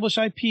an established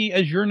IP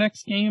as your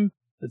next game,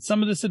 that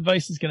some of this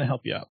advice is going to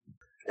help you out.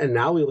 And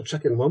now we will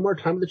check in one more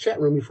time with the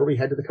chat room before we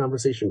head to the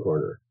conversation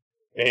corner.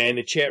 And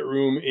the chat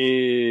room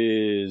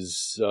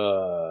is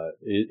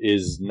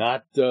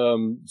not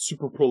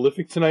super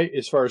prolific tonight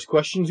as far as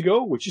questions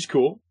go, which is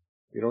cool.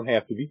 You don't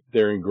have to be.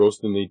 They're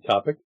engrossed in the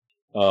topic.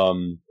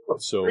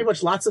 So pretty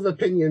much lots of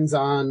opinions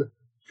on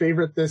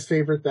favorite this,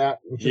 favorite that,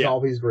 which is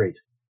always great.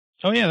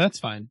 Oh yeah, that's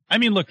fine. I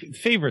mean, look,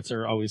 favorites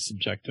are always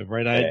subjective,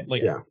 right?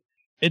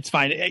 It's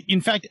fine.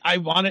 In fact,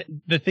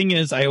 the thing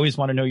is, I always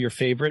want to know your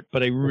favorite,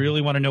 but I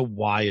really want to know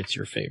why it's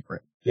your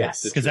favorite.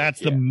 Yes. Because that's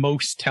the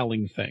most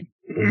telling thing.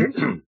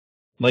 Mm-hmm.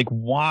 Like,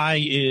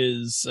 why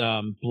is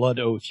Blood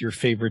Oath your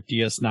favorite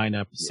DS9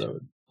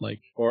 episode?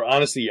 Or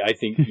honestly, I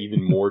think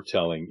even more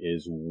telling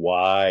is,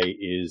 why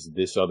is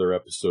this other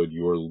episode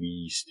your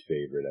least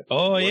favorite episode?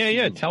 Oh,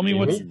 yeah. Tell me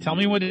what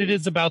it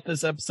is about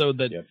this episode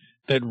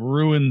that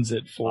ruins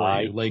it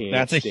for you. Like,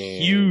 that's a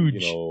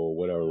huge,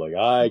 whatever. Like,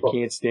 I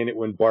can't stand it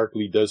when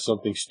Barkley does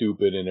something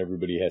stupid and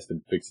everybody has to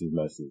fix his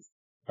messes.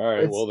 All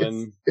right,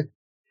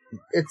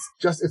 it's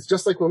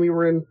just like when I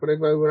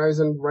was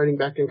writing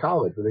back in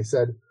college, where they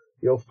said,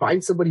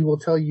 find somebody who will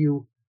tell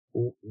you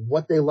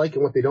what they like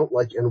and what they don't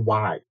like and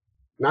why.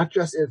 Not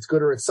just it's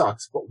good or it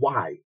sucks, but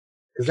why.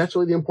 Because that's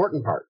really the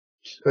important part.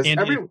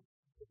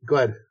 Go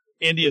ahead.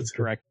 Andy is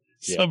correct.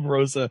 Yeah. Sub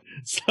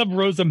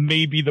Rosa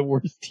may be the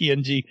worst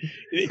TNG.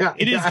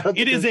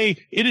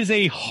 It is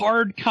a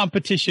hard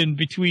competition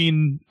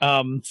between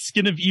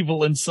Skin of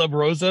Evil and Sub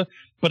Rosa,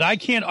 but I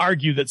can't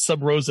argue that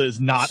Sub Rosa is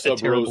not a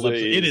terrible episode.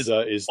 It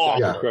is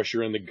awful.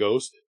 Crusher and the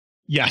Ghost.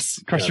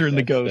 Yes, Crusher and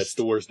the Ghost. That's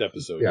the worst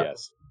episode. Yeah.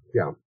 Yes.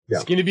 Yeah.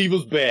 Skin of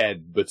Evil's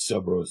bad, but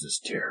Sub Rosa's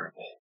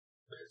terrible.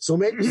 So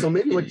maybe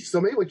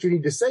what you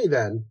need to say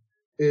then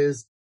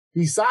is,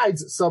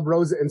 besides Sub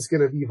Rosa and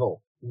Skin of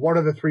Evil, what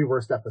are the 3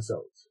 worst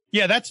episodes?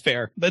 Yeah, that's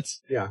fair.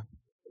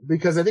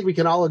 Because I think we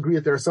can all agree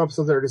that there are some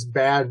episodes that are just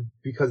bad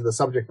because of the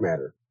subject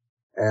matter.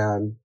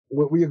 And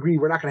we agree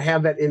we're not going to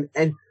have that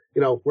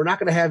we're not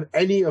going to have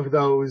any of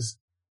those.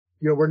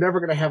 We're never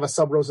going to have a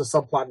Sub Rosa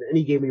subplot in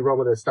any game we run,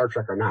 whether it's Star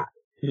Trek or not.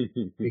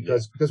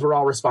 because we're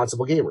all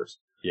responsible gamers.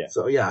 Yeah.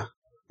 So yeah.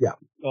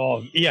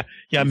 Oh yeah.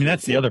 I mean,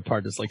 that's the other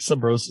part is like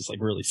Sub Rosa is like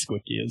really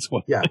squicky as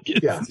well. Yeah. Like, yeah.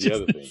 That's the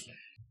other thing.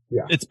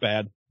 Yeah. It's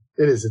bad.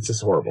 It is. It's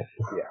just horrible.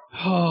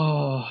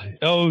 Oh,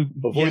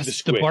 Avoid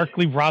the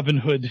Barclay Robin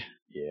Hood.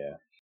 Yeah.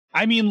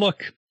 I mean,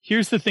 look,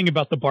 here's the thing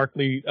about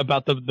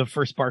the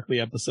first Barclay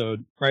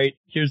episode, right?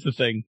 Here's the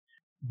thing.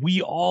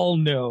 We all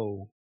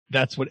know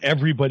that's what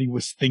everybody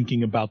was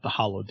thinking about the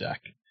holodeck.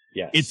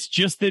 Yes. It's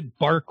just that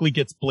Barclay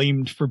gets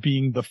blamed for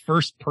being the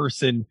first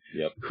person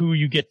who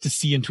you get to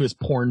see into his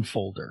porn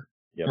folder,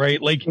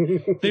 right? Like,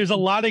 there's a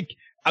lot of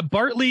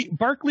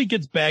Barclay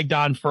gets bagged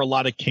on for a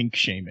lot of kink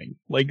shaming.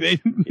 Like,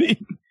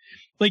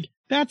 like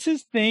that's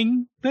his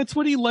thing. That's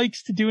what he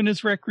likes to do in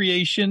his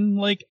recreation.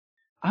 Like,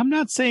 I'm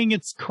not saying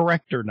it's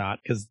correct or not,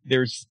 because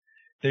there's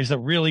a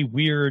really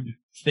weird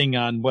thing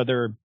on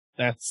whether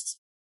that's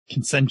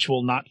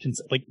consensual, not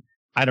like,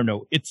 I don't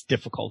know. It's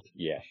difficult.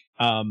 Yeah.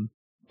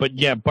 But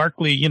yeah,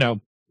 Barclay,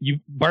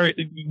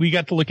 we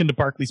got to look into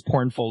Barclay's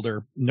porn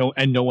folder, no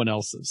one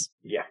else's.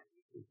 Yeah.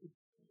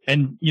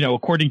 And,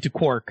 according to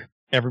Quark,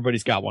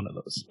 everybody's got one of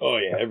those. Oh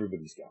yeah,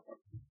 everybody's got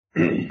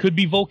one. Could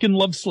be Vulcan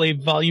Love Slave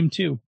Volume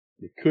 2.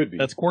 It could be.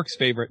 That's Quark's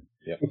favorite.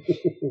 Yeah.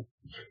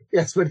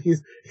 Yes, but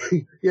is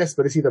he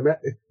but is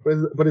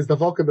the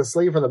Vulcan the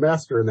slave or the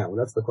master in that one?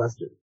 That's the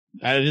question.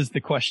 That is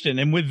the question.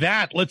 And with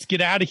that, let's get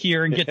out of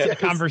here and get to the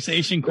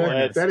conversation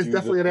corner. That is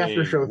definitely an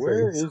after show thing.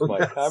 Where is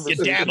my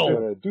conversation?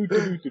 Skedaddle.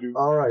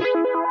 All right.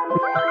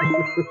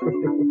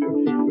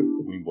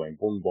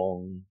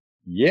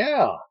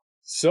 Yeah.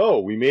 So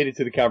we made it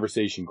to the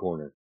conversation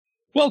corner.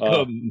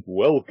 Welcome.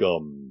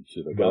 Welcome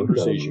to the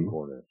conversation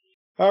corner.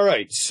 All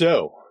right.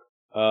 So,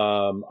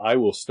 I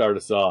will start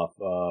us off.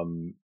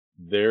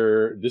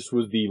 This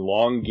was the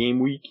long game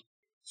week.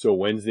 So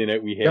Wednesday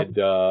night we had,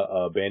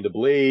 Band of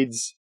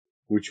Blades,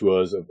 which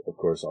was, of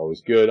course,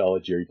 always good. I'll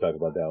let Jerry talk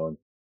about that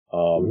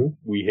one.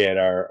 We had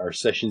our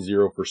session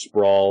 0 for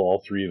Sprawl.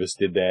 All 3 of us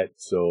did that.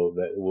 So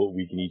that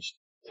we can each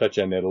touch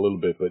on that a little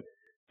bit. But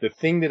the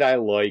thing that I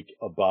like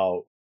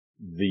about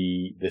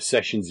the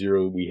session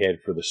 0 we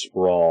had for the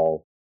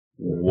Sprawl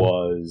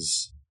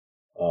was,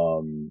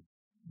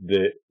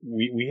 that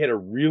we had a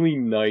really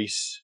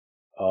nice,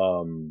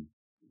 blend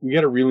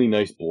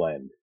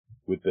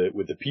with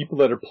the people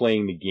that are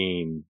playing the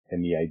game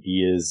and the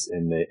ideas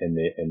and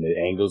the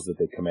angles that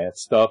they come at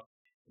stuff.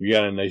 We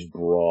got a nice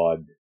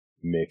broad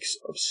mix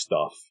of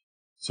stuff.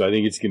 So I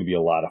think it's going to be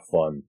a lot of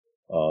fun,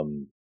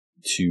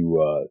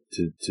 to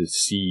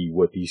see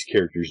what these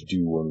characters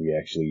do when we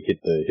actually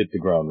hit the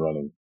ground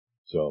running.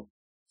 So,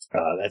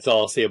 that's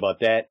all I'll say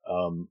about that.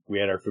 We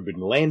had our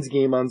Forbidden Lands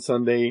game on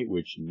Sunday,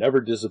 which never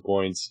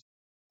disappoints.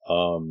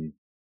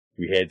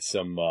 We had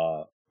some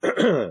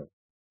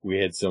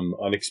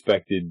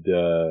unexpected,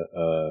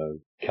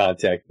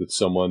 contact with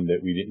someone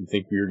that we didn't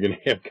think we were going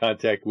to have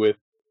contact with,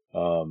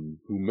 who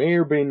may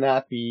or may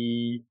not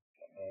be,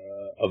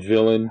 a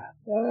villain.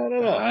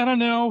 I don't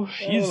know.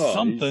 He's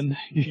something.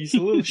 He's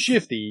a little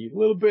shifty, a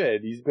little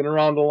bit. He's been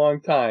around a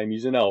long time.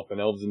 He's an elf, and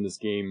elves in this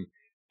game,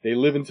 they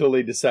live until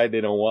they decide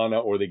they don't wanna,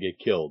 or they get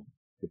killed.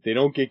 If they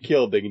don't get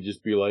killed, they can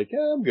just be like,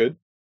 I'm good.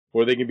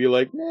 Or they can be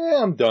like,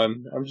 I'm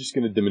done. I'm just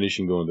gonna diminish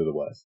and go into the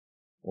West.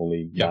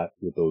 Only not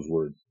with those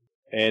words.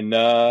 And,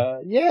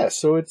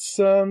 so it's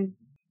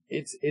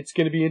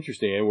gonna be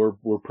interesting. And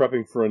we're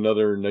prepping for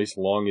another nice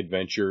long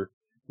adventure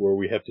where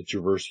we have to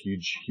traverse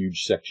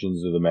huge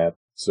sections of the map.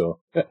 So,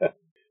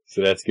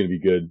 so that's gonna be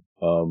good.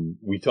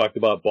 We talked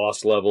about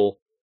boss level.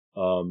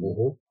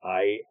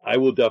 I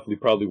will definitely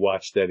probably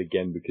watch that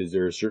again because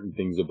there are certain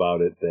things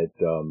about it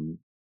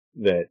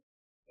that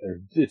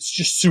it's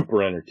just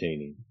super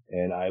entertaining.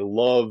 And I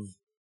love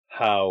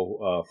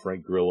how,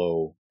 Frank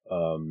Grillo,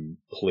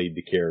 played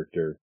the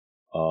character.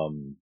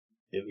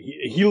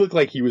 He looked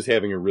like he was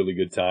having a really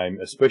good time,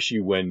 especially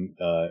when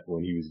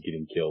he was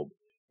getting killed,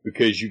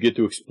 because you get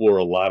to explore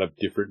a lot of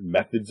different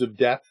methods of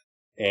death.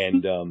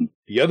 And,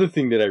 the other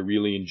thing that I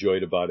really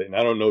enjoyed about it, and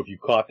I don't know if you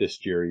caught this,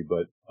 Jerry,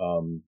 but,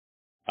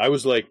 I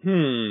was like,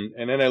 and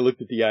then I looked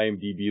at the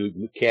IMDb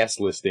cast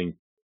listing.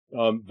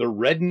 The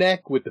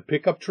redneck with the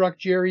pickup truck,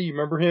 Jerry, you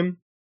remember him?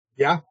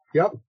 Yeah,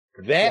 yep.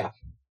 That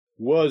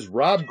was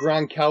Rob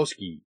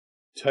Gronkowski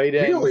tight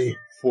end Really?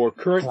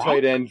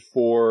 tight end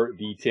for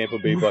the Tampa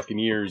Bay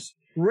Buccaneers.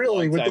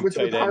 Really? With longtime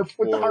tight the end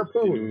with the for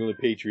harpoon? the New England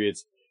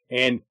Patriots,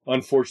 and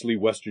unfortunately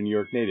Western New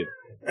York native.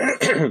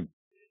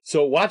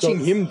 So watching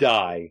him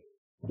die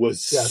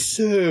was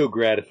so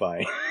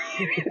gratifying.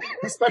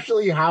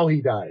 Especially how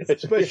he dies.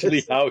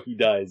 Especially how he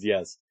dies,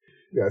 yes.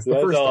 Yes, So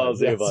that's all I'll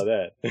say about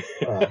that.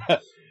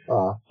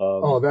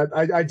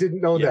 I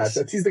didn't know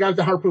that. He's the guy with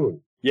the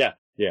harpoon. Yeah,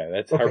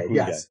 that's harpoon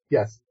guy.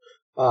 Yes.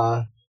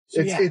 So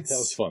that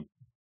was fun.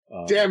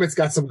 Damn, it's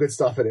got some good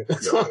stuff in it.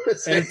 That's all I'm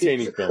saying.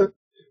 Entertaining film.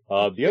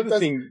 The other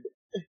thing,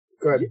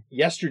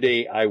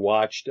 yesterday I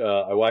watched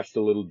a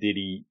little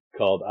ditty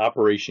called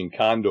Operation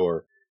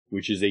Condor,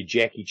 which is a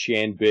Jackie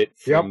Chan bit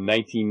from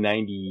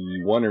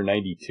 1991 or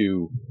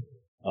 92.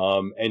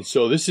 And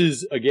so this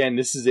is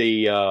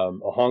a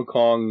Hong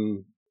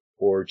Kong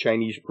or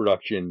Chinese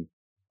production.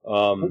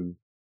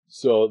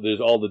 So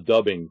there's all the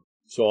dubbing.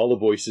 So all the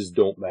voices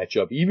don't match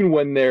up. Even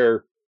when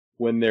they're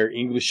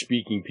English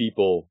speaking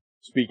people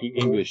speaking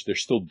English, they're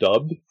still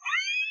dubbed,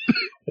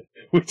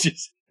 which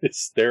is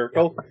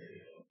hysterical.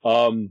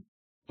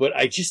 But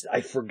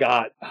I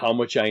forgot how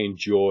much I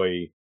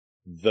enjoy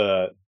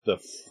the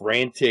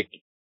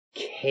frantic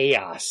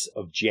chaos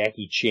of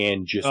Jackie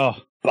Chan just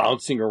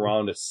bouncing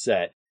around a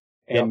set.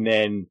 And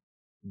then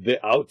the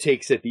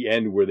outtakes at the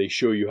end where they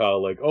show you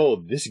how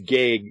this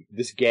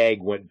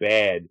gag went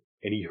bad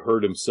and he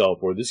hurt himself,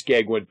 or this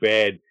gag went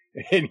bad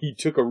and he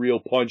took a real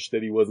punch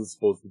that he wasn't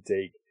supposed to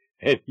take.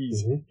 And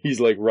he's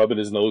like rubbing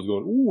his nose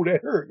going, ooh,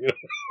 that hurt. You know?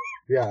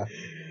 Yeah.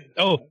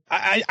 Oh,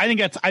 I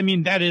think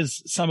that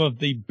is some of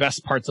the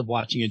best parts of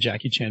watching a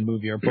Jackie Chan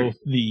movie are both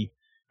the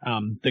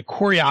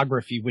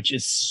choreography, which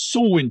is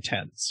so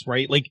intense,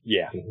 right?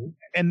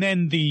 And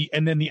then the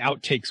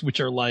outtakes, which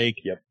are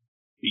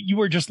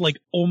you are just like,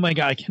 oh my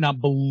God, I cannot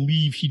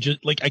believe he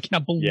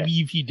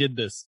did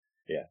this.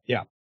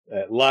 Yeah.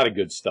 A lot of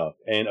good stuff.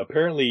 And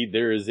apparently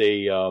there is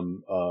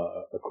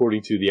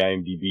according to the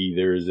IMDb,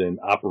 there is an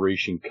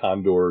Operation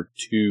Condor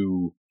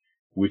 2,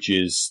 which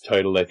is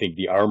titled, I think,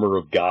 The Armor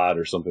of God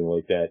or something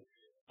like that.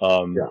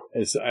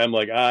 And so I'm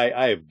like,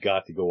 I have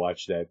got to go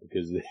watch that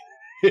because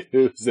it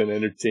was an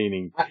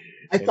entertaining.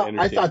 I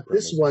thought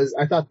this was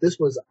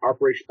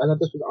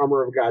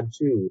Armor of God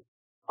 2,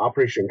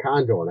 Operation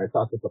Condor, and I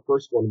thought that the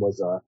first one was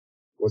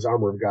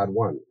Armor of God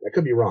 1. I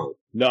could be wrong.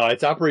 No,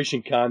 it's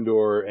Operation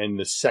Condor, and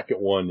the second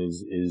one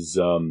is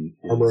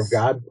Armor of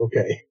God.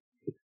 Okay.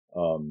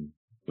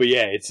 But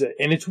yeah,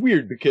 it's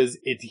weird because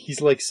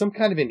he's like some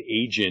kind of an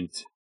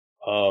agent,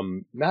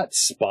 not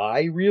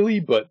spy really,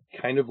 but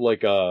kind of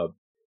like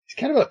it's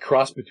kind of a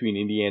cross between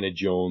Indiana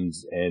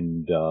Jones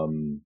and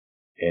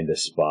a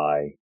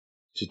spy,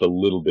 just a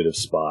little bit of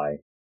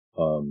spy.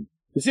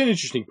 It's an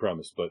interesting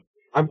premise, but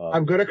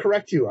I'm going to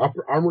correct you.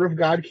 Armor of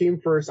God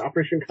came first.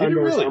 Operation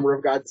Condor is Armor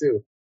of God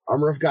 2.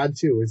 Armor of God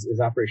 2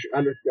 is Operation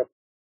Condor.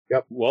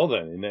 Yep. Well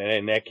then,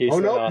 in that case. Oh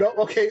no.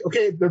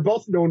 Okay. They're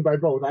both known by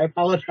both. I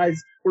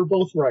apologize. We're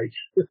both right.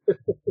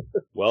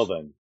 Well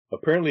then,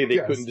 apparently they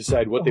couldn't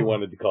decide what they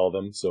wanted to call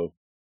them. So.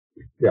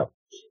 Yeah.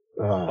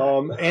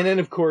 And then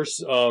of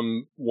course,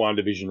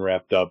 WandaVision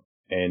wrapped up,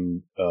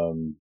 and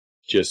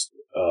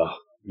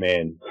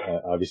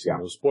obviously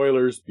no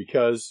spoilers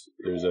because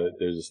there's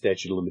a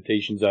statute of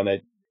limitations on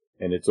it,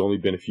 and it's only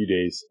been a few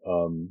days.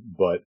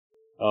 But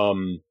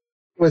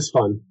it was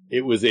fun.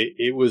 It was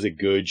a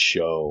good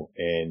show,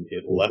 and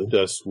it left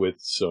us with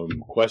some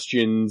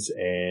questions,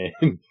 and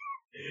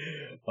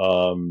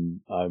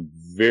I'm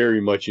very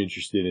much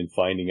interested in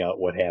finding out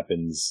what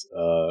happens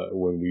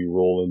when we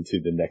roll into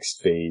the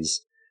next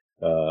phase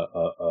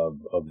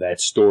of that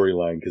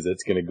storyline, because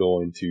that's going to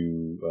go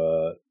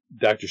into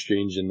Doctor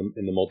Strange in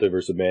the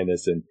Multiverse of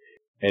Madness,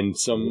 and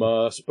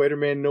some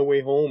Spider-Man No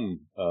Way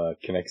Home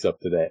connects up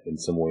to that in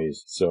some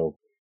ways. So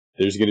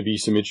there's going to be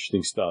some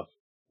interesting stuff.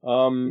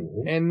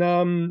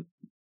 And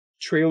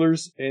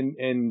trailers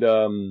and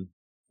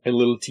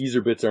little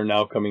teaser bits are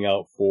now coming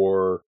out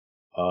for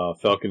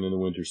Falcon and the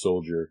Winter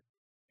Soldier.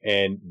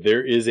 And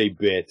there is a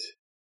bit,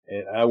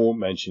 and I won't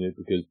mention it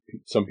because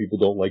some people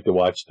don't like to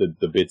watch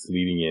the bits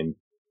leading in,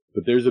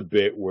 but there's a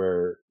bit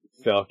where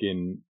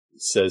Falcon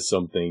says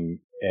something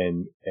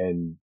and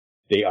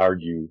they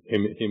argue.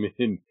 Him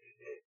and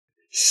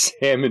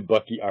Sam and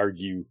Bucky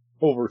argue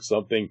over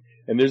something,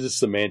 and there's a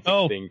semantic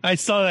thing. I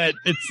saw that.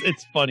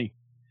 It's funny.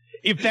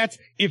 If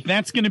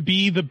that's going to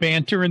be the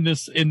banter in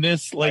this,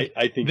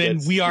 I think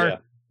then we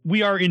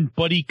are in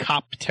buddy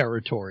cop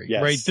territory,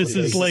 right? This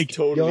is like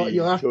totally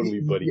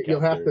buddy cop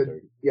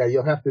territory.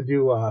 You'll have to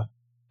do.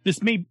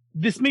 This may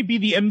be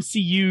the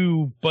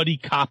MCU buddy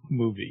cop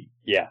movie.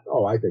 Yeah.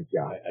 Oh, I think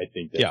I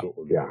think that's what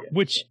we're doing.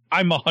 Which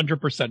I'm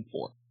 100%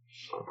 for.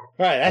 All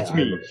right, that's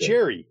me,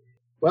 Jerry.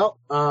 Well,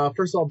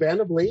 first of all,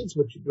 Band of Blades,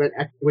 which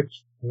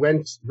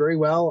went very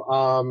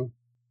well.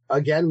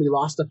 Again, we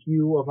lost a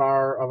few of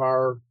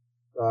our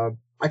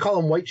I call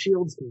them white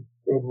shields,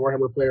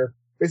 Warhammer player,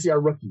 basically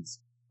our rookies.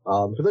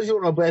 For those who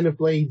don't know Band of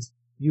Blades,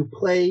 you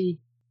play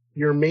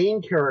your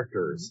main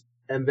characters,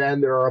 and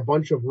then there are a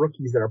bunch of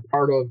rookies that are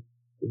part of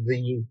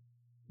the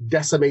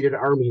decimated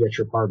army that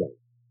you're part of.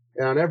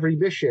 And on every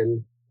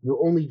mission, you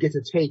only get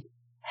to take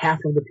half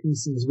of the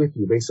PCs with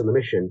you based on the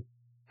mission,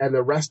 and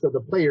the rest of the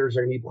players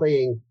are going to be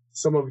playing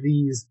some of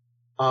these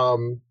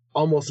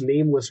almost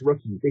nameless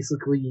rookies,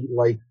 basically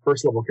like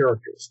first-level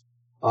characters.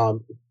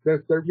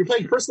 You're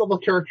playing first-level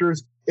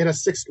characters in a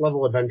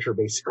sixth-level adventure,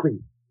 basically.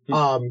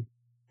 So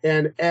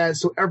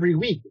every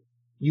week,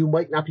 you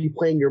might not be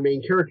playing your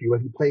main character, you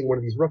might be playing one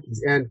of these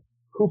rookies, and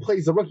who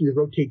plays the rookies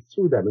rotates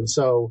through them, and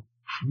so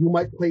you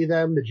might play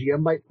them, the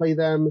GM might play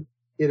them.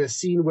 In a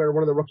scene where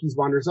one of the rookies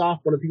wanders off,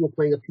 one of the people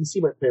playing a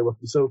PC might play a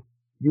rookie. So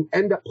you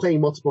end up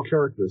playing multiple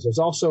characters. There's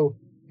also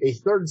a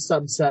third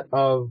subset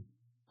of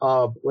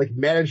like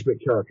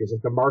management characters,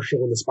 like the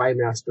Marshal and the Spy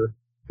Master,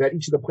 that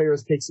each of the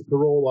players takes the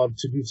role of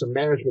to do some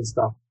management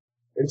stuff.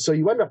 And so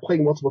you end up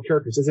playing multiple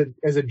characters.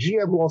 As a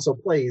GM who also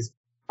plays,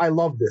 I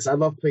love this. I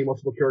love playing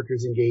multiple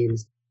characters in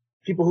games.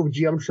 People who've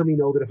GM'd for me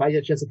know that if I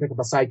get a chance to pick up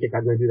a sidekick,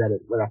 I'm going to do that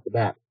right off the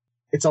bat.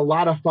 It's a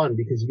lot of fun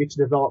because you get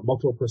to develop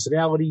multiple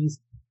personalities.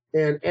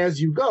 And as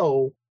you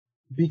go,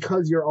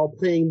 because you're all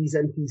playing these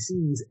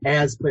NPCs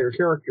as player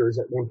characters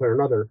at one point or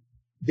another,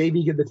 they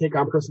begin to take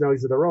on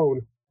personalities of their own.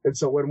 And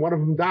so when one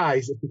of them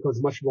dies, it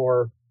becomes much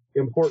more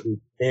important.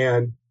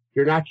 And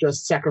you're not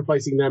just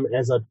sacrificing them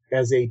as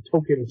a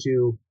token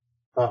to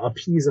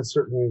appease a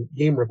certain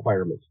game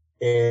requirement.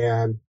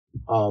 And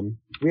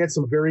we had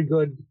some very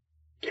good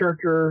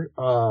character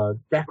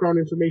background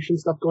information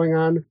stuff going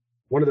on.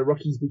 One of the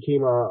rookies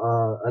became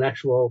an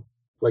actual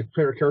like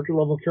player character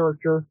level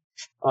character.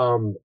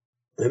 And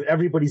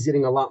everybody's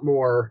getting a lot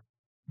more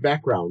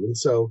background. And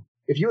so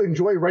if you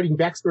enjoy writing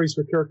backstories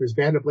for characters,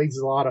 Band of Blades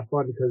is a lot of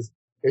fun because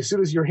as soon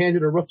as you're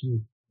handed a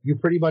rookie, you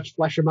pretty much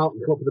flesh them out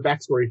and come up with a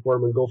backstory for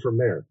them and go from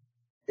there.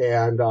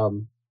 And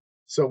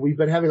so we've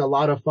been having a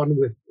lot of fun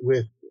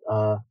with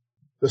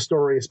the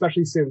story,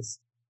 especially since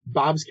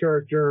Bob's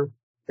character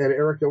and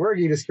Eric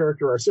Noergita's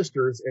character are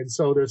sisters. And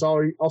so there's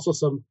also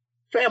some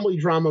family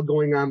drama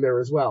going on there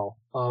as well.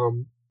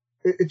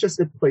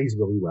 It plays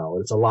really well.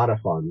 It's a lot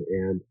of fun.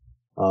 And,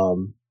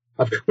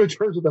 I've come to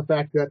terms with the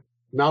fact that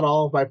not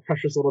all of my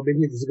precious little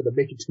minions is going to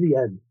make it to the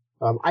end.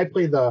 I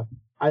play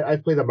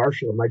the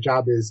Marshal, and my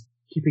job is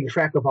keeping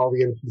track of all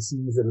the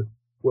NPCs. And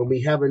when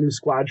we have a new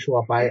squad show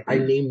up, I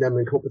name them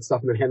and cope with stuff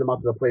and then hand them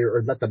out to the player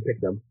or let them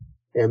pick them.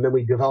 And then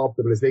we develop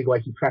them. And as they go, I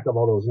keep track of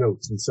all those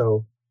notes. And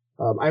so,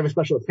 I have a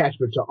special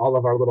attachment to all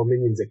of our little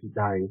minions that keep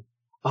dying.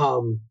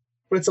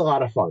 But it's a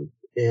lot of fun.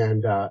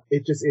 And,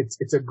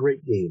 it's a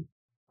great game.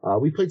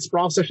 We played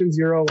Sprawl Session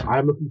 0.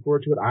 I'm looking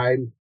forward to it.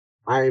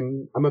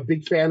 I'm a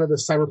big fan of the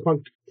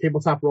Cyberpunk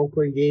tabletop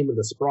role-playing game, and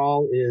the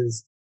Sprawl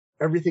is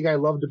everything I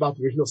loved about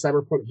the original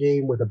Cyberpunk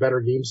game with a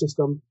better game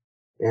system,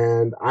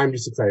 and I'm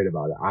just excited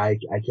about it. I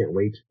can't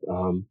wait.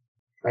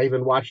 I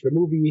even watched the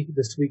movie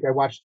this week. I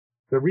watched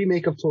the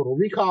remake of Total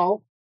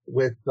Recall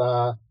with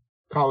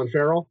Colin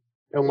Farrell,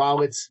 and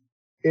while it's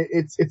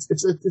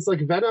like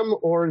Venom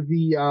or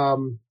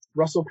the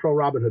Russell Crowe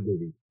Robin Hood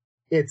movie,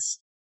 it's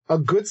a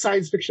good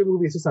science fiction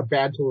movie. It's just a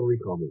bad Total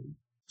Recall movie.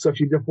 So if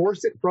you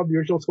divorce it from the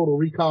original Total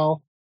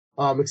Recall,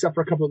 except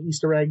for a couple of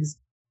Easter eggs,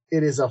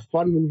 it is a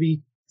fun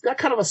movie. It's got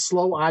kind of a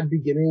slow, odd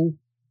beginning,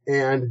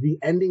 and the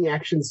ending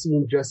action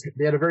scene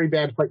they had a very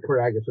bad fight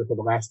choreographer for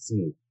the last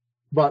scene.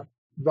 But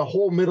the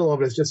whole middle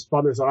of it is just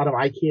fun. There's a lot of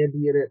eye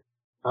candy in it.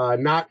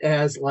 Not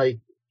as like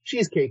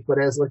cheesecake, but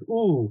as like,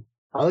 ooh,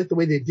 I like the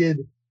way they did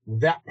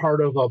that part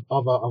of a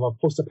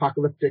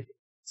post-apocalyptic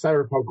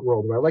cyberpunk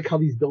world. And I like how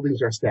these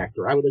buildings are stacked.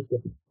 Or I would like to,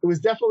 it was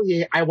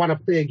definitely I want to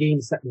play a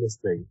game set in this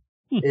thing.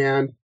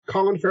 And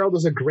Colin Farrell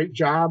does a great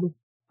job.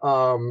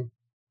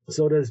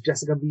 So does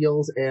Jessica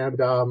Biel and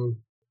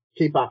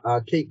Kate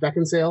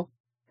Beckinsale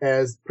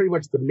as pretty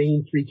much the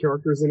main three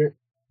characters in it.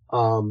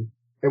 And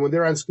when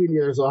they're on screen,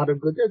 there's a lot of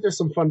good. There's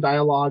some fun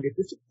dialogue.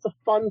 It's just a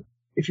fun.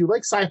 If you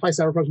like sci-fi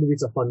cyberpunk movie,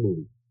 it's a fun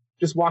movie.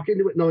 Just walk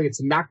into it knowing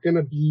it's not going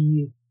to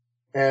be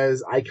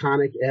as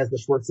iconic as the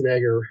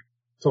Schwarzenegger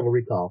Total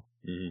Recall.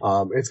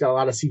 Mm-hmm. It's got a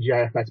lot of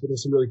CGI effects, but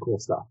there's some really cool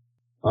stuff.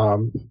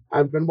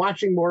 I've been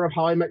watching more of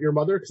How I Met Your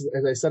Mother because,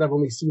 as I said, I've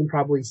only seen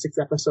probably 6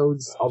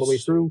 episodes all the way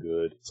through.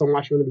 Good. So I'm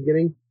watching from the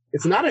beginning.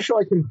 It's not a show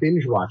I can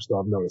binge watch, though.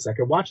 I've noticed I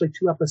can watch like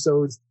 2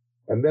 episodes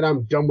and then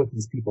I'm done with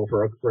these people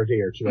for a day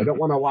or two. I don't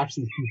want to watch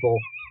these people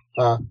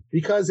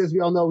because, as we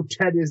all know,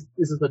 Ted this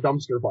is a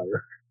dumpster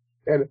fire,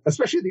 and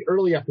especially the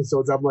early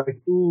episodes, I'm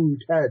like, ooh,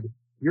 Ted,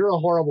 you're a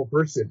horrible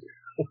person.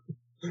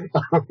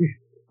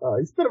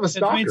 He's a bit of a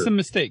stalker. Ted's made some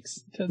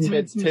mistakes. Ted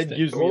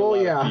gives me a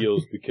lot of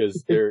feels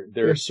because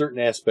there are certain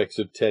aspects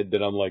of Ted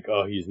that I'm like,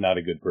 oh, he's not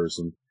a good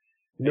person.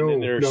 And then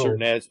there are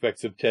certain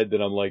aspects of Ted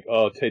that I'm like,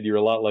 oh, Ted, you're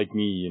a lot like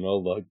me, you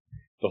know,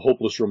 the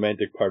hopeless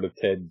romantic part of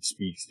Ted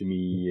speaks to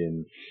me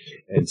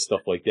and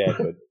stuff like that.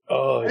 But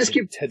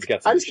Ted's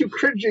got some I just keep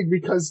cringing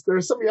because there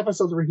are so many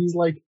episodes where he's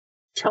like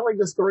telling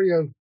the story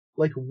of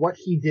like what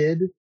he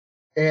did,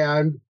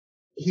 and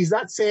he's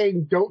not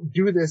saying don't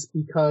do this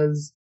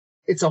because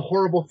it's a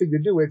horrible thing to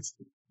do. It's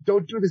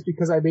don't do this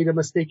because I made a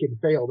mistake and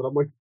failed. And I'm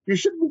like, you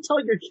shouldn't be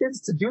telling your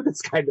kids to do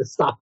this kind of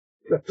stuff.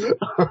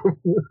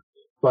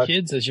 But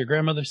kids, as your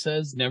grandmother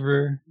says,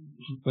 never,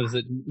 what is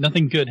it?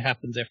 Nothing good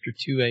happens after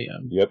 2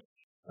 a.m. Yep.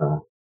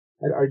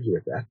 I'd argue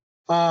with that.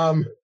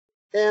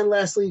 And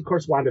lastly, of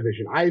course,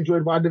 WandaVision. I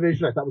enjoyed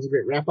WandaVision. I thought it was a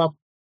great wrap-up.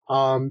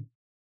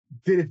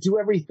 Did it do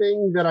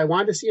everything that I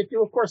wanted to see it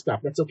do? Of course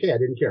not. That's okay. I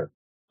didn't care.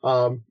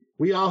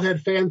 We all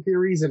had fan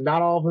theories, and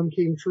not all of them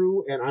came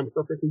true, and I'm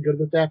perfectly good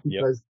with that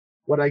because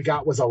what I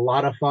got was a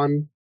lot of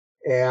fun,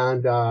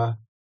 and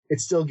it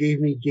still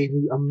gave me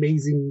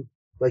amazing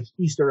like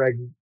Easter egg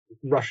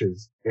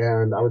rushes,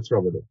 and I was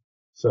thrilled with it.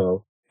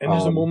 So, and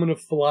there's a moment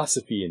of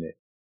philosophy in it.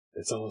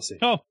 That's all I'll say.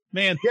 Oh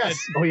man, yes,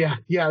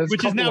 yeah,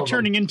 which is now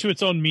turning into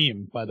its own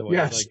meme, by the way.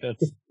 Yes, like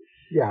that's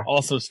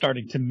also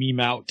starting to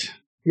meme out.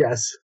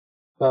 Yes,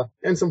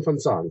 and some fun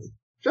songs.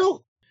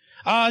 Phil.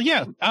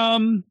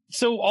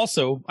 So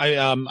also,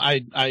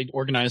 I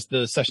organized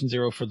the session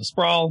 0 for the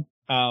Sprawl.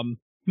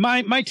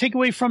 My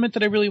takeaway from it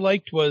that I really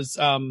liked was,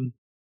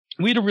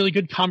 we had a really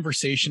good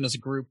conversation as a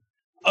group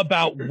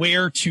about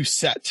where to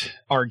set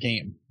our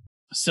game.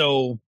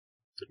 So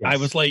I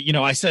was like,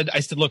 I said,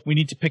 look, we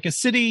need to pick a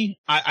city.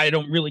 I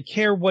don't really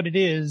care what it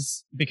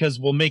is because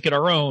we'll make it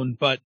our own,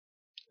 but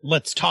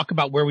let's talk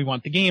about where we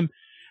want the game.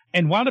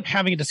 And wound up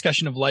having a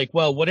discussion of like,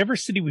 well, whatever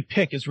city we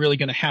pick is really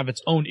going to have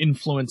its own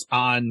influence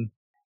on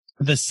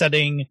the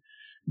setting,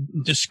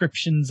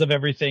 descriptions of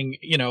everything,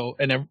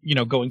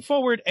 going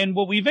forward. And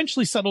what we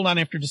eventually settled on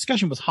after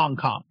discussion was Hong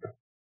Kong.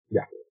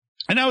 Yeah.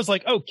 And I was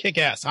like, oh, kick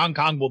ass. Hong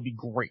Kong will be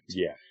great.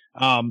 Yeah.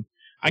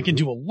 I can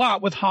do a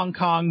lot with Hong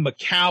Kong.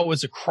 Macau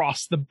is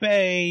across the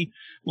bay.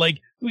 Like,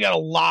 we got a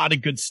lot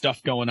of good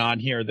stuff going on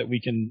here that we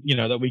can,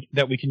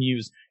 that we can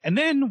use. And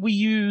then we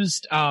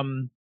used,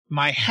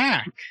 my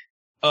hack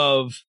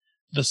of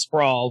the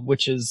Sprawl,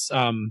 which is,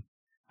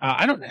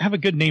 I don't have a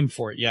good name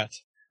for it yet.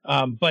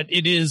 But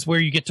it is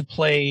where you get to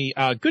play,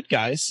 good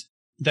guys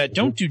that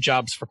don't do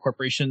jobs for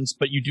corporations,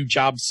 but you do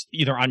jobs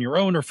either on your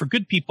own or for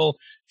good people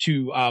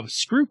to,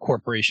 screw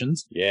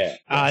corporations. Yeah.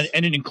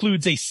 And it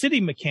includes a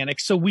city mechanic.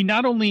 So we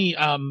not only,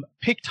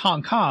 picked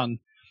Hong Kong,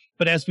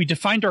 but as we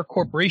defined our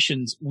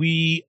corporations,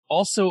 we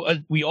also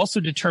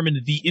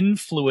determined the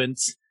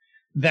influence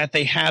that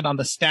they had on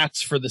the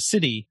stats for the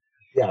city.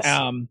 Yes.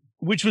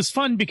 Which was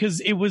fun because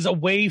it was a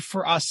way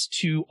for us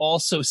to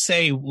also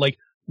say, like,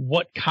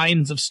 what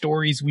kinds of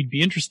stories we'd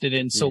be interested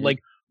in. So,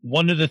 like,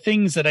 one of the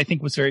things that I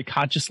think was very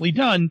consciously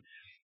done,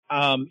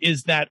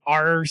 is that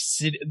our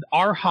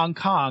Hong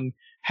Kong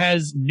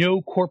has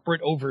no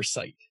corporate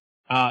oversight.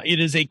 It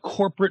is a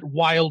corporate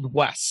Wild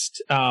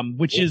West,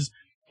 which is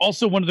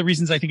also one of the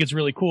reasons I think it's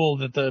really cool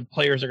that the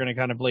players are going to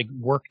kind of like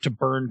work to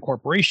burn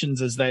corporations,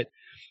 is that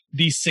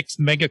these 6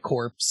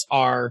 megacorps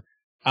are,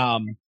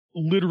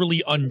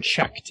 literally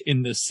unchecked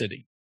in this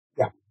city.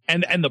 Yeah.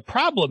 And the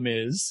problem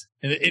is,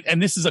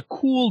 and this is a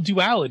cool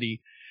duality,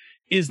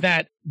 is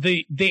that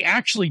they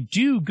actually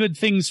do good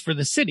things for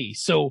the city.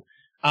 So,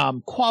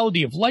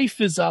 quality of life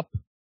is up,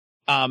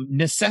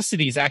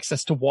 necessities,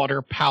 access to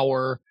water,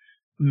 power,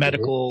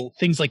 medical,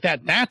 things like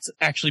that. That's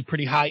actually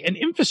pretty high, and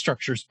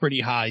infrastructure is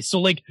pretty high.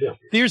 So like,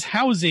 there's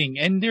housing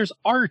and there's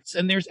arts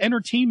and there's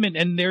entertainment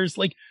and there's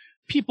like,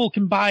 people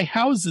can buy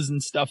houses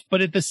and stuff.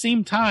 But at the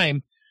same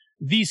time,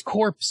 these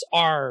corps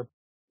are,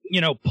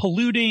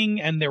 polluting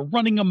and they're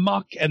running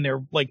amok and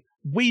they're like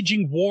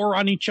waging war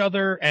on each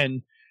other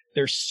and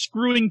they're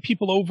screwing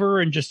people over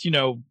and just,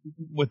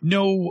 with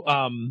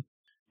no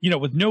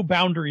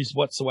boundaries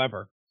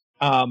whatsoever.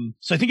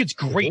 So I think it's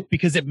great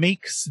because it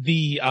makes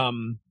the,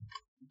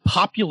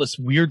 populace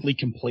weirdly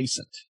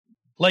complacent.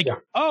 Like,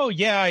 oh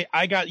yeah,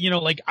 I got,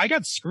 I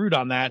got screwed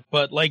on that,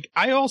 but like,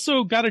 I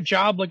also got a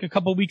job like a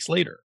couple weeks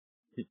later.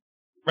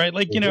 Right?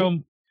 Like,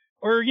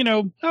 or,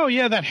 oh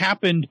yeah, that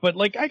happened, but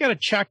like, I got a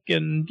check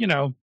and,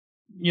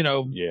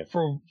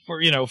 for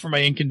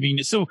my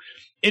inconvenience. So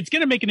it's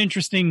going to make an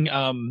interesting,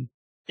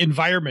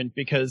 environment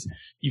because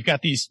you've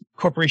got these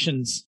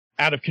corporations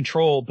out of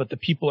control, but the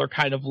people are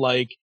kind of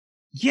like,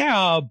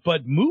 yeah,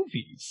 but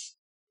movies,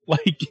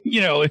 like,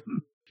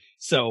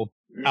 so,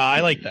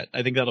 I like that.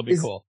 I think that'll be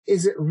cool.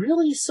 Is it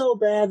really so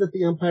bad that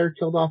the Empire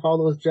killed off all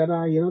those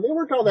Jedi? They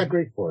weren't all that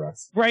great for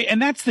us. Right.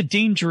 And that's the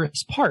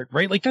dangerous part,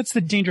 right? Like, that's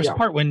the dangerous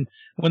part when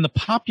the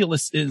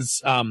populace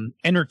is,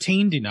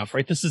 entertained enough,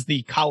 right? This is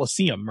the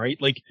Colosseum, right?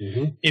 Like,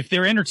 if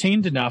they're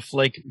entertained enough,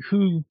 like,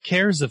 who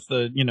cares if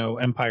the,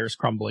 Empire's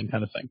crumbling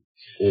kind of thing.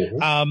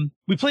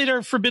 We played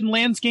our Forbidden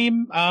Lands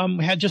game.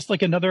 We had just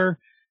like another,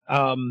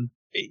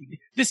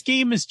 this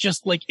game is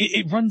just like,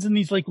 it runs in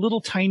these like little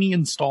tiny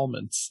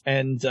installments.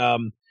 And,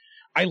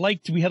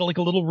 we had like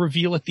a little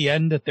reveal at the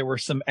end that there were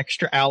some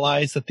extra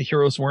allies that the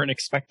heroes weren't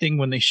expecting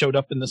when they showed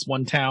up in this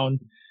one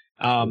town,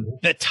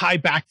 that tie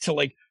back to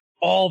like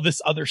all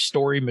this other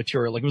story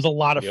material. Like, it was a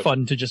lot of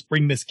fun to just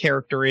bring this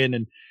character in.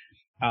 And,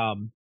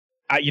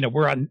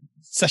 we're on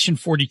session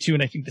 42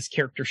 and I think this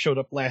character showed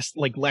up last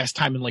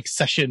time in like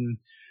session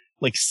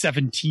like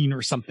 17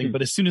 or something.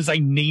 But as soon as I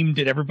named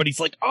it, everybody's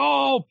like,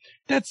 oh,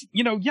 that's,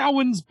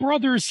 Yawen's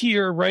brother's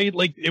here, right?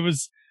 Like, it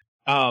was,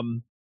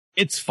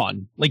 it's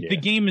fun. Like the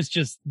game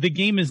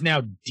is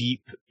now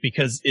deep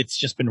because it's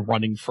just been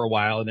running for a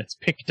while and it's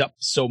picked up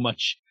so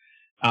much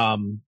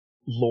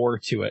lore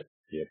to it.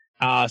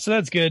 Yep. So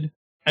that's good.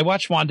 I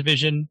watched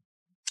WandaVision.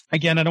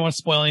 Again, I don't want to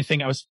spoil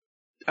anything. I was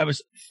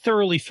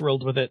thoroughly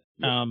thrilled with it.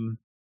 Yep.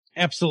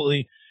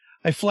 Absolutely.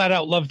 I flat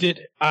out loved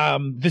it.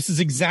 This is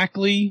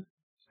exactly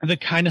the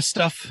kind of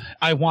stuff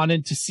I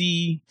wanted to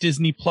see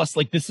Disney Plus.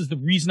 Like, this is the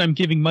reason I'm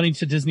giving money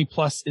to Disney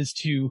Plus is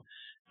to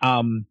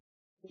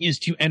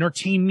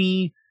entertain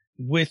me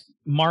with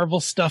Marvel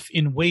stuff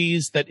in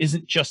ways that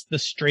isn't just the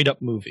straight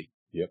up movie.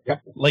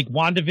 Yep. Like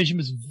WandaVision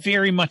was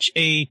very much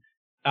a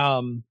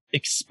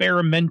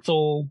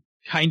experimental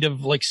kind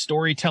of like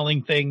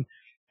storytelling thing,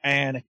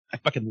 and I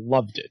fucking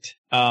loved it.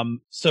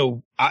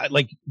 So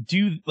I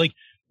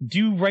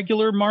do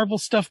regular Marvel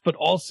stuff, but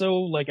also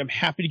like I'm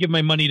happy to give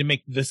my money to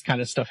make this kind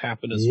of stuff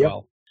happen as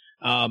well.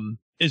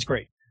 Is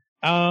great.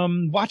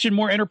 Watching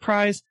more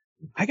Enterprise.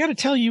 I gotta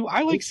tell you,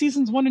 I like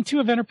seasons 1 and 2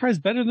 of Enterprise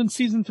better than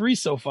season 3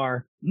 so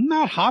far. I'm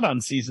not hot on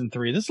season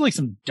 3. This is like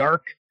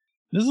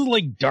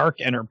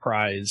dark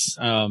Enterprise.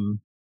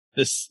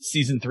 This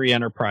season 3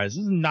 Enterprise.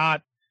 This is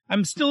not,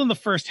 I'm still in the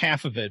first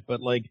half of it,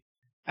 but like,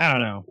 I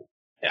don't know.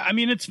 I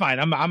mean, it's fine.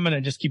 I'm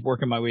gonna just keep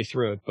working my way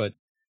through it, but,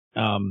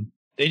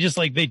 they just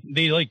like,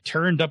 they like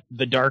turned up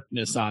the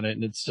darkness on it,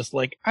 and it's just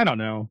like, I don't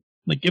know.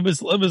 Like it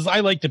was,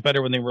 I liked it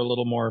better when they were a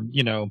little more,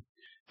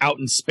 out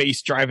in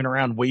space, driving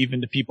around, waving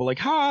to people like,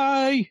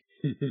 hi,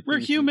 we're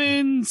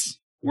humans.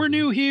 We're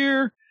new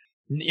here.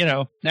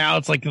 Now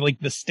it's like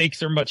the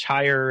stakes are much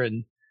higher,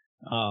 and,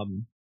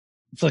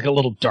 it's like a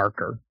little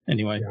darker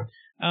anyway. Yeah.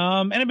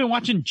 And I've been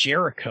watching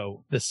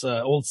Jericho, this,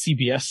 old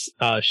CBS,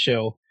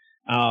 show,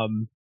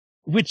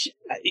 which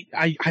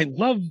I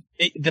love.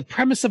 The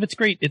premise of it's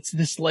great. It's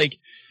this like,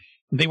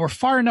 they were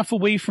far enough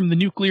away from the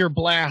nuclear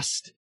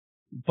blast,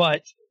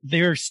 but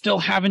they're still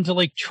having to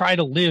like try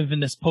to live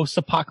in this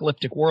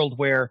post-apocalyptic world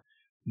where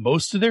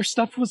most of their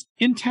stuff was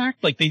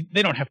intact. Like they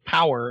don't have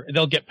power.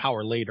 They'll get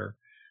power later.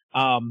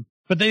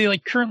 But they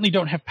like currently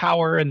don't have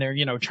power, and they're,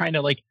 trying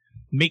to like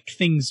make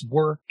things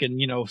work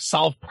and,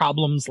 solve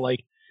problems.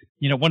 Like,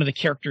 one of the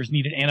characters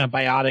needed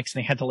antibiotics,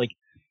 and they had to like,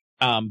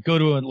 go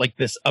to like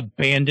this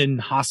abandoned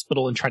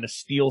hospital and try to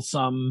steal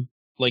some.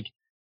 Like,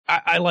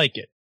 I like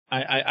it.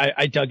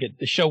 I dug it.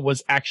 The show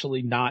was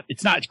actually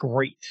it's not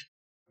great,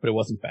 but it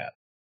wasn't bad.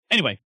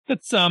 Anyway,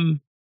 that's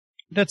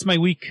my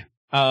week.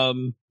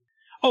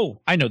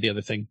 Oh, I know the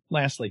other thing.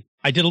 Lastly,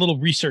 I did a little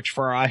research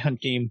for our iHunt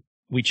game.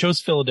 We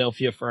chose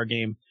Philadelphia for our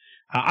game.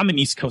 I'm an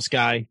East Coast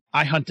guy.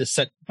 iHunt is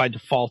set by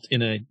default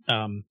in a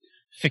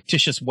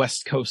fictitious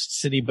West Coast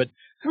city, but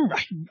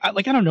I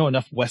don't know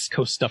enough West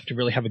Coast stuff to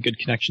really have a good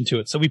connection to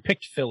it. So we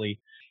picked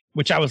Philly,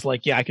 which I was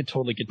like, yeah, I could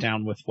totally get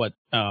down with what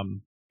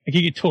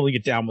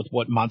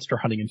monster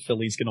hunting in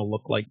Philly is going to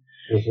look like.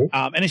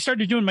 Mm-hmm. And I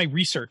started doing my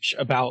research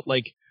about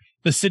like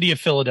the city of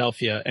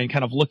Philadelphia and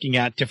kind of looking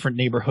at different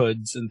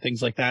neighborhoods and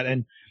things like that.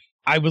 And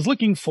I was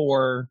looking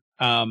for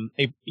a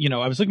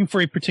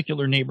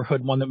particular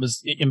neighborhood, one that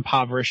was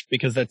impoverished,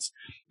 because that's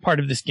part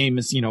of this game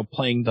is,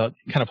 playing the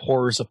kind of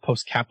horrors of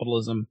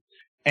post-capitalism.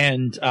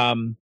 And,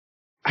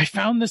 I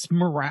found this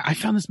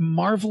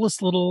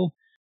marvelous little,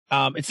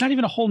 it's not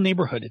even a whole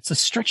neighborhood. It's a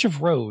stretch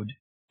of road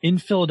in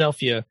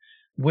Philadelphia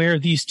where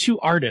these two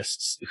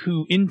artists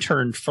who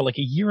interned for like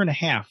a year and a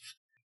half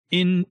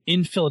in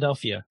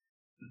Philadelphia,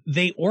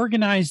 they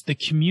organized the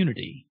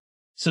community.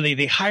 So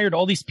they hired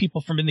all these people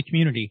from in the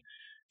community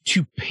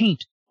to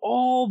paint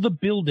all the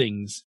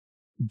buildings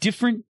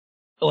different,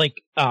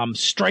 like,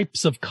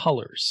 stripes of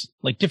colors,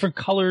 like different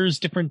colors,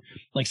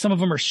 like some of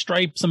them are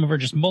striped, some of them are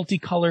just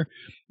multicolor,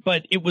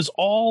 but it was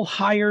all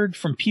hired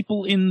from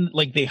people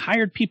they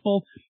hired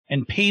people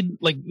and paid,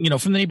 like,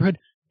 from the neighborhood,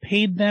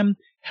 paid them,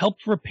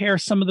 helped repair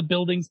some of the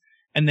buildings,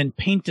 and then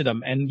painted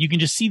them. And you can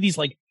just see these,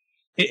 like,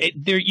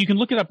 you can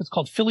look it up. It's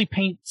called Philly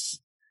Paints.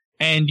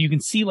 And you can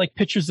see like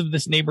pictures of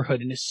this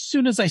neighborhood. And as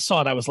soon as I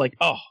saw it, I was like,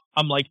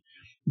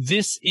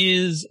 this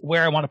is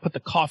where I want to put the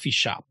coffee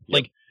shop. Yep.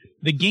 Like,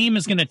 the game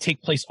is going to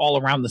take place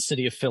all around the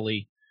city of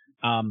Philly,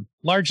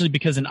 largely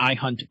because in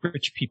iHunt,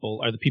 rich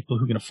people are the people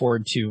who can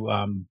afford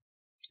to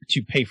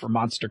pay for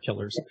monster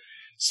killers.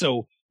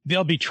 So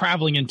they'll be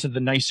traveling into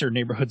the nicer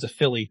neighborhoods of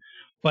Philly.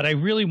 But I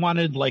really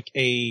wanted like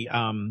a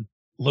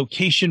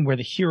location where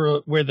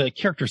the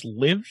characters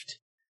lived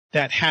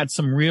that had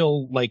some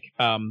real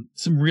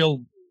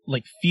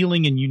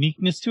feeling and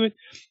uniqueness to it.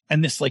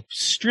 And this like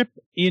strip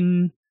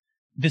in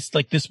this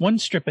one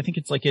strip, I think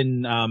it's like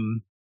in,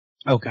 I'm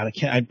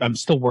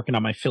still working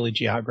on my Philly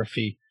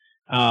geography.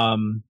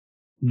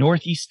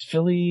 Northeast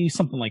Philly,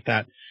 something like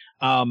that.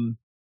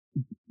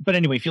 But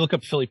anyway, if you look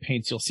up Philly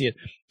Paints, you'll see it.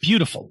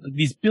 Beautiful.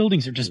 These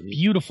buildings are just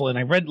beautiful. And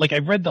I read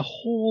the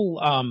whole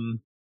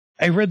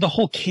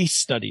case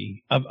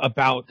study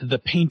about the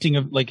painting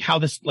of how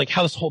this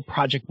whole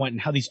project went,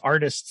 and how these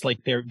artists,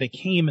 like, they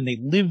came and they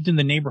lived in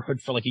the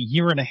neighborhood for like a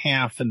year and a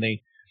half, and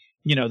they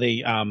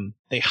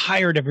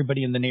hired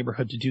everybody in the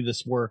neighborhood to do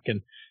this work,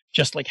 and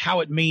just like how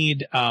it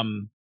made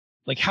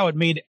like how it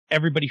made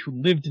everybody who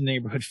lived in the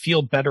neighborhood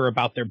feel better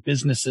about their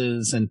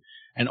businesses and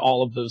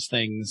all of those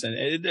things.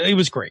 And it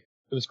was great.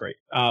 It was great.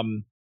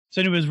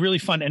 So it was really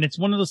fun. And it's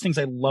one of those things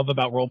I love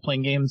about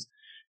role-playing games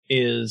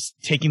is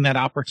taking that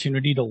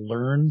opportunity to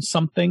learn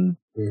something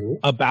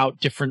about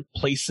different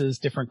places,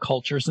 different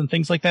cultures and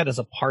things like that as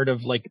a part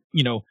of like,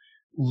 you know,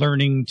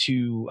 learning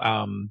to,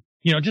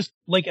 you know, just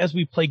like as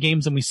we play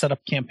games and we set up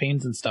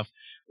campaigns and stuff,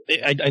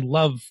 I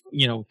love,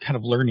 you know, kind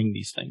of learning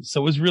these things.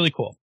 So it was really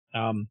cool.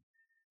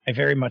 I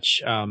very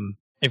much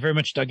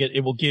dug it.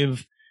 It will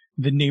give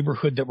the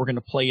neighborhood that we're going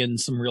to play in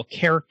some real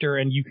character,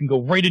 and you can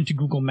go right into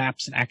Google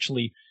Maps and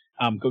actually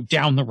go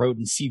down the road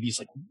and see these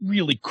like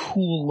really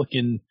cool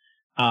looking,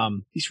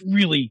 these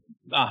really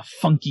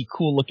funky,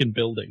 cool looking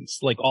buildings,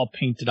 like all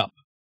painted up.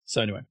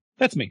 So anyway,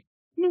 that's me.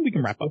 We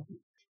can wrap up.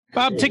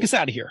 Bob, take us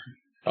out of here.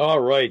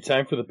 All right,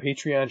 time for the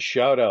Patreon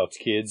shout-outs,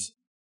 kids.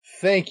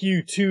 Thank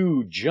you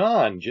to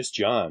John, just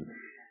John,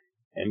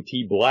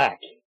 MT Black,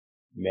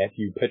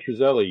 Matthew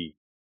Petrozelli,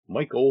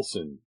 Mike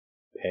Olson,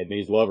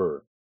 Padme's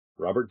Lover,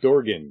 Robert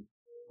Dorgan,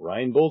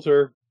 Ryan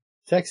Bolter,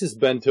 Texas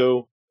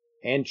Bento,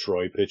 and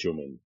Troy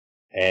Pitchelman.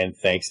 And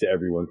thanks to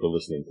everyone for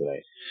listening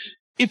tonight.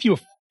 If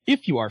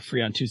you are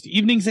free on Tuesday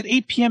evenings at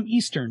 8 p.m.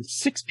 Eastern,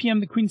 6 p.m.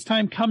 the Queen's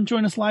Time, come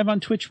join us live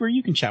on Twitch where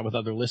you can chat with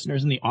other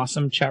listeners in the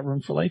awesome chat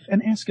room for life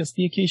and ask us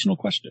the occasional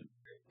question.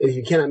 If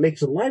you cannot make it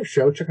to the live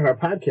show, check out our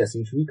podcast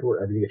each week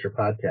wherever you get your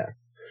podcast.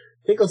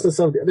 Take a listen to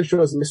some of the other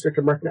shows in the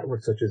Misdirected Mark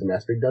Network, such as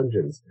Mastering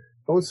Dungeons,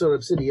 Bone Stone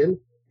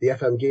Obsidian, the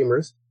FM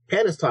Gamers,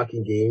 Panda's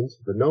Talking Games,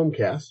 the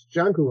Gnomecast,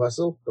 John Who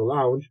Hustle, The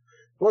Lounge,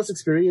 Bonus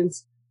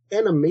Experience,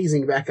 and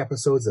amazing back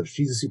episodes of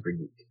She's a Super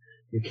Geek.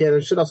 You can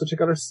and should also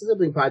check out our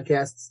sibling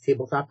podcasts,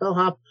 Tabletop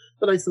Bellhop,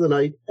 The Knights of the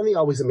Night, and the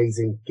always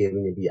amazing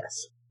Gaming and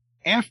BS.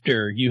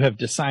 After you have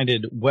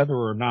decided whether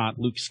or not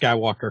Luke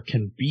Skywalker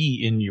can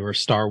be in your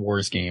Star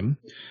Wars game,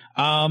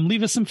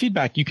 leave us some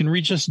feedback. You can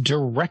reach us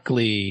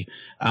directly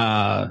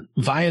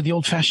via the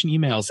old-fashioned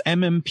emails,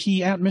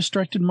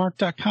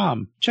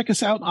 mmp@misdirectedmark.com. Check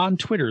us out on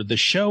Twitter. The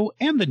show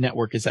and the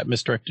network is at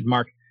Misdirected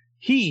Mark.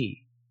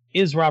 He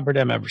is Robert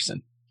M.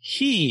 Everson.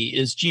 He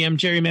is GM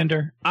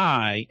Gerrymander.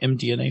 I am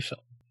DNA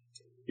Phil.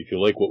 If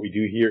you like what we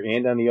do here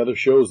and on the other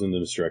shows in the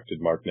Misdirected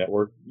Mark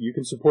Network, you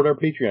can support our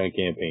Patreon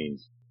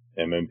campaigns.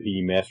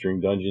 MMP,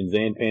 Mastering Dungeons,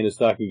 and Panda's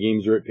Talking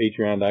Games are at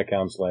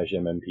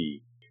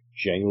patreon.com/MMP.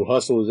 Zhang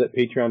Hustle is at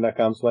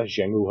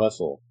patreon.com/Zhang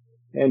Hustle.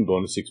 And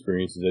Bonus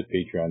Experience is at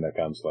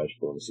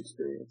patreon.com/Bonus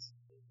Experience.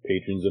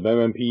 Patrons of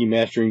MMP,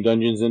 Mastering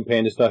Dungeons, and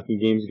Panda's Talking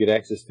Games get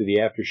access to the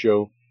after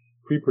show,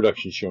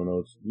 pre-production show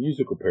notes,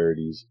 musical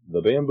parodies,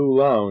 the Bamboo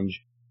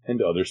Lounge,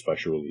 and other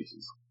special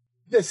releases.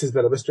 This has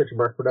been a Misdirected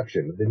Mark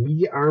production, the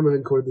media arm of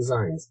Encoded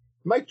Designs.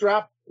 Mic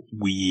drop.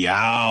 We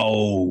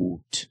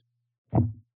out.